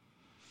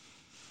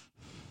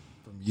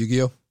 From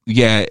Yu-Gi-Oh?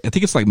 Yeah, I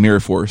think it's like Mirror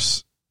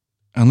Force.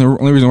 And the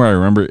only reason why I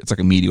remember it's like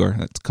a meteor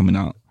that's coming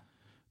out,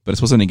 but it's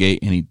supposed to negate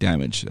any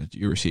damage that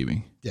you're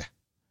receiving. Yeah.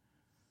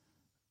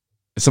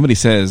 If somebody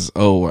says,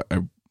 "Oh,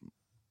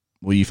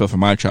 well, you fell for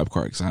my trap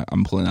card because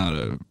I'm pulling out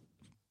a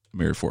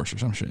Mirror Force or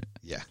some shit,"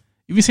 yeah.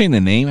 If you saying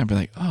the name, I'd be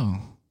like, "Oh."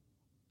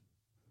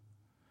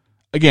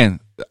 Again,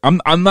 I'm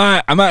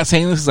not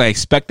saying this because I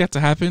expect that to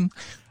happen.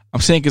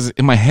 I'm saying because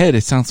in my head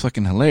it sounds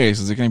fucking hilarious.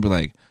 Because they're gonna be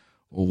like,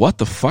 well, "What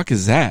the fuck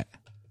is that?"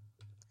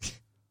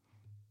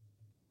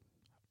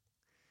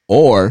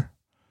 Or,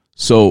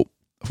 so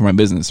for my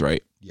business,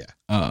 right? Yeah.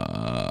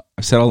 I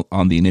settled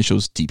on the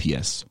initials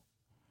DPS.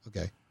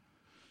 Okay.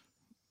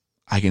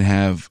 I can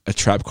have a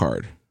trap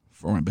card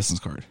for my business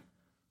card.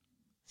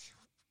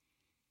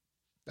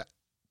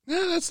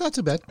 Yeah, that's not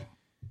too bad.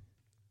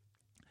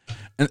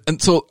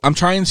 And so I'm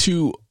trying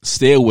to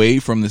stay away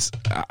from this.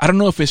 I don't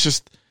know if it's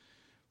just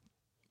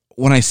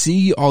when I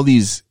see all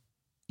these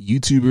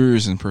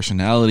YouTubers and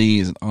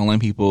personalities and online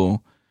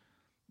people,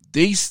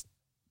 they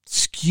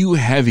skew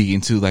heavy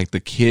into like the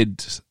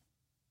kids.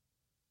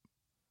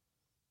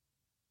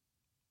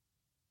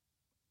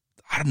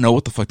 I don't know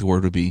what the fuck the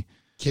word would be.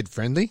 Kid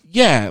friendly?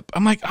 Yeah.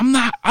 I'm like,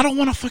 I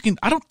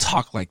don't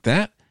talk like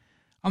that.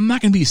 I'm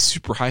not going to be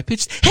super high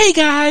pitched. Hey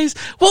guys,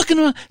 welcome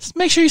to,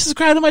 make sure you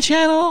subscribe to my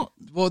channel.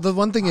 Well, the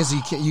one thing is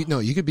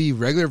you could be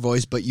regular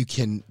voice, but you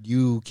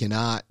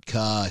cannot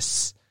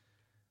cuss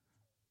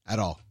at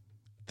all.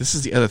 This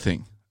is the other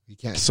thing. You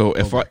can't. So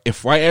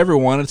if I ever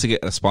wanted to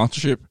get a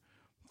sponsorship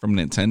from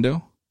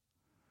Nintendo,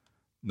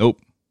 nope.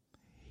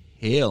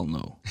 Hell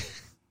no.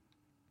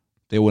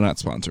 They would not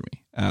sponsor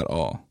me at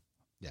all.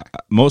 Yeah.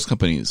 Most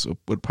companies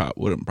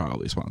wouldn't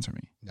probably sponsor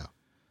me. No.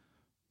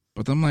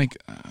 But I'm like,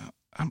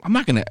 I'm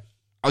not gonna.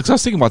 Because I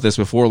was thinking about this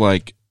before.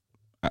 Like,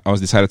 I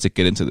was decided to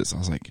get into this. I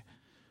was like,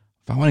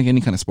 if I want to get any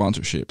kind of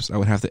sponsorships, I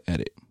would have to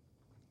edit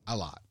A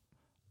lot.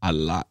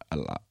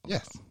 Yes.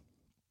 Yes.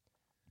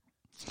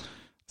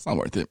 It's not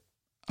worth it.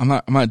 I'm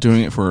not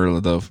doing it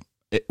for the.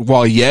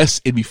 While yes,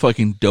 it'd be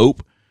fucking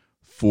dope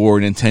for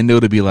Nintendo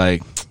to be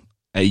like,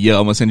 hey, yo,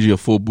 I'm gonna send you a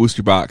full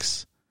booster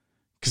box.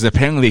 Because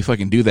apparently they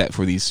fucking do that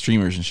for these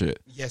streamers and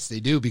shit. Yes, they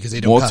do because they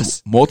don't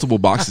cuss. Multiple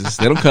boxes.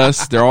 They don't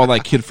cuss. They're all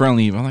like kid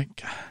friendly. I'm like,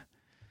 God.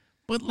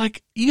 But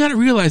like, you got to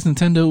realize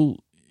Nintendo,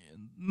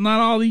 not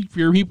all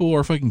your people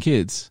are fucking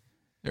kids.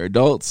 They're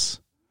adults.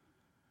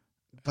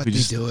 But they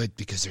do it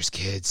because there's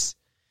kids,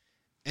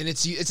 and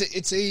it's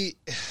a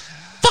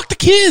fuck the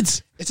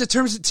kids. It's a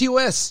terms of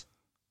TOS.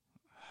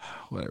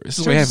 Whatever. This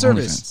is terms of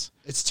service.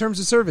 It's terms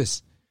of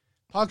service.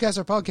 Podcasts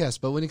are podcasts,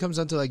 but when it comes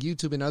down to like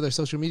YouTube and other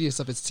social media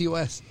stuff, it's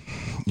TOS.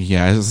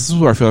 Yeah, this is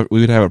where I feel like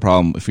we would have a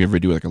problem if we ever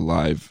do like a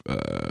live,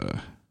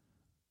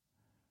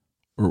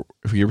 or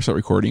if we ever start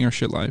recording our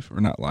shit live, or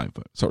not live,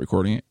 but start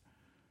recording it.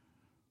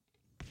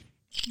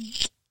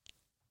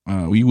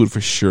 We would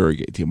for sure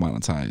get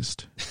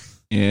demonetized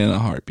in a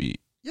heartbeat.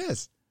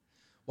 Yes.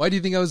 Why do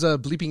you think I was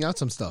bleeping out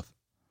some stuff?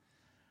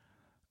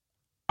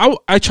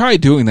 I tried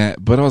doing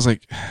that, but I was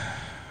like,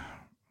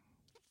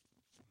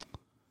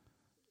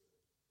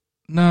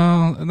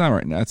 no, not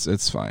right now.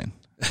 It's fine.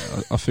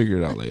 I'll figure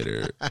it out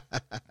later.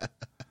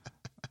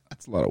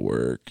 That's a lot of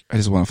work. I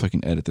just want to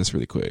fucking edit this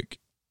really quick.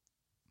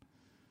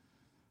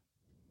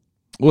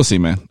 We'll see,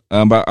 man.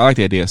 But I like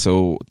the idea.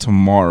 So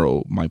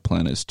tomorrow, my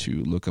plan is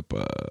to look up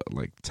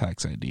like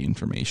tax ID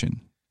information.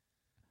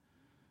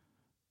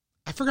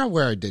 I forgot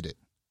where I did it.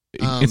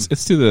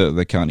 It's to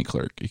the county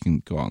clerk. You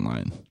can go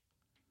online.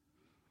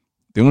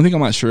 The only thing I'm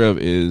not sure of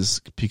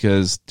is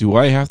because do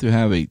I have to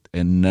have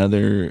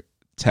another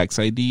tax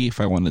ID if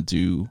I want to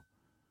do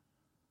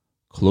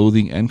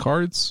clothing and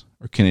cards,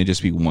 or can it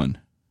just be one?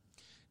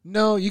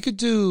 No, you could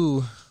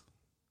do.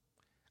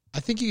 I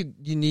think you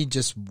need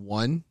just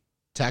one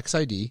tax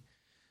ID,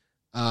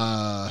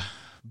 but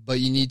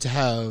you need to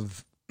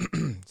have.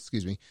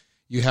 Excuse me.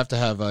 You have to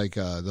have like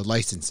the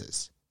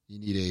licenses. You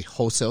need a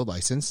wholesale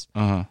license.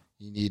 You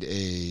need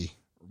a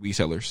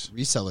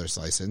reseller's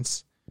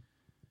license,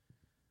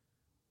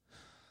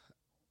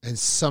 and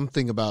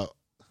something about.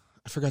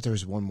 I forgot there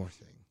was one more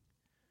thing.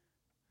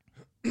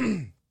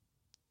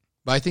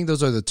 But I think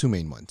those are the two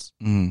main ones.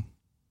 Mm.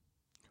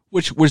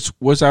 Which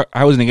was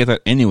I was gonna get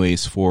that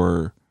anyways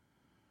for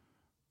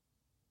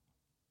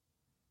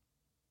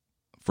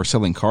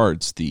selling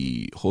cards,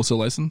 the wholesale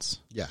license.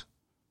 Yeah.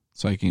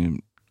 So I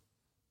can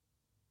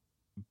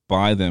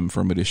buy them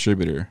from a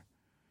distributor,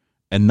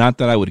 and not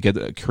that I would get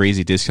a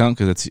crazy discount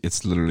because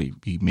it's literally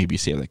you maybe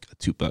save like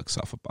 $2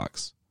 off a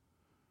box.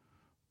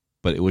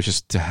 But it was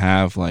just to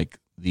have like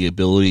the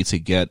ability to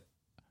get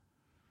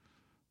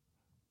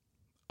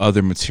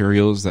other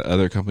materials that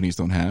other companies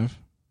don't have.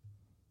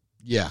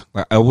 Yeah.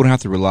 Like I wouldn't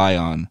have to rely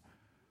on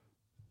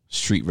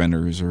street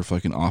vendors or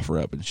fucking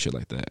OfferUp and shit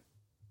like that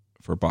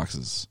for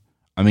boxes.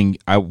 I mean,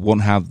 I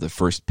won't have the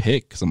first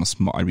pick because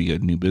I'd be a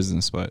new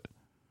business, but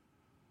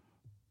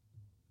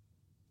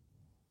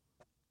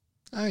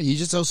you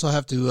just also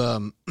have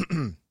to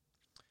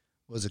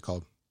what's it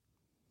called?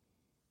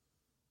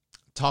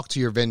 Talk to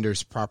your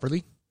vendors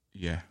properly.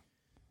 Yeah.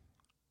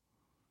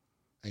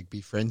 Like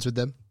be friends with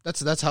them.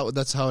 That's how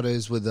it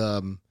is with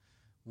at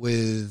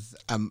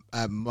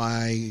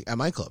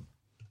my club.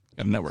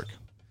 Got a network.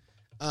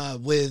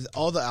 With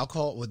all the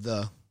alcohol, with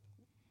the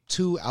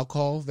 2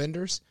 alcohol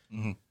vendors,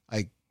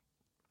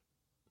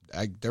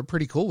 they're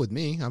pretty cool with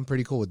me. I'm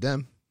pretty cool with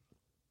them.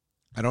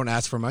 I don't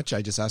ask for much.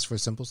 I just ask for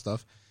simple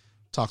stuff.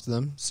 Talk to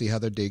them, see how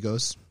their day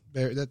goes,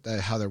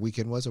 how their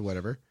weekend was, or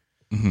whatever.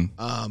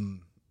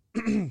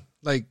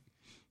 Like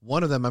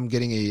one of them, I'm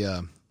getting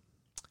a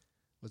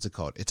what's it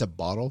called? It's a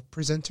bottle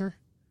presenter.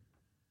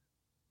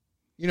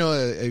 You know,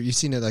 have you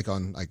seen it like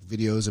on like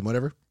videos and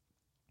whatever?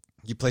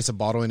 You place a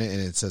bottle in it and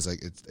it says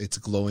like it's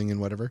glowing and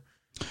whatever.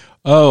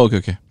 Oh,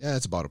 okay. Yeah,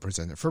 it's a bottle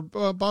presenter for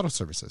bottle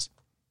services.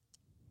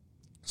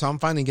 So I'm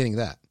finally getting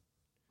that.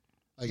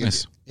 Like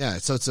nice. Yeah,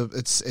 so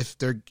it's if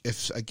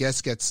a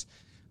guest gets,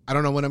 I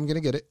don't know when I'm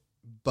gonna get it,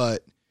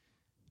 but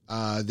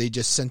they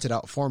just sent it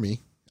out for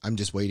me. I'm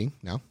just waiting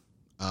now.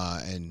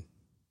 and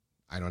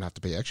I don't have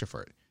to pay extra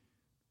for it.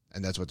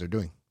 And that's what they're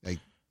doing. Like,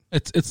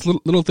 it's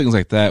little things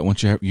like that.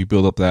 Once you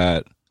build up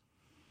that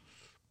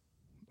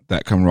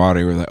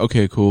camaraderie, we're like,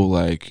 okay, cool.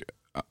 Like,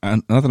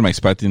 not that I'm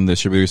expecting the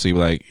distributors to be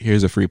like,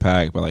 here's a free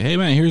pack, but like, hey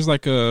man, here's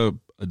like a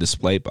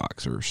display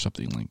box or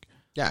something, like,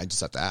 yeah, I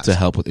just have to ask to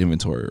help with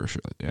inventory or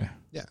shit like that.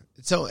 Yeah.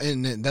 So,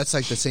 and that's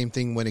like the same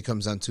thing when it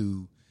comes down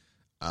to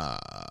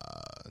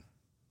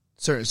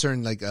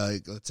certain like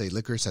let's say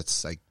liquors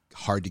that's like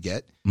hard to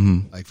get.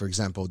 Mm-hmm. Like for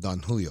example, Don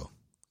Julio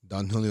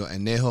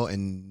Añejo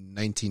in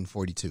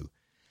 1942.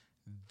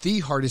 The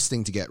hardest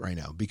thing to get right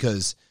now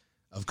because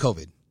of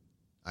COVID,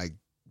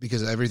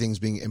 because everything's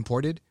being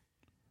imported.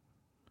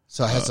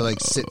 So it has to like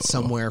sit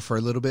somewhere for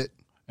a little bit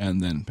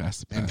and then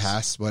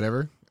pass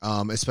whatever.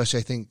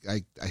 Especially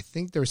I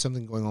think there was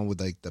something going on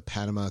with like the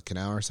Panama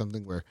Canal or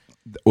something where.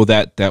 Well,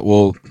 that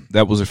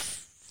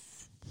was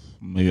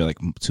maybe like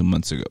 2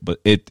 months ago, but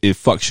it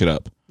fucked shit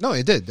up. No,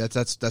 it did.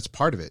 That's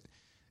part of it,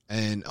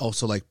 and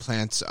also like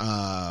plants,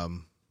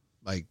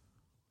 like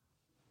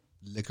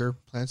liquor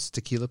plants,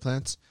 tequila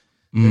plants.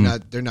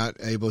 They're not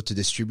able to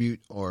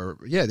distribute, or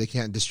they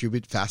can't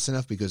distribute fast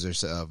enough because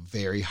there's a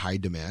very high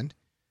demand.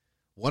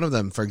 One of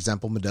them, for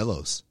example,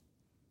 Modelo's.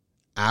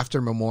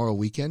 After Memorial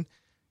Weekend,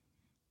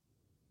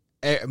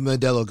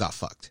 Modelo got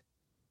fucked,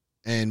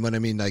 and when I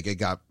mean like it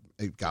got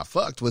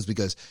fucked was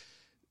because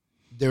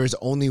there is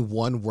only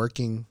one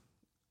working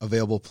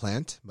available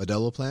plant,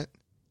 Modelo plant,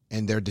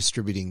 and they're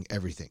distributing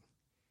everything.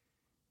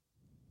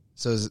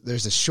 So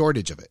there's a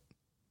shortage of it.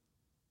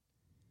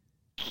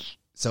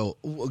 So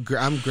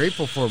I'm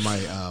grateful for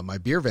my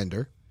beer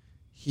vendor.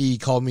 He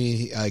called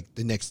me like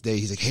the next day.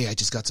 He's like, "Hey, I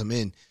just got some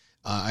in.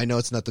 I know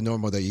it's not the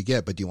normal that you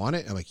get, but do you want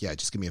it?" I'm like, "Yeah,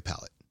 just give me a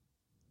pallet.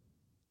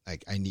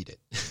 Like I need it.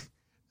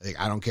 Like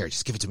I don't care.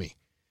 Just give it to me."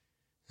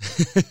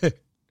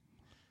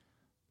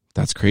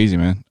 That's crazy,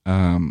 man.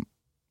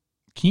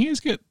 Can you guys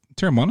get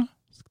Teremana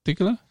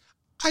tequila?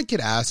 I could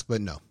ask,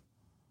 but no.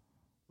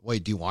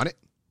 Wait, do you want it?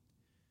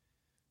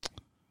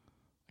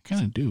 I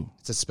kind of do.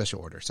 It's a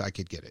special order, so I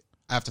could get it.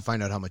 I have to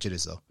find out how much it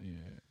is, though.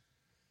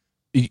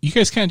 Yeah. You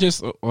guys can't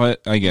just,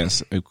 I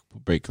guess,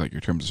 break like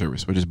your terms of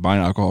service, but just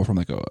buying alcohol from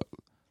like a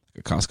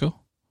Costco?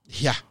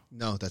 Yeah.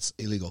 No, that's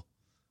illegal.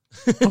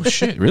 Oh,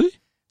 shit. Really?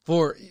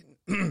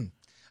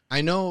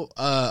 I know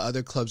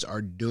other clubs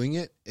are doing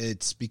it.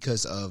 It's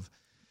because of...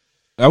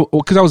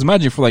 Because I was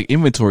imagining for like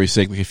inventory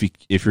sake, like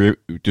if your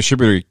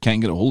distributor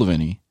can't get a hold of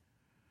any,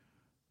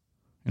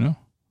 you know?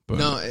 But,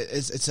 no,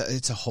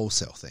 it's a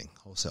wholesale thing,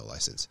 wholesale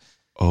license.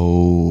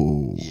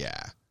 Oh.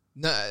 Yeah.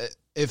 No,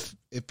 if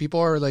people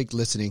are like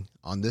listening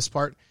on this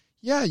part,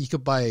 yeah, you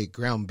could buy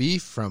ground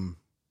beef from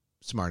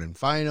Smart and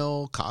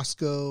Final,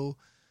 Costco,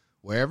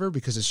 wherever,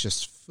 because it's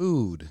just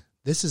food.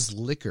 This is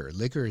liquor.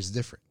 Liquor is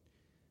different.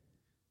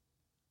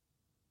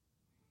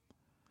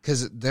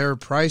 Because their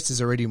price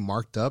is already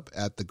marked up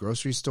at the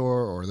grocery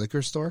store or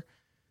liquor store.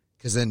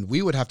 Because then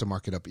we would have to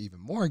mark it up even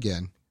more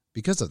again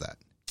because of that.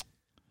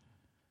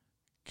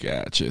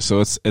 Gotcha. So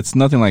it's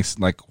nothing like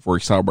for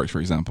Starbucks, for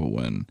example,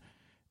 when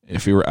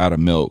if we were out of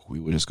milk,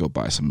 we would just go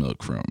buy some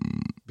milk from...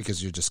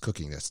 Because you're just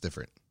cooking. That's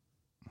different.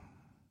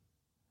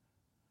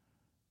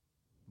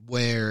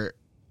 Where,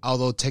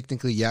 although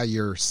technically, yeah,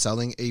 you're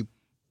selling a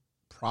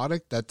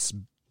product that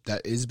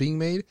is being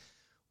made,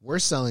 we're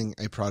selling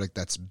a product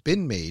that's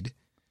been made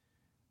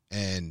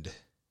and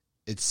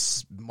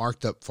it's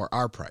marked up for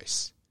our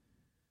price.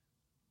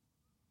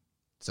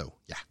 So,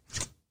 yeah,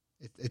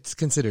 it's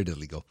considered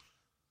illegal.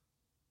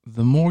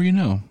 The more you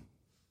know.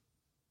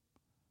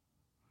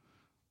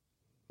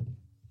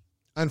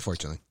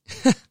 Unfortunately.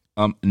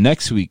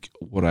 Next week,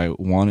 what I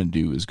want to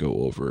do is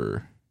go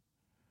over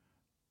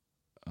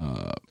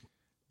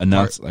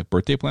announce like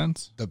birthday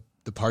plans.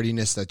 The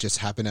partiness that just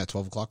happened at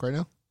 12 o'clock right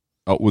now?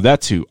 Oh, well,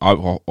 that too.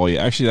 Oh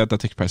yeah, actually that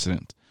takes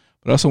precedent.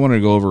 But I also wanted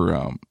to go over.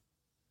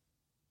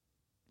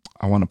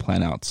 I want to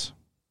plan out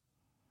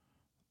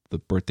the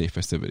birthday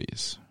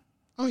festivities.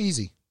 Oh,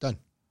 easy. Done.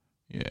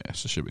 Yeah,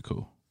 so it should be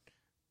cool.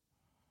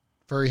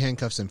 Furry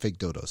handcuffs and fake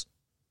dodos.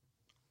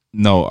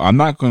 No, I'm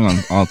not going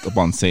up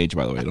on stage,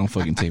 by the way. Don't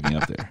fucking take me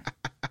up there.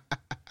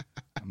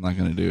 I'm not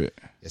going to do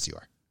it. Yes, you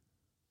are.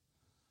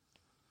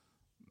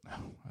 No,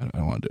 I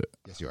don't want to do it.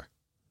 Yes, you are.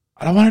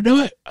 I don't want to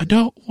do it. I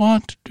don't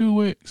want to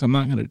do it. So I'm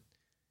not going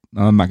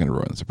to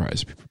ruin the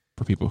surprise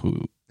for people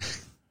who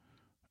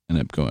end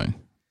up going.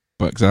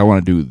 But because I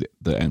want to do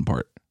the end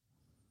part.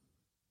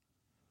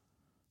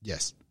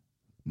 Yes.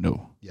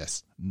 No.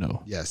 Yes.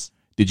 No. Yes.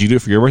 Did you do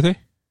it for your birthday?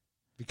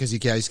 Because you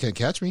guys can't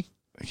catch me.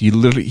 He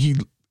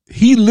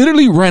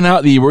literally ran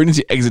out the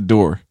emergency exit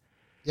door.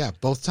 Yeah,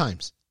 both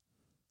times.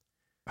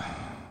 Oh,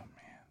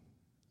 man.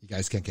 You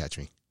guys can't catch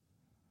me.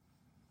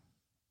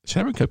 Should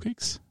I bring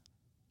cupcakes?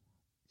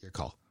 Your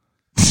call.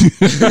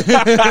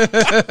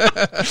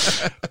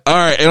 All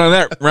right, and on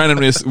that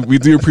randomness, we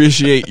do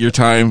appreciate your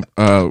time.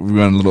 We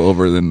went a little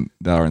over than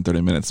the hour and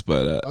 30 minutes,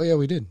 but oh yeah,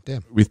 we did.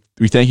 Damn. We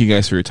thank you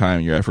guys for your time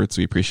and your efforts.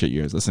 We appreciate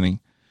you guys listening.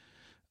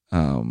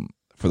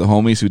 For the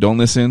homies who don't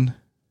listen,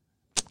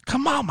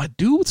 come on, my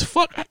dudes,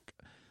 fuck.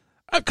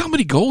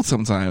 Comedy gold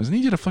sometimes. I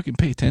need you to fucking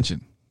pay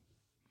attention.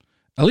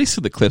 At least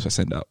to the clips I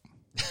send out.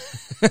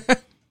 You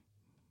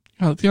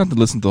don't have to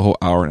listen to the whole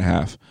hour and a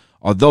half.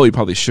 Although you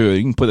probably should.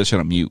 You can put that shit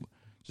on mute.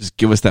 Just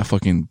give us that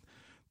fucking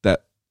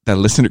that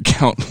listener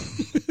count.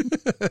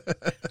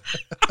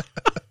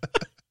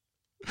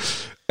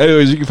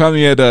 Anyways, you can find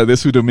me at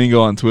This Who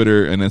Domingo on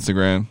Twitter and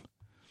Instagram.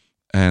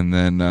 And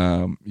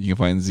then you can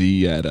find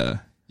Z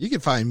at You can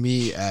find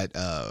me at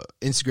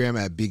Instagram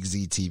at Big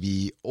Z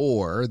TV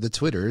or the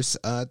Twitters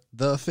at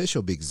the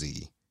official Big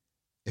Z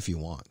if you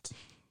want.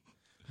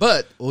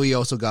 But we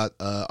also got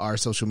our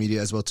social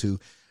media as well too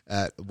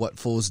at What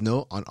Fools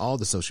Know on all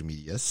the social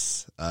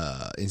medias,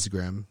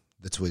 Instagram,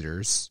 the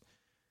Twitters.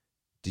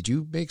 Did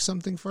you make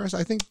something for us?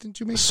 I think didn't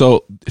you make?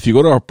 So if you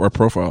go to our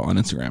profile on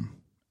Instagram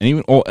and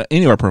even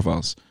any of our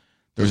profiles,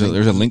 there's a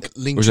link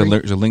there's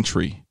a link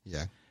tree.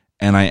 Yeah,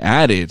 and I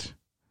added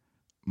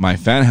my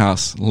fan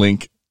house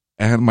link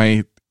and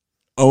my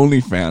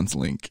OnlyFans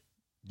link.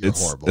 You're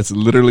horrible. It's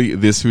literally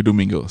This Who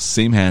Domingo,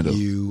 same handle.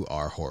 You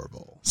are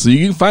horrible. So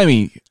you can find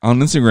me on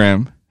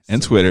Instagram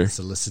and Twitter,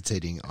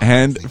 soliciting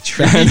and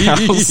fan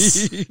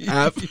house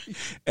app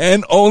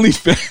and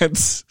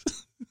OnlyFans,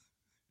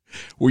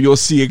 where you'll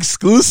see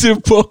exclusive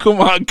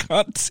Pokemon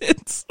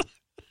content.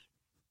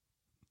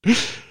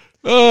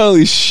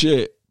 Holy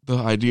shit! The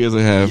ideas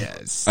I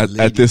have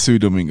at This Who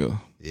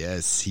Domingo.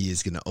 Yes, he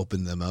is going to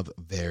open them up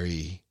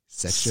very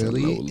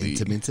sexually,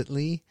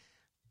 intimately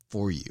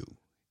for you.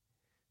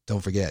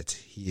 Don't forget,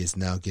 he is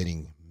now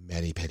getting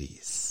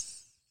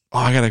mani-pedis. Oh,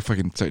 I gotta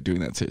fucking start doing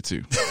that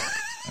too.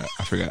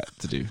 I forgot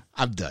to do.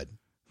 I'm done.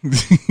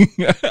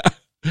 Alrighty,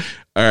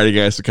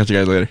 guys. We'll catch you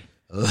guys later.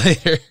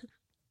 Later.